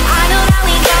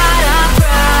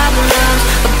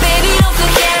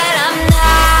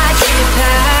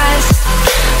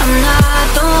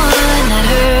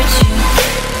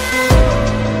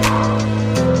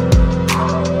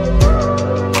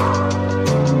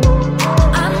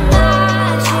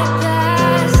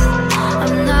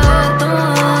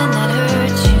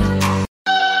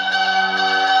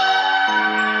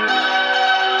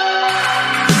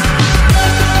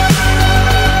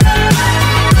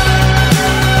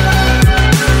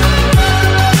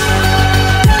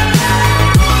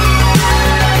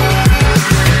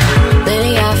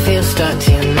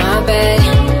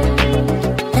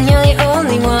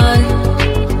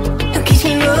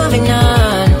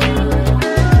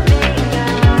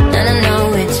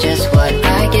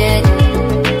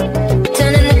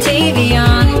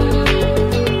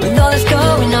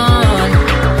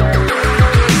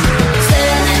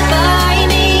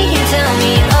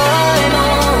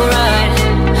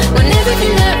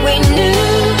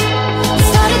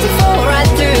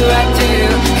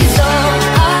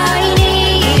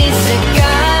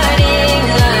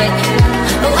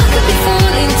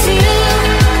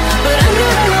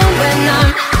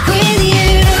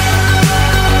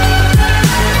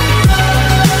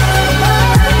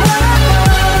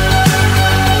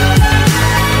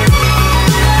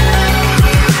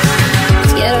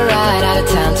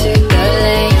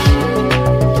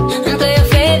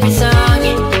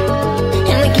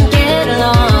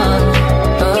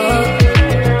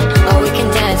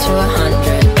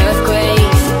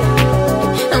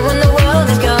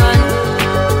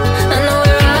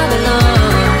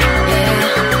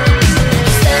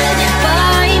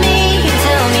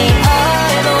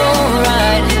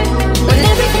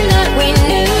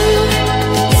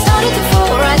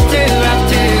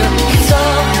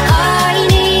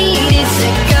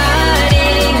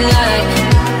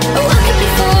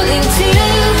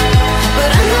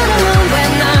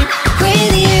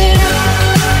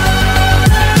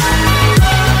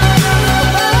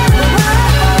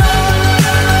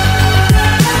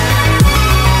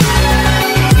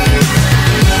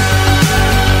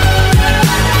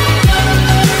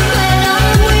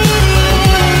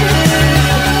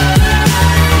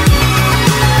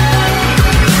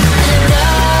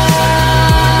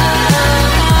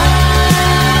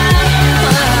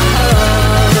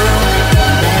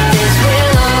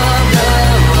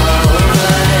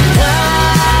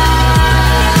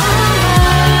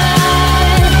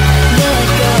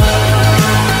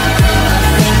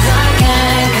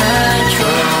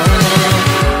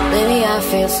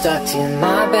 stuck to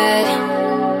my bed,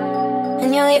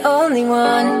 and you're the only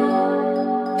one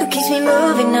who keeps me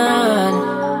moving on.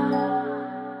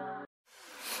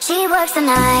 She works the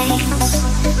nights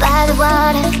by the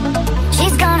water.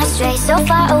 She's gone astray, so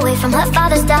far away from her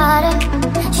father's daughter.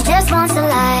 She just wants a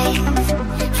life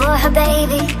for her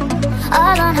baby,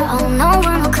 all on her own, no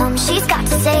one will come, she's got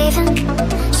to save him.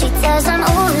 She tells him,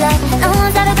 oh love, no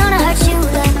one's ever gonna hurt you,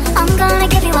 love. I'm gonna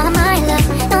give you all of my love,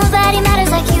 nobody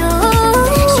matters like you.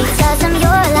 She tells him,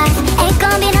 your life ain't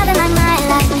gonna be nothing like my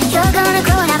life. You're gonna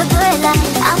grow and have a good life,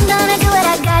 I'm gonna do what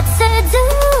I got to do.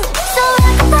 So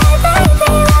rock-a-bye,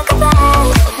 baby, rock-a-bye,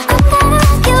 I'm gonna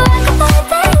rock you, rock-a-bye,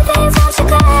 baby, won't you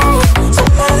cry?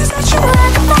 Somebody's got you,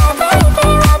 rock-a-bye, baby,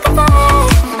 rock-a-bye,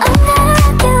 I'm gonna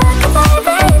rock you, rock-a-bye,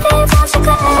 baby, won't you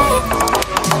cry?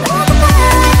 Rock-a-bye.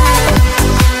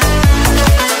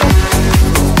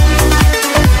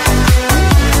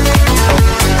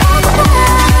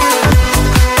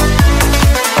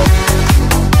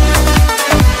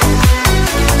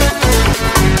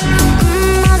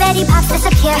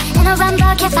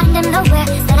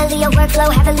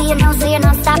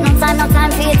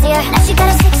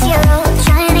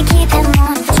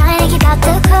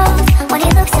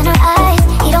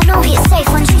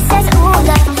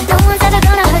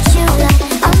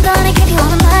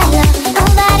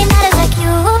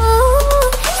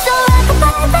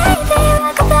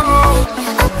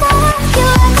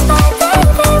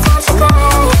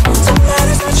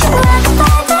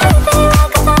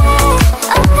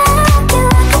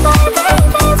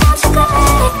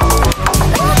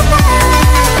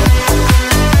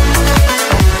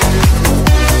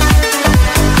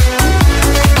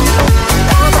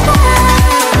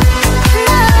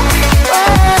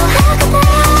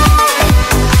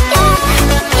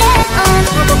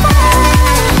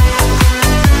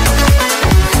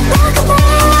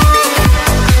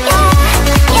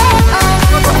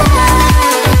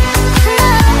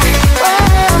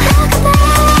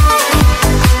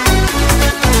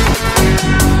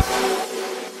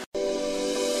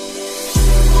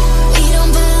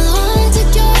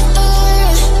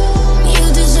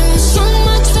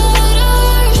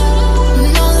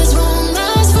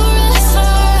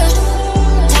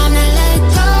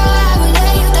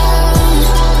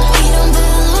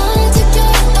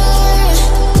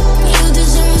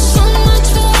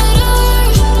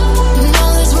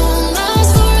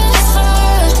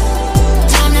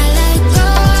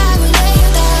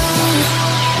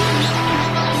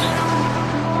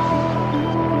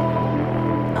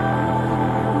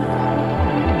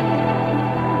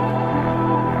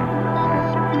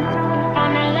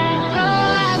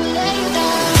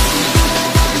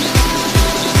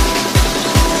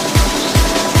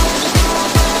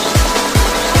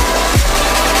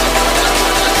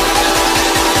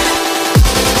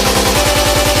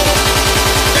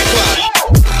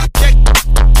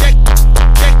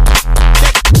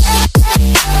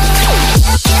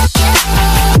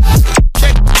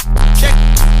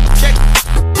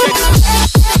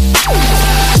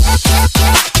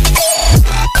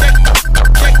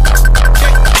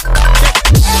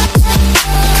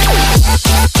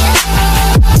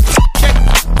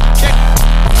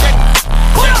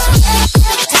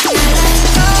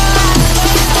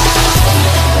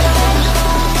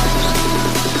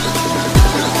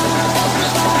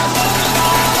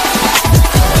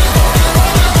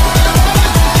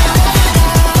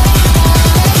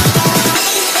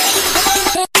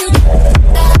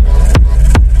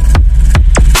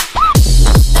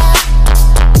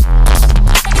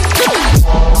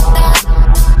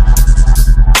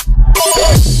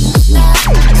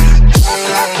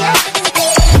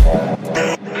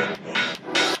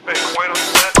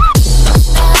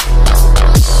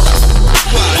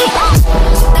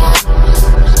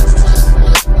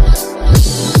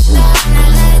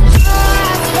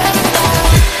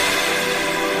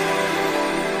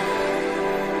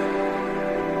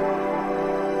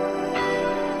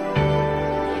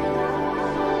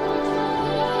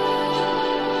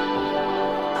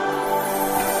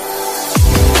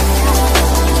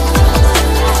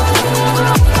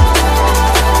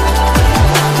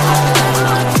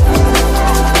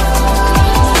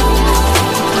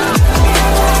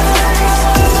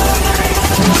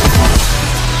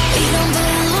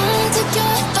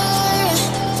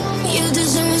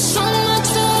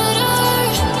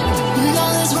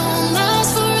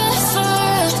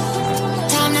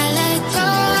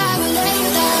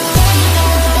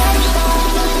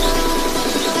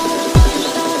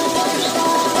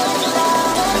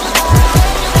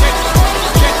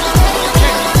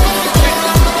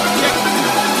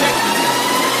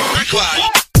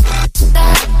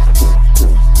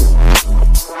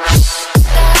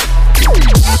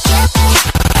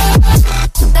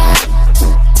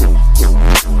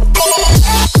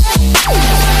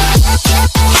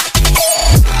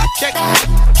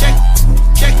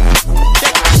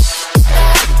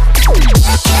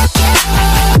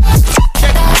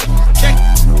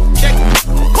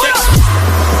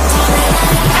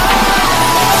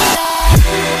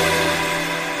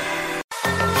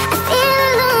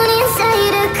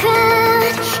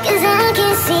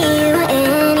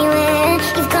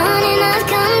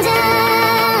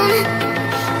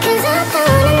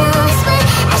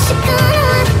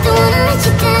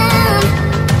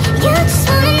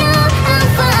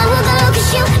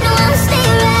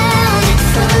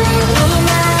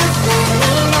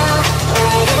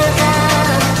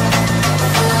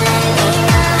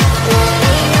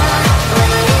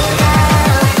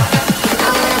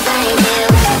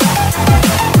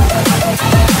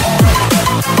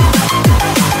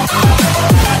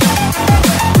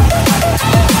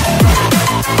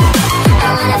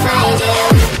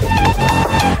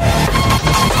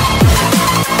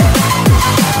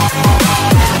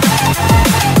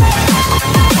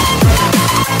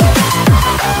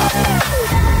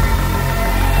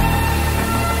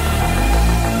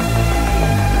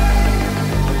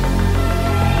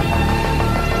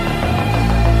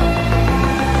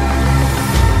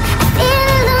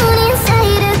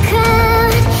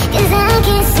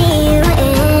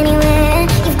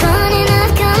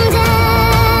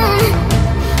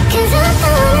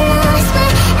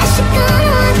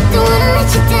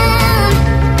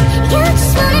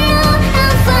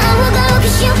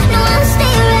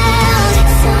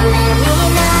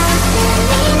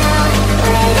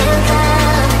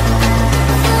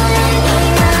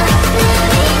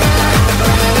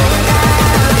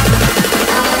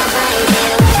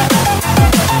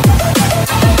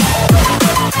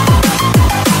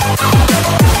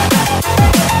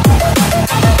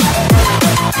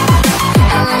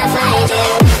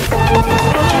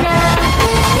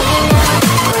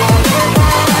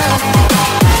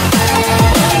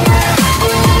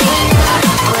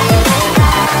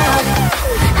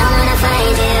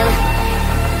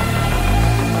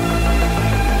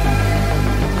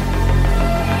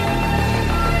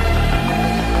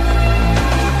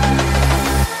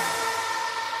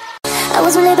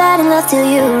 bad in love till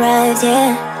you arrived,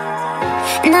 yeah.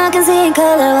 And I can see in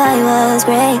color why it was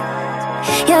great.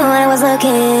 You're when I was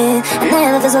looking, and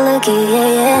then love is so lucky,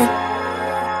 yeah, yeah.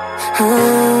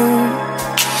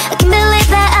 I can't believe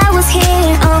that I was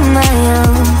here on my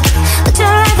own, but you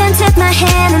arrived and took my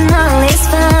hand and all is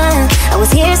fine. I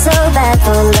was here so bad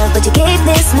for love, but you gave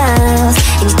me smiles,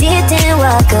 and you didn't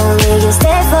walk away, you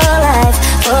stayed for life,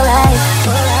 for life,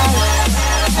 for life.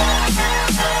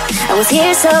 I was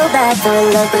here so bad for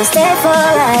love, but I stayed for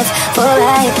life, for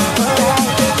life, for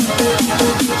life.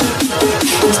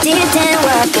 You didn't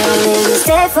walk away, you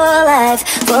stayed for life,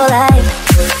 for life.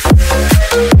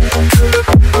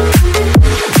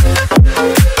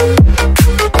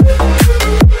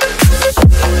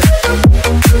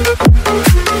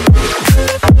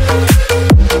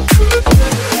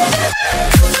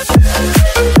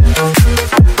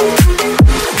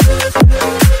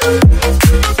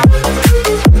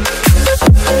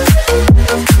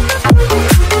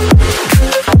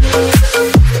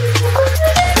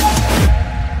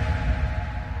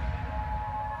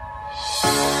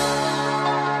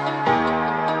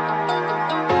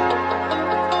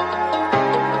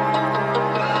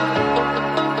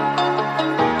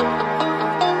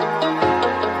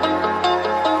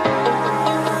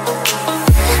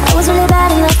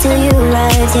 Till you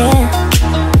arrived, yeah.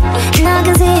 And I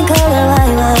can see in color why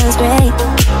it was great.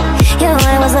 You're when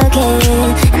I was looking,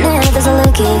 and then love is so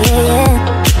lucky, yeah, yeah.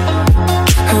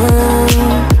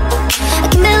 I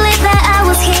can't believe that I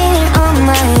was here on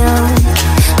my own,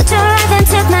 but you arrived and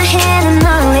took my hand and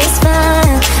all is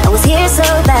fine. I was here so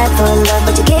bad for love,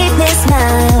 but you gave me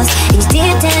smiles, and you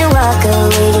didn't walk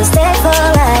away, you stayed for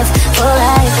life, for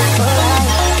life, for life.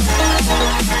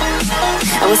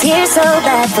 I was here so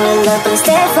bad for love, but I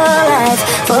stayed for life,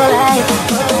 for life,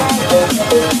 for life.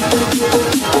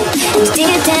 You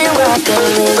didn't walk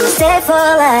away, you stayed for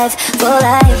life, for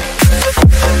life.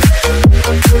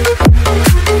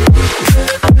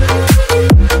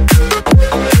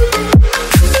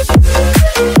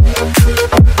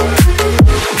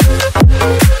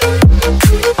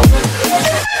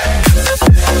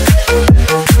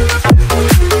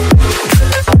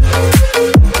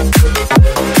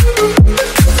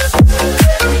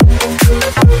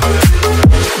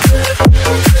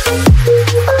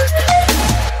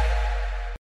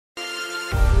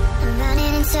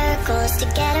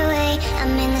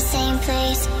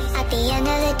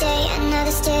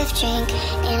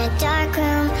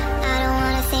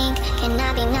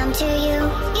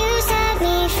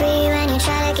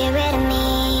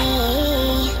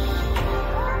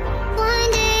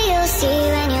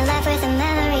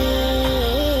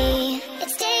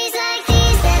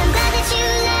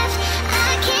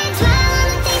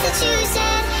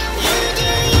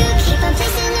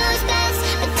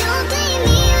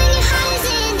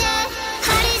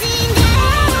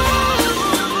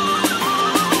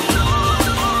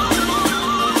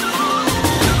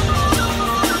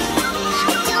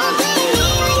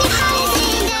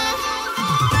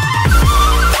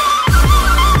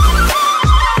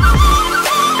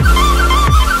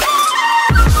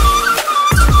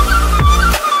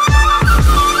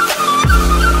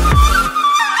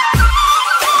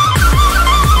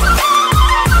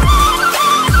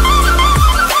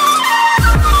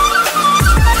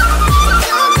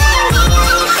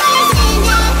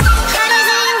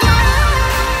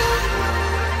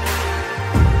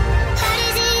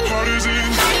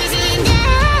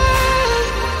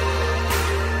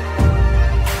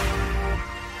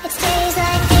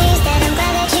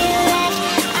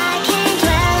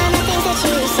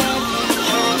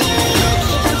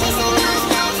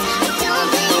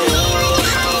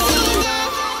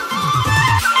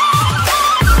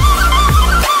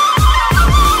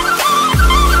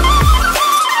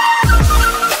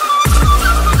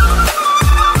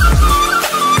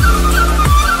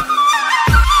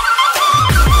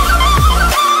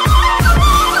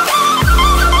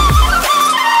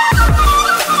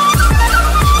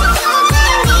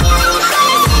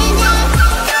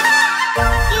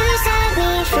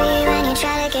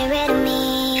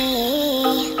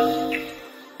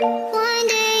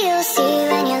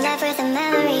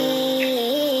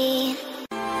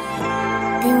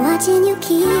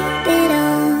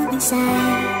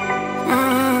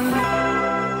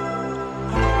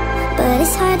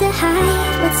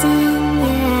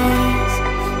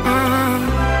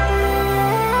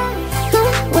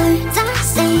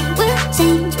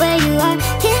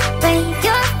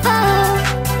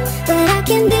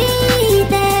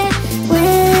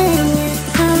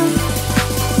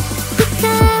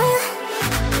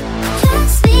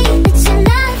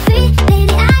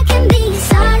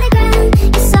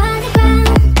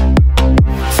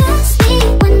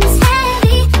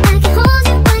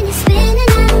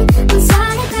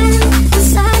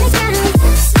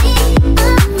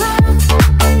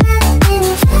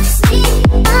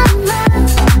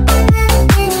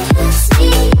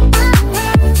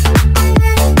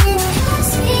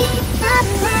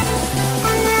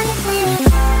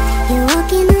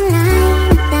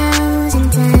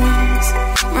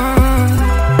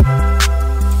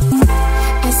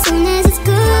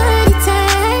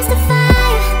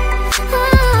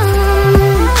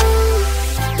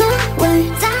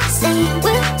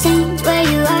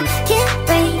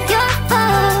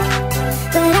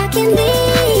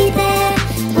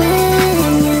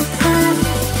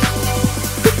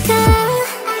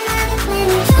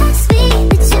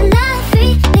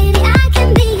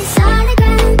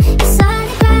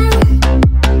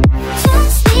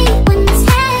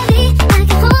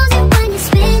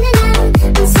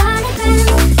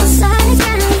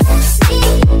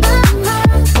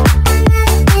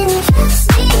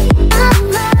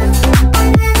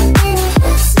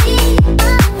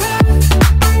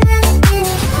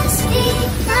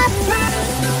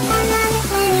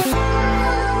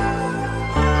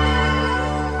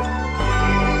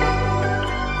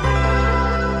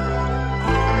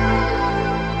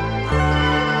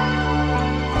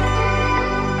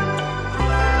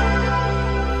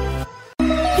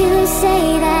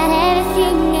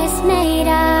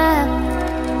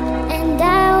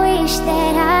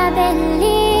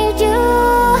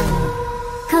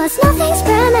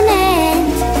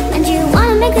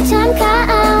 the time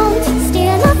count.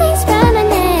 Still nothing's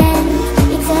permanent.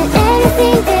 It's at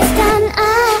everything that's done.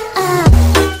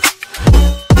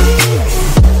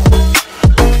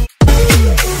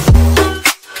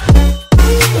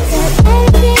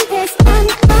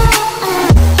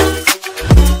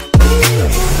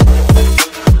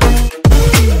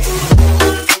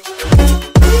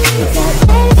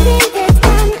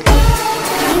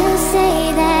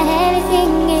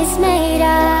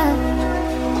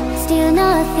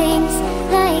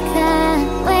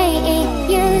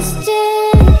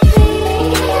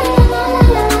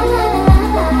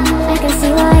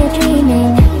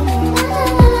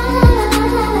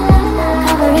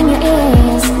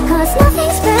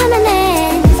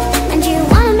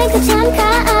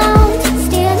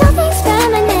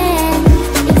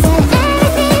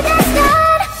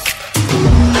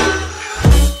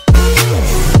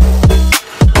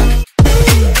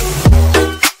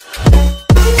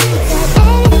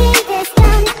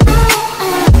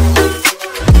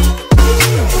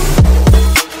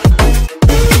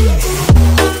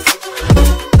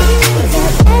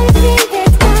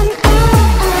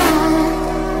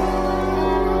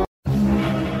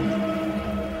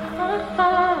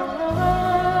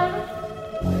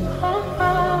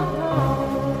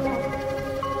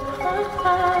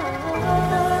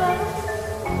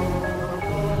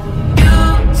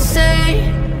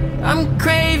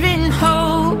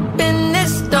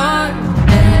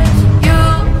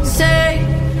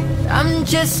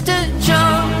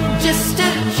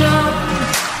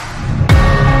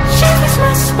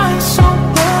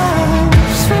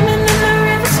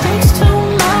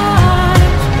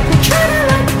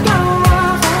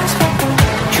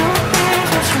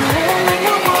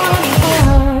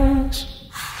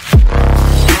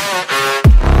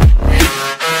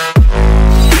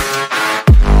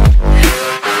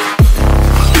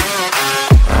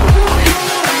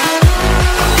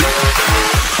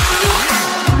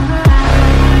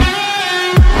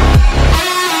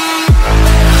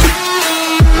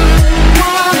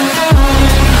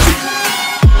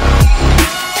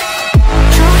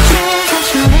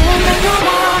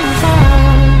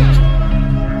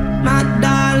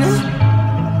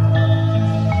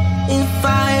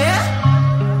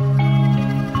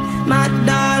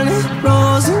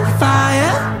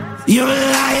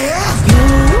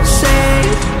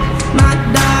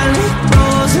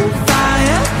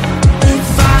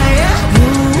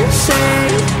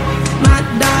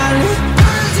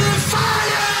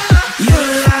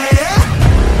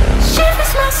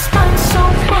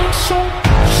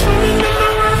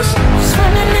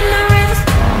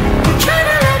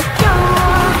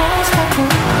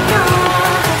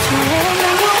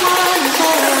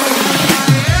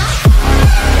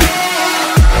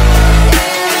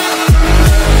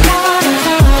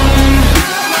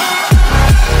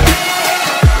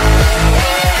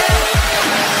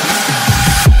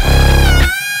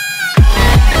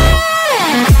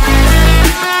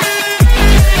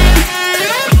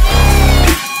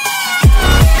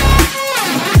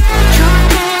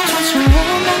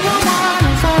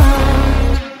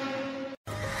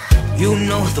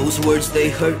 They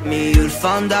hurt me, you'd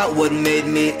found out what made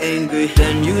me angry,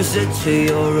 then use it to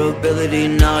your ability.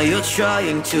 Now you're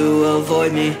trying to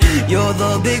avoid me. You're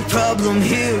the big problem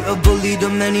here, a bully to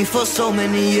many for so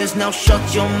many years. Now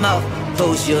shut your mouth,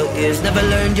 close your ears. Never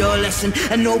learned your lesson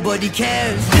and nobody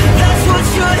cares. That's what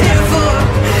you're here for,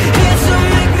 here to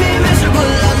make me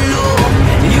miserable. I know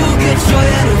you get joy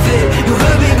out of it. You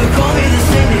hurt me but call me the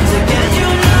same names again. You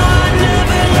know I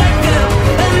never let go,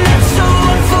 and that's so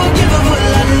unforgivable.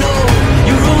 I know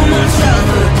you ruined my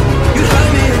childhood. You hurt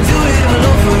me and do it all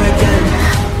over again.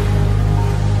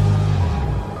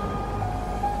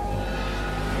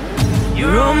 You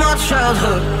ruined my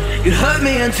childhood. You hurt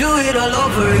me and do it all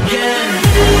over again.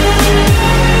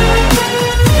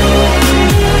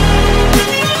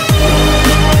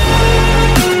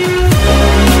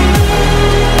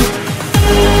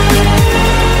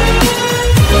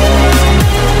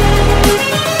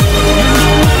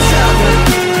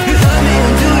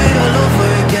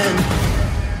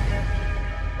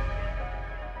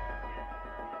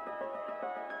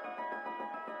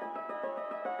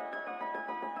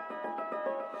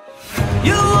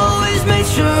 You always made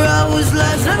sure I was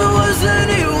last, never was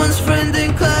anyone's friend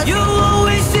in class. You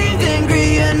always seemed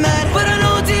angry and mad, but I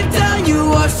know deep down you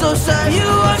are so sad. You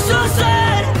are so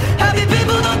sad. Happy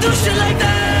people don't do shit like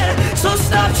that. So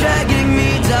stop dragging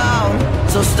me down.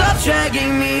 So stop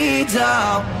dragging me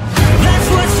down. That's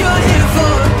what you're here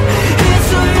for, here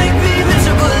to make me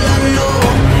miserable. I know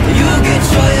you get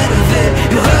joy out of it.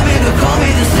 You hurt me but call me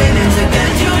the same names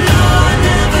again. You know I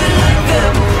never liked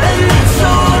them, and that's so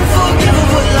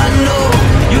unforgivable.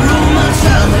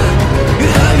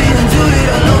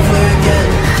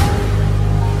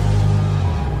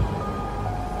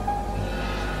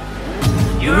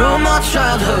 You ruined my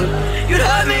childhood. You'd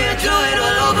hurt me and do it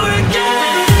all over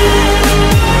again.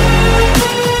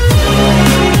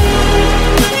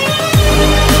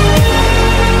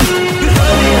 You'd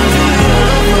hurt me and do it all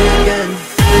over again.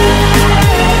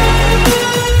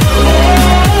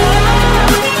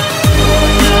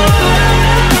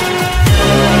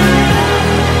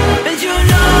 And you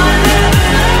know I never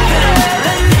like that.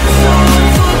 And it's so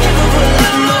unforgivable,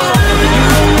 I know. You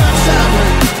ruined my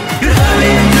childhood. You'd hurt me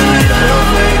and do it all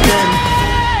over again.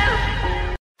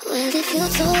 Well, if you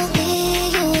told me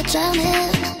you were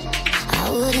drowning, I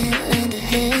wouldn't lend a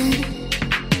hand.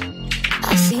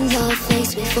 I've seen your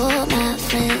face before, my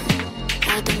friend.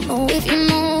 I don't know if you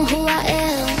know who I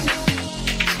am.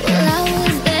 Well, I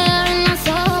was there and I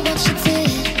saw what you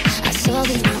did. I saw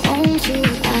with my own two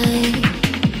eyes.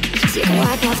 See the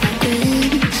wipe off my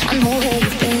grin. I know where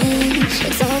you've been.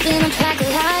 It's all been a pack of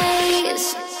lies.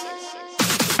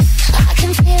 I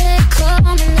can feel it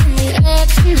coming in the air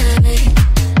tonight.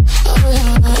 Oh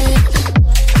Lord,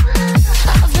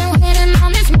 I've been waiting on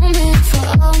this moment for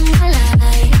all my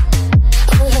life.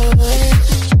 Oh Lord,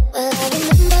 well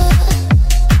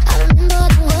I remember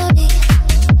the worry.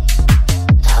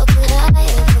 How could I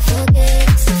ever forget?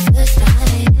 It's the first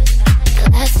time, the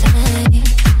last time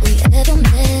we ever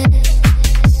met.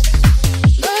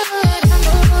 But I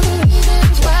know the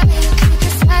reasons why you keep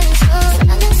it silent, so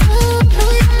silent, so no,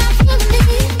 you're not feeling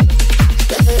me.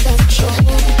 But that's your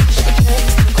home, the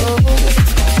text goes.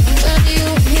 But you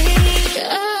need,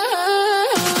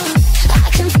 I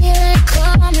can feel it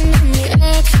coming in the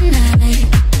air tonight.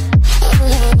 Oh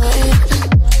Lord,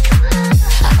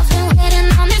 I've been waiting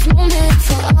on this moment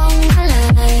for all my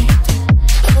life.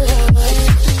 Oh Lord,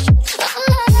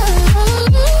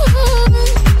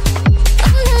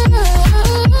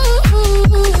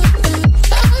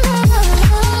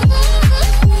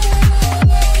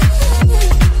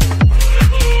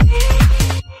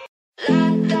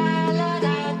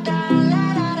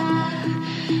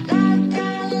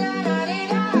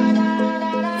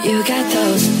 You got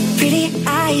those pretty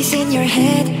eyes in your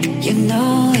head, you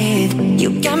know it.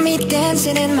 You got me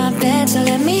dancing in my bed, so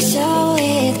let me show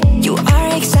it. You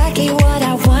are exactly what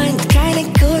I want, kinda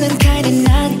cool and kinda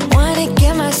not. Wanna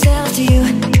give myself to you,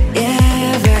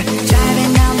 yeah. We're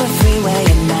driving down the freeway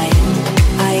at night.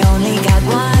 I only got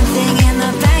one thing in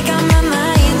the back of my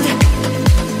mind.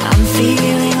 I'm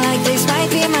feeling like this might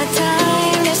be my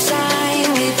time to shine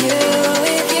with you,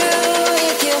 with you,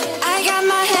 with you. I got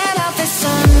my head off the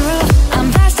sunroof, I'm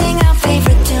blasting out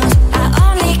favorite tunes. I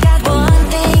only got one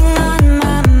thing on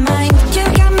my mind. You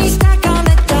got me stuck on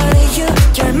the thought of you.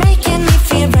 You're making me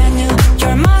feel brand new.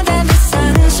 You're more than the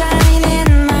sunshine in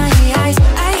my eyes.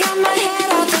 I got my head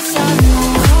off the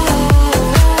sunroof.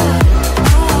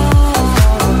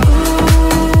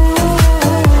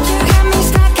 You got me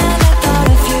stuck on the thought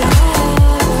of you.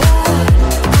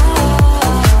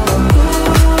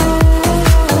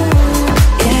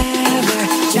 Yeah, we're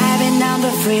driving down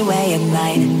the freeway at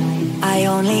night. I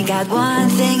only got one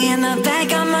thing in the back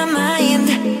of my mind.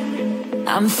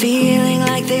 I'm feeling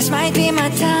like this might be my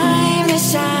time to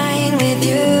shine with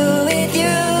you, with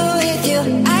you, with you.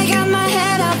 I got my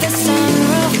head off the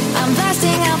sunroof, I'm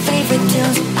blasting out favorite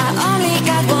tunes. I only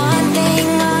got one thing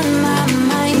on my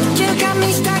mind. You got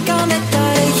me stuck on the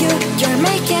thought of you. You're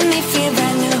making me feel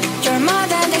brand new. You're more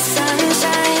than the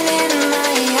sunshine in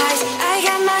my eyes. I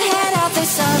got my head off the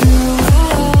sunroof.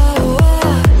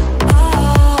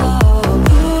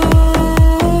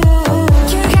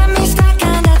 You got me stuck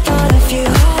on the thought of you.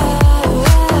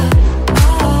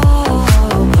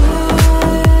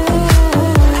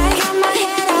 I got my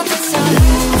head off the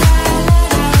sunroof.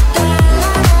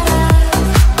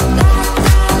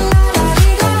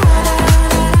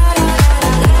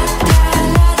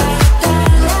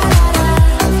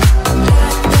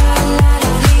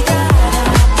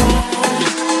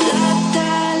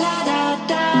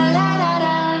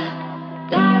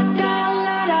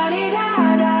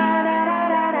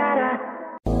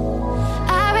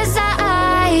 I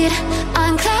reside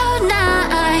on cloud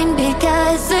nine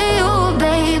because of you,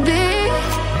 baby.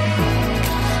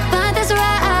 But this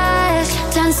rush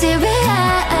turns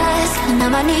serious, and now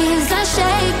my knees are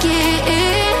shaking.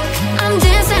 I'm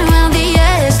dancing around the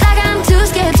edge like I'm too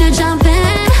scared to jump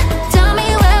in. Tell me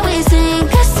where we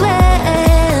sink or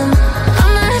swim.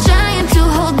 I'm not trying to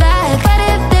hold back, but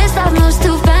if this love moves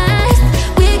too fast,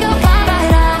 we go far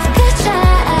right off the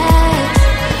track.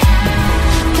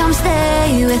 Come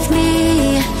stay with me,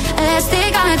 let's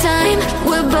take our time.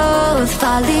 We're both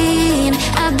falling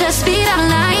at the speed of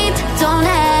light. Don't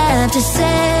have to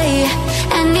say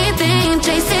anything,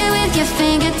 trace it with your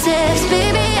fingertips.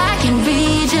 Baby, I can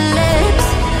read your lips.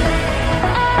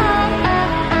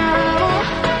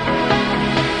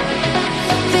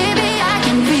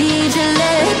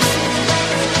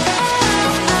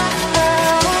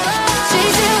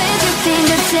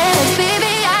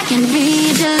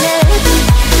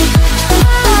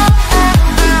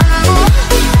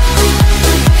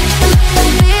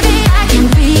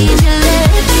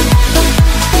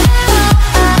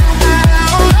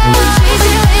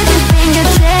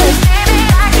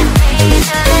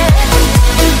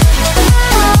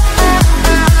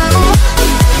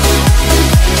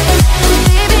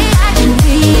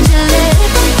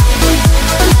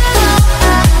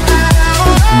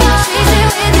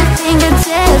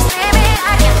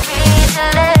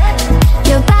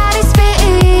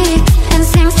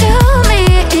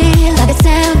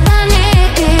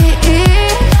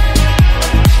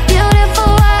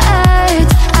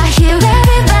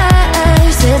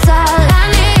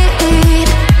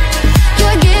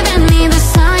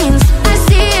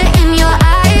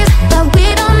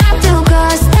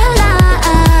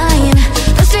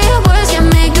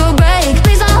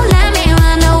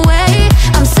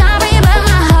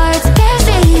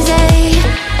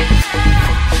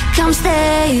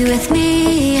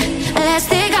 best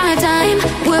thing on time.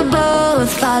 We're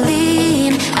both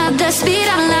falling at the speed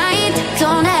of light.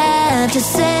 Don't have to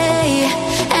say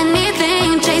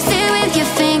anything. Trace it with your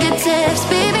fingertips.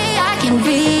 Baby, I can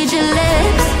read your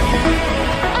lips.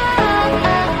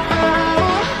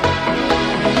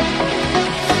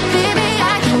 Baby,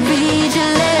 I can read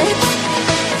your lips.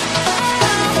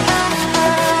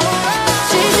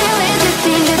 Trace it with your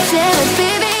fingertips.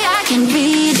 Baby, I can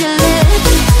read your lips.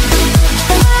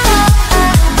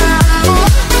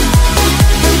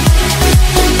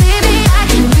 Baby, I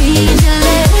can read your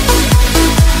lips.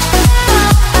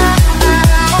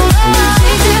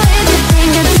 Trace it with your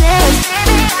fingertips.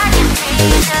 Baby, I can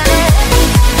read your lips.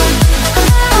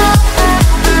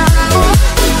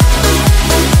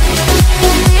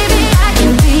 Baby, I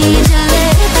can read your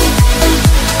lips.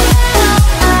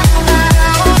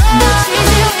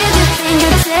 Trace it with your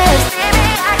fingertips. Baby,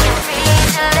 I can read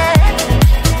your lips.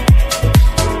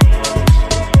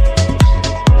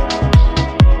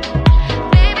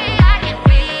 Baby, I can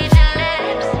read your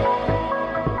lips.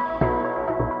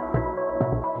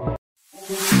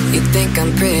 You think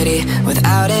I'm pretty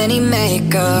without any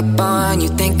makeup on. You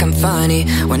think I'm funny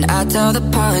when I tell the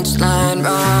punchline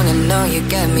wrong. I know you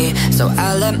get me, so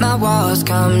I let my walls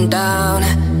come down,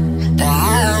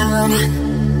 down.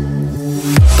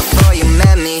 Before you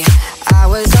met me, I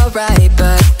was alright,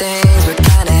 but things were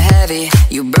kinda heavy.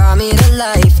 You brought me to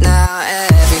life now.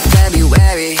 Every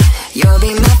February, you'll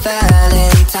be my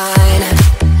Valentine,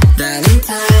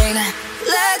 Valentine.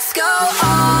 Let's go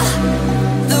all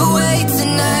the way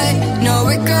tonight. No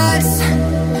regrets,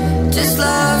 just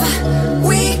love.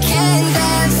 We can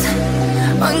dance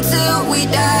until we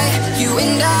die. You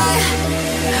and I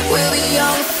will be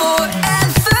young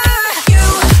forever. You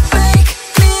make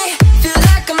me feel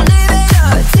like I'm living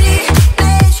a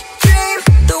teenage dream.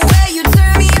 The way you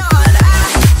turn me on, I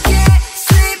can't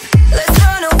sleep. Let's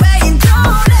run away and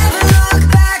don't ever look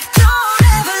back. Don't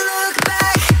ever look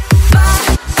back. My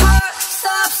heart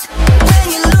stops when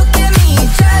you look at me.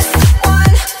 Just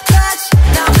one touch.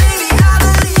 Now baby, I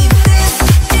believe this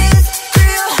is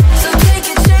real. So take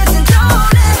a chance and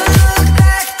don't ever look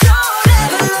back. Don't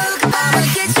ever look back. I'ma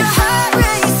get your heart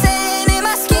racing in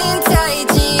my skin tight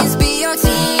jeans. Be your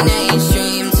teenage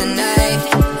dream tonight.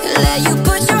 Let you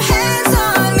put your hands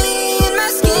on me in my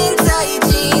skin tight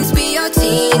jeans. Be your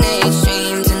teenage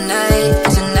dream tonight.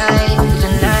 Tonight,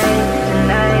 tonight,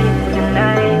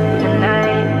 tonight,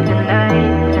 tonight, tonight,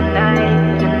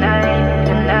 tonight, tonight,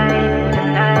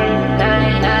 tonight,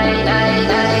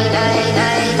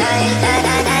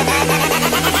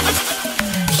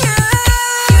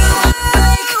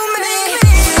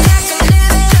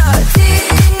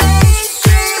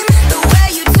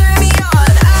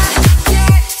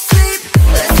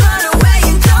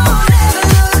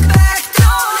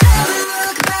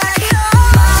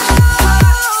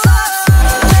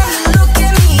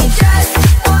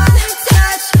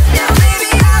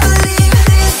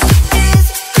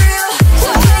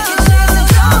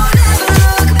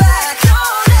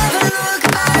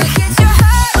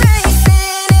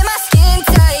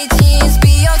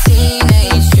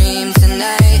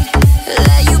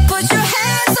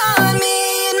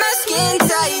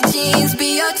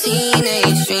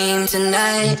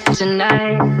 tonight,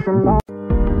 tonight.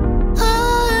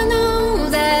 I know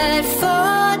that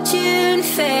fortune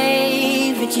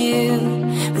favored you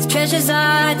with treasures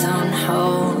I don't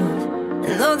hold,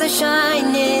 and though the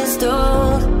shine is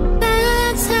dull,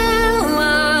 that's how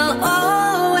I'll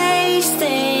always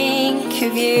think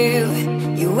of you.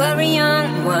 You were a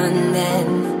young one then,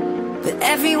 but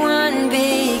everyone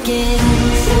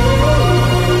begins.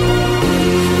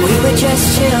 We were just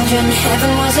children,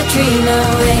 heaven was a dream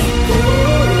away.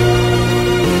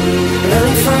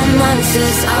 Learning from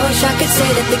monsters, I wish I could say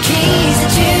that the keys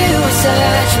that you were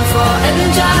searching for, and the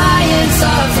giants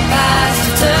of the past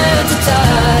have turned to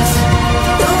dust.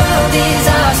 The world is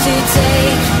ours to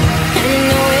take, and you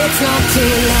know it's not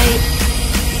too late.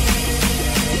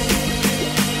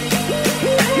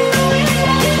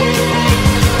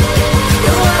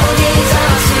 The world is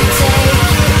ours to take,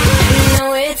 and you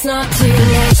know it's not too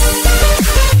late.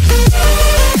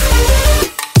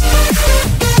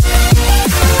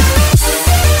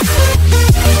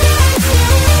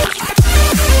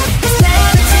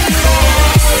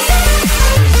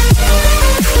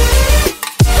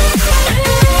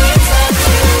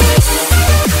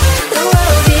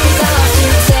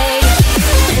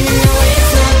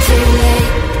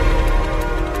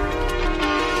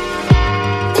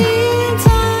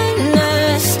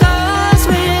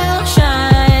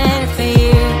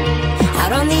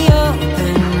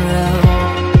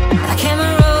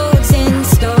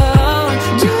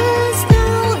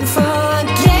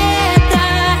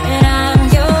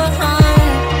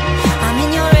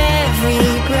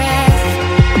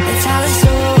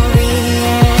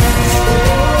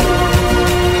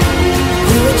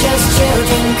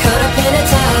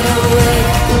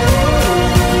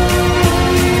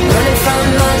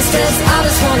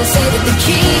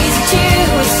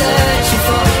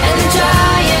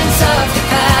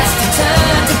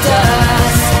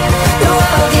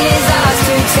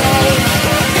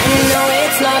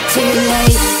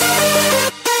 late.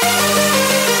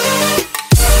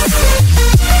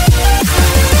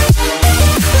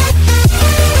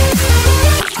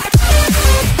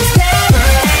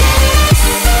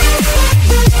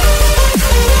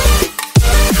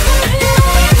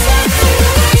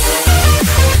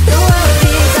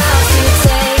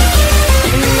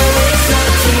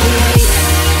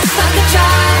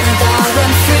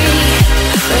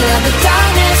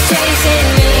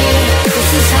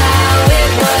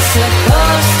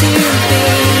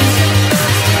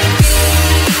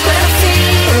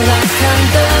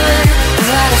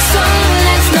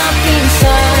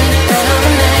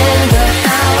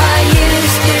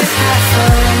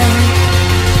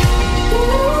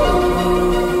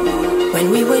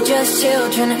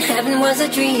 Children and heaven was a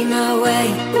dream away.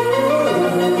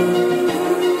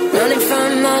 Running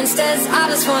from monsters, I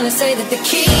just wanna say that the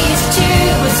keys that you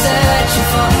were searching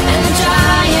for and the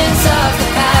giants of the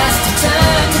past to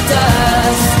turn to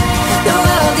dust. The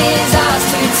world is ours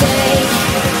to take,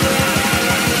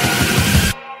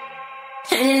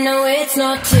 and you know it's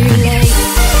not too late.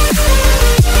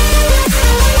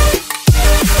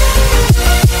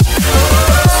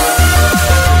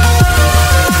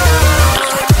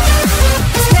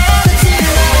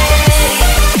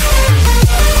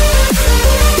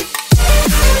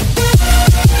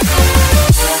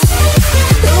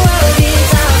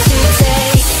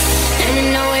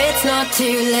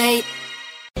 Too late.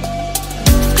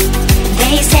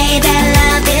 They say that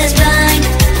love is blind,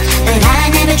 but I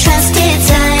never trusted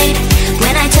sight.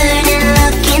 When I turn and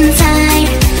look inside,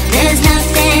 there's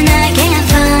nothing I can't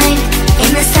find.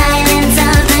 In the silence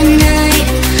of the night,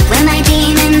 when my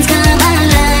demons come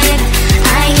alive,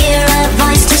 I hear a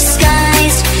voice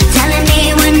disguised, telling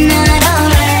me we're not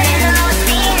alright.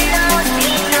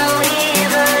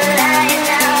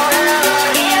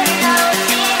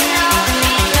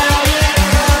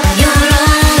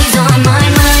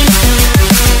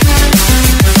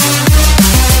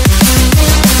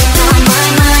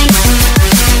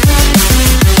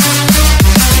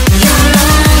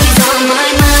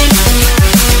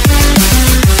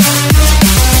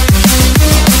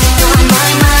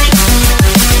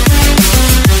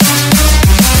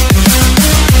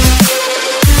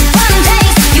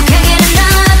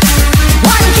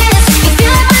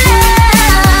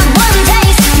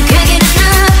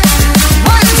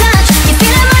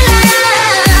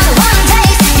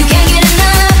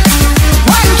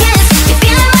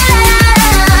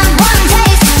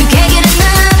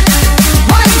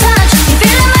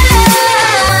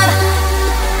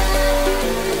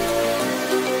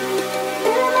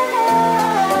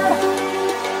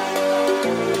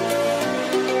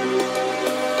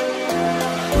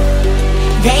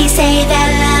 They say that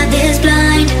love is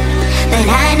blind, but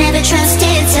I never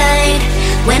trusted sight.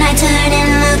 When I turn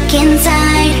and look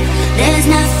inside, there's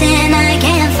nothing I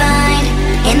can't find.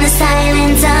 In the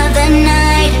silence of the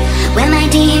night, when my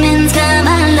demons come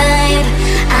alive,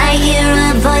 I hear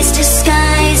a voice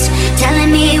disguised,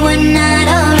 telling me we're not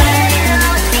alright.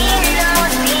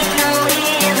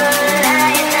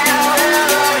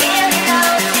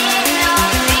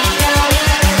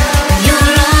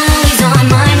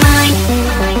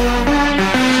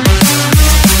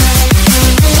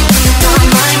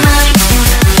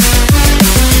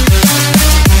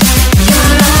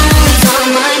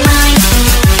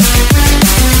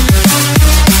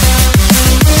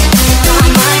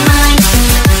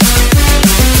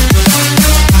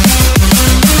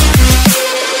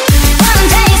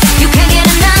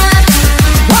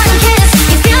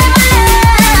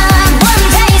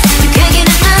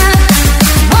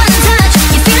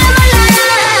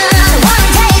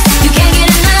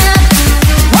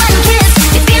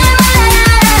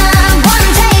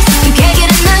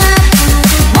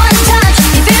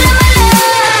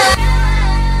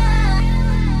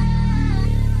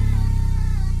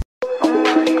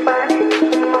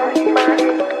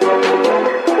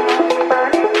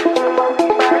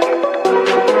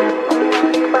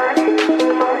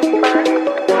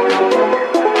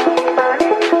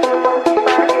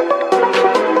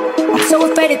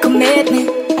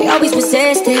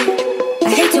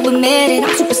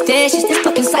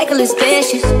 Is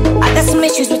vicious. I got some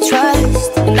issues with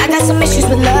trust, and I got some issues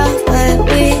with love, but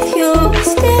with you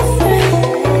it's different.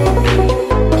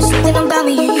 There's something about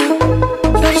me and you.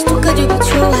 You're just too good to be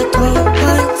true. I don't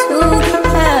want to get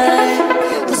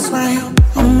hurt. That's why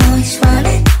I'm always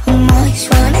running. I'm always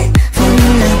running from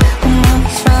your love. I'm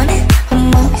always running.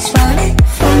 I'm always running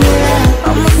from your love.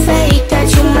 I'm afraid that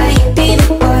you might be the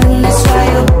one. That's why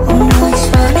I'm always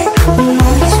running. I'm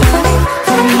always running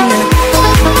from your love.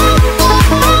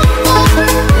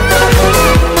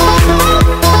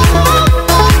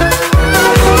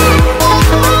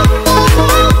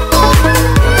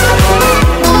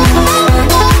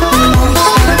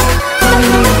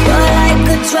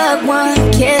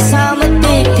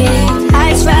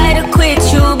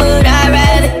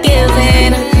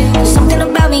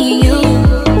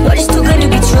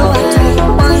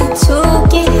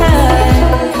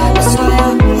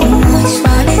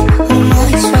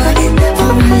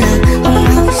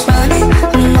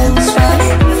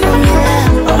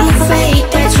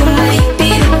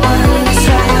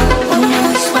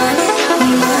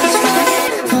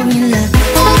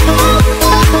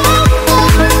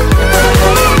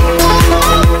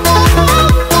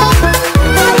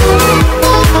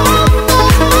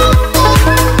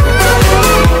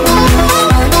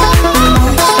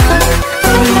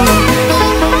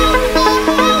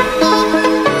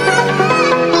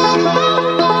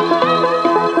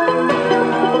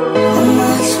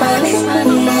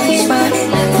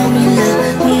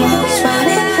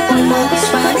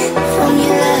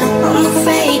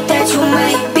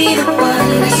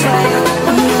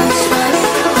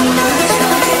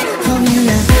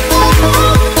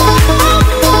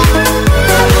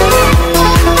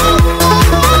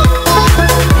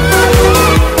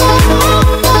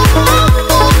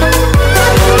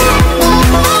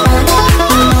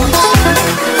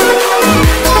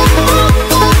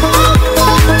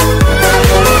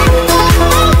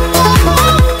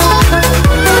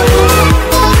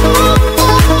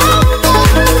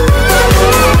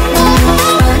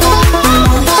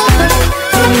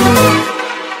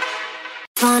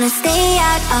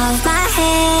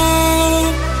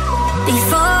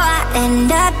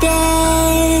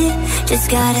 Just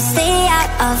gotta stay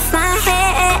out of my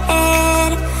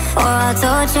head, or I'll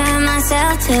torture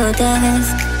myself to death.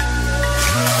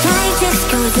 Life just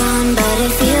goes on, but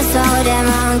it feels so damn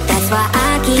wrong. That's why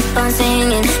I keep on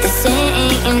singing the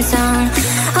same song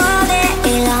all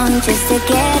day long, just to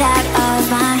get out of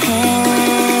my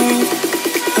head.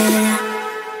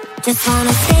 Just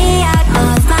wanna stay out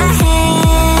of my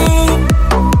head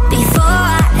before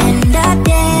I end up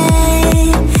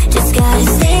dead. Just gotta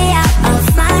stay out of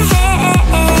my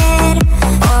head,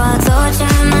 or I'll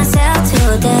torture myself to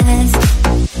death.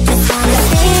 Just wanna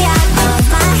stay out of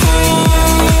my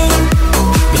head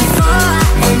before I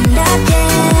end up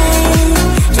dead.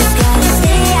 Just gotta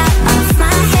stay out of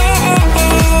my head,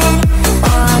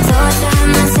 or I'll torture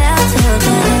myself to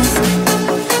death.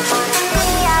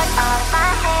 Stay out of my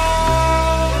head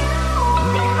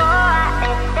before I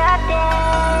end up dead.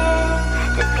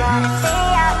 Just gotta stay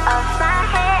out of my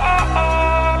head,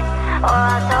 or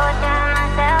I'll torture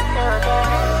myself to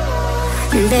death.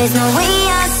 There's no way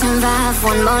I'll survive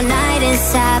one more night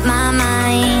inside my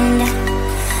mind.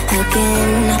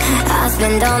 Again, I'll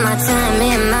spend all my time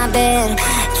in my bed,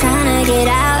 trying to get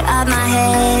out of my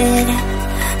head.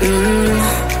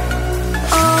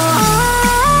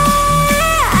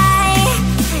 I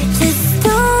just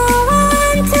don't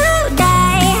want to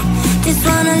die. Just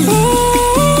wanna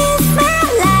live my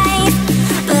life,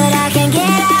 but I can't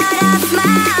get out of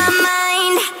my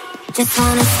mind. Just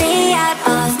wanna stay out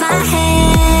of my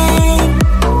head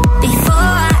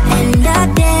before I end up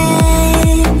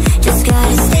dead. Just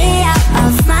gotta stay out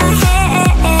of my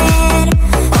head,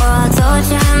 or I'll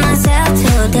torture myself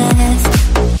to death.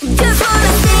 Just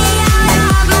wanna stay out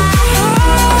of my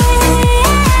head.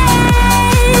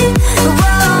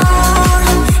 Whoa.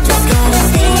 Just gotta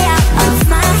stay out of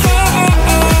my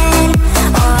head,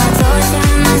 or I'll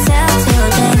torture myself to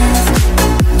death.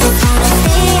 Just wanna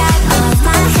stay out of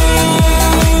my head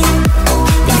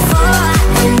before I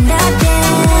end up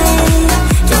dead.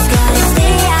 Just gotta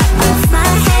stay out of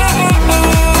my head,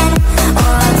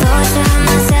 or I'll torture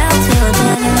myself to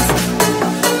death.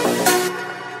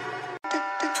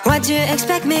 What do you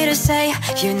expect me to say?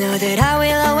 You know that I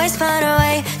will always find a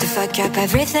way to fuck up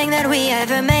everything that we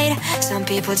ever made. Some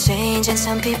people change and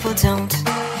some people don't.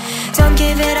 Don't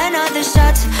give it another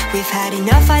shot. We've had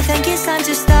enough, I think it's time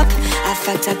to stop. I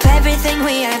fucked up everything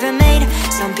we ever made.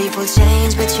 Some people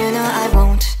change, but you know I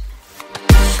won't.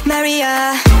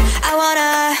 Maria, I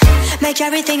wanna make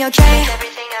everything okay.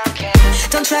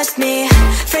 Don't trust me,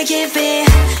 forgive me,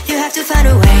 you have to find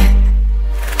a way.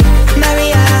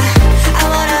 Maria, I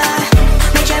wanna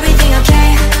make everything okay.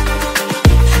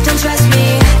 Don't trust me,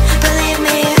 believe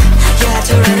me, you have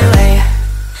to run away.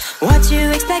 What do you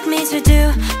expect me to do?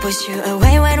 Push you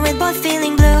away when we're both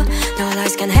feeling blue. No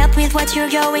lies can help with what you're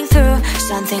going through.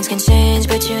 Some things can change,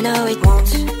 but you know it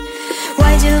won't.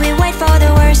 Why do we wait for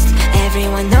the worst?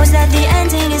 Everyone knows that the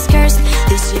ending is cursed.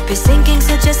 This ship is sinking,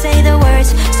 so just say the words.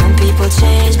 Some people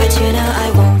change, but you know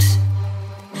I won't.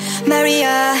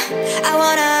 Maria, I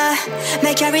wanna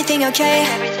make everything okay.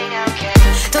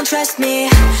 Don't trust me,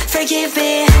 forgive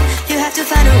me, you have to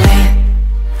find a way.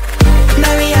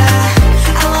 Maria,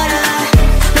 I wanna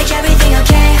make everything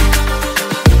okay.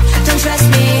 Don't trust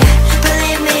me,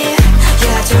 believe me, you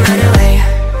have to run away.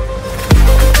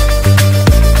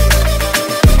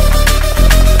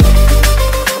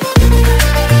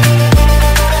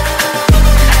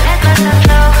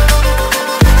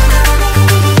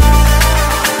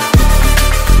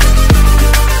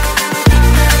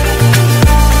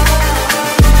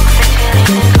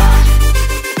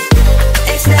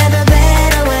 It's never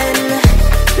better when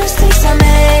mistakes are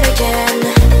made again.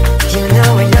 You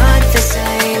know we're not the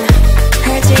same.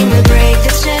 Hurting will break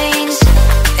the chains.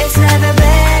 It's never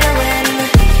better when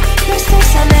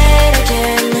mistakes are made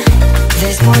again.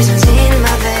 There's poisons in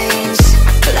my veins.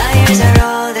 Liars are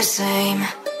all the same.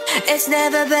 It's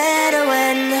never better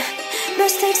when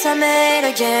mistakes are made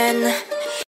again.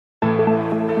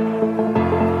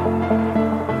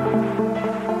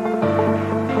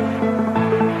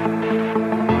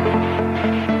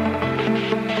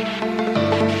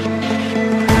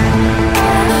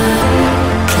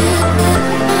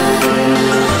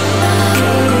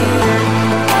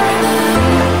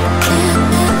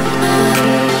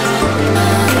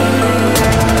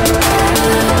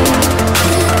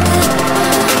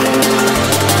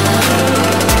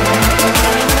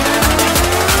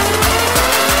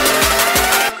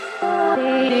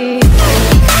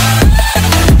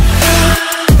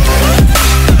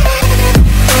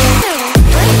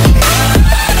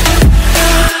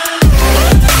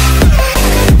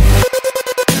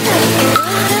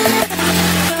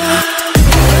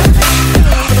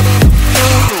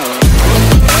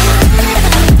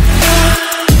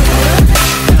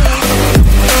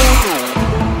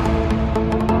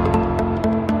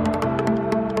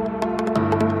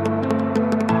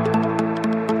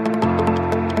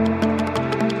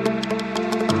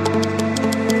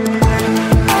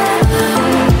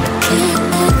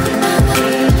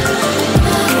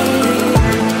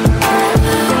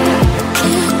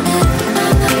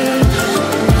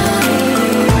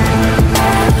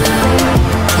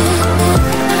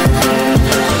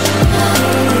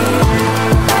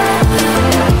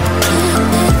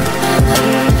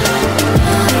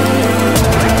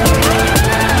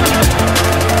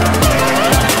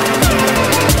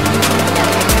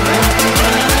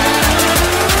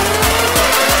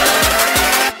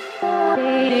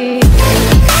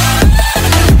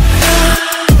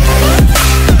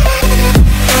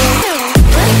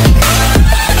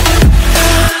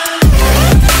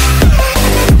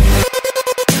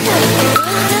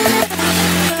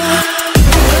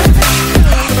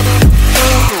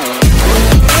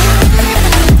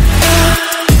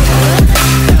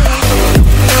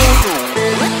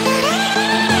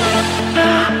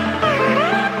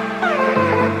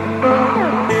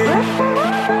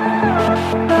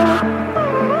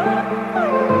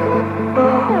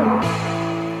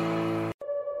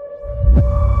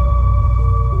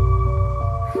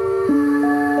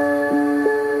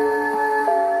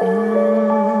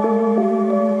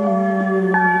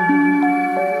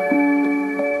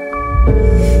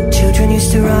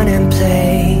 used to run and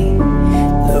play.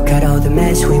 Look at all the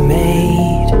mess we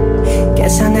made.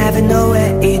 Guess I never know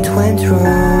where it went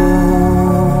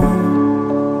wrong.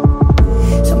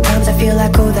 Sometimes I feel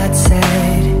like all that's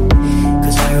sad,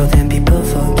 'cause I wrote and people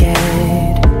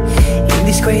forget. In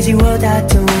this crazy world I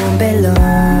don't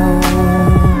belong.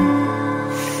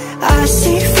 I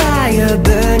see fire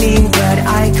burning but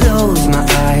I close my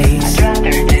eyes. I'd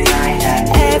rather deny that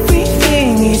everything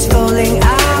is falling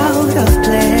out of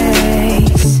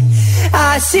place.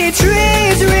 I see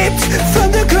trees ripped from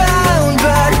the ground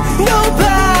but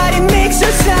nobody makes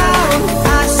a sound.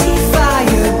 I see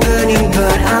fire burning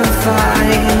but I'm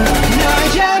fine. No,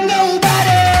 I'm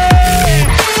nobody.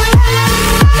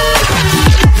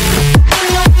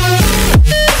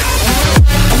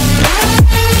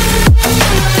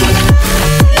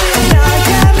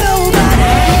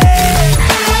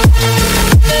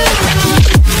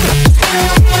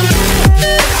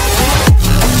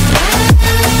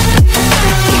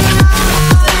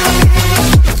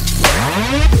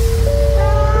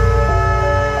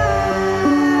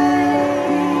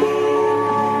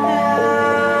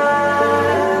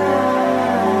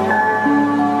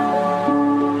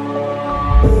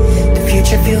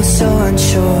 So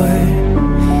unsure,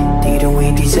 didn't we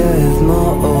deserve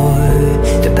more?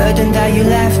 The burden that you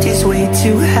left is way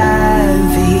too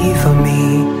heavy for me.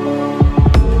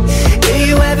 Do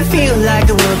you ever feel like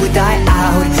the world would die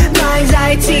out? My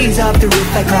anxiety's off the roof,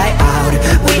 I cry out.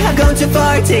 We have gone too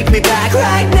far, take me back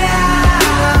right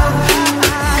now.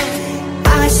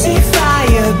 I see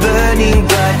fire burning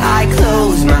but I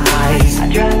close my eyes.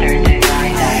 I'd rather deny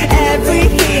that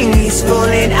everything is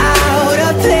falling out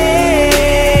of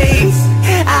place.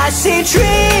 I see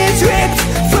trees ripped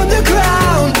from the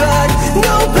ground but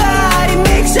nobody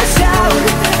makes a sound.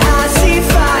 I see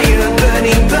fire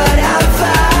burning but I'm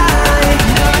fine.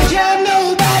 No, I'm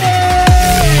nobody.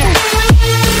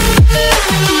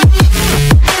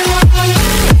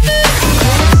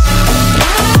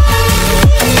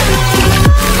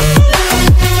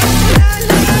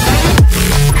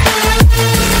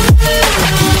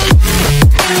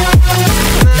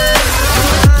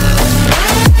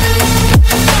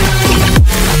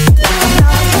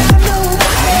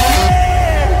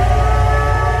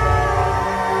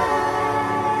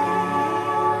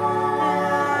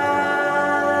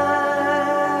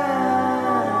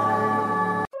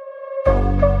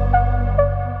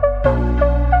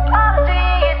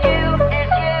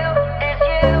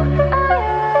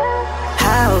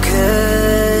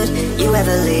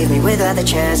 Without the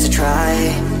chance to try.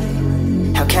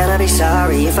 How can I be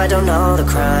sorry if I don't know the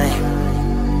crime?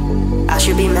 I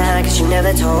should be mad 'cause you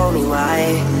never told me why.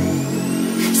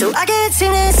 So I can't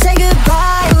seem to say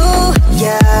goodbye. Ooh,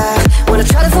 yeah. When I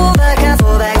try to fall back, I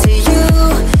fall back to you.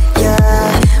 Yeah.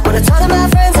 When I talk to my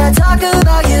friends, I talk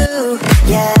about you.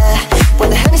 Yeah. When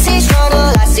the Hennessy's strong,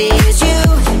 all I see is you.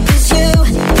 Is you,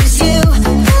 is you.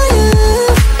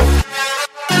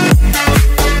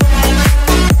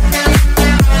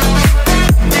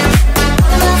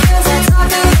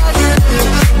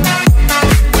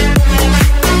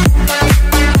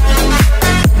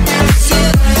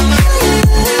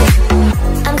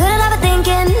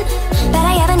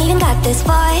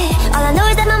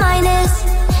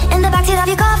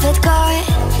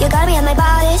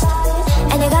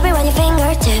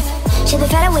 Should be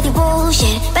fed up with your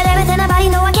bullshit, but everything about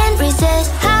you know I can't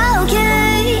resist. How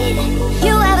could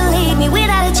you ever leave me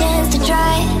without a chance to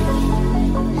try?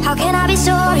 How can I be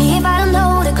sorry if I don't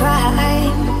know the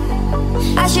crime?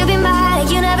 I should be mad if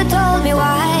you never told me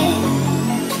why.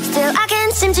 Still I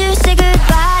can't seem to say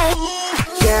goodbye.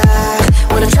 Yeah,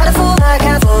 when I try to fall back,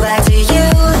 I fall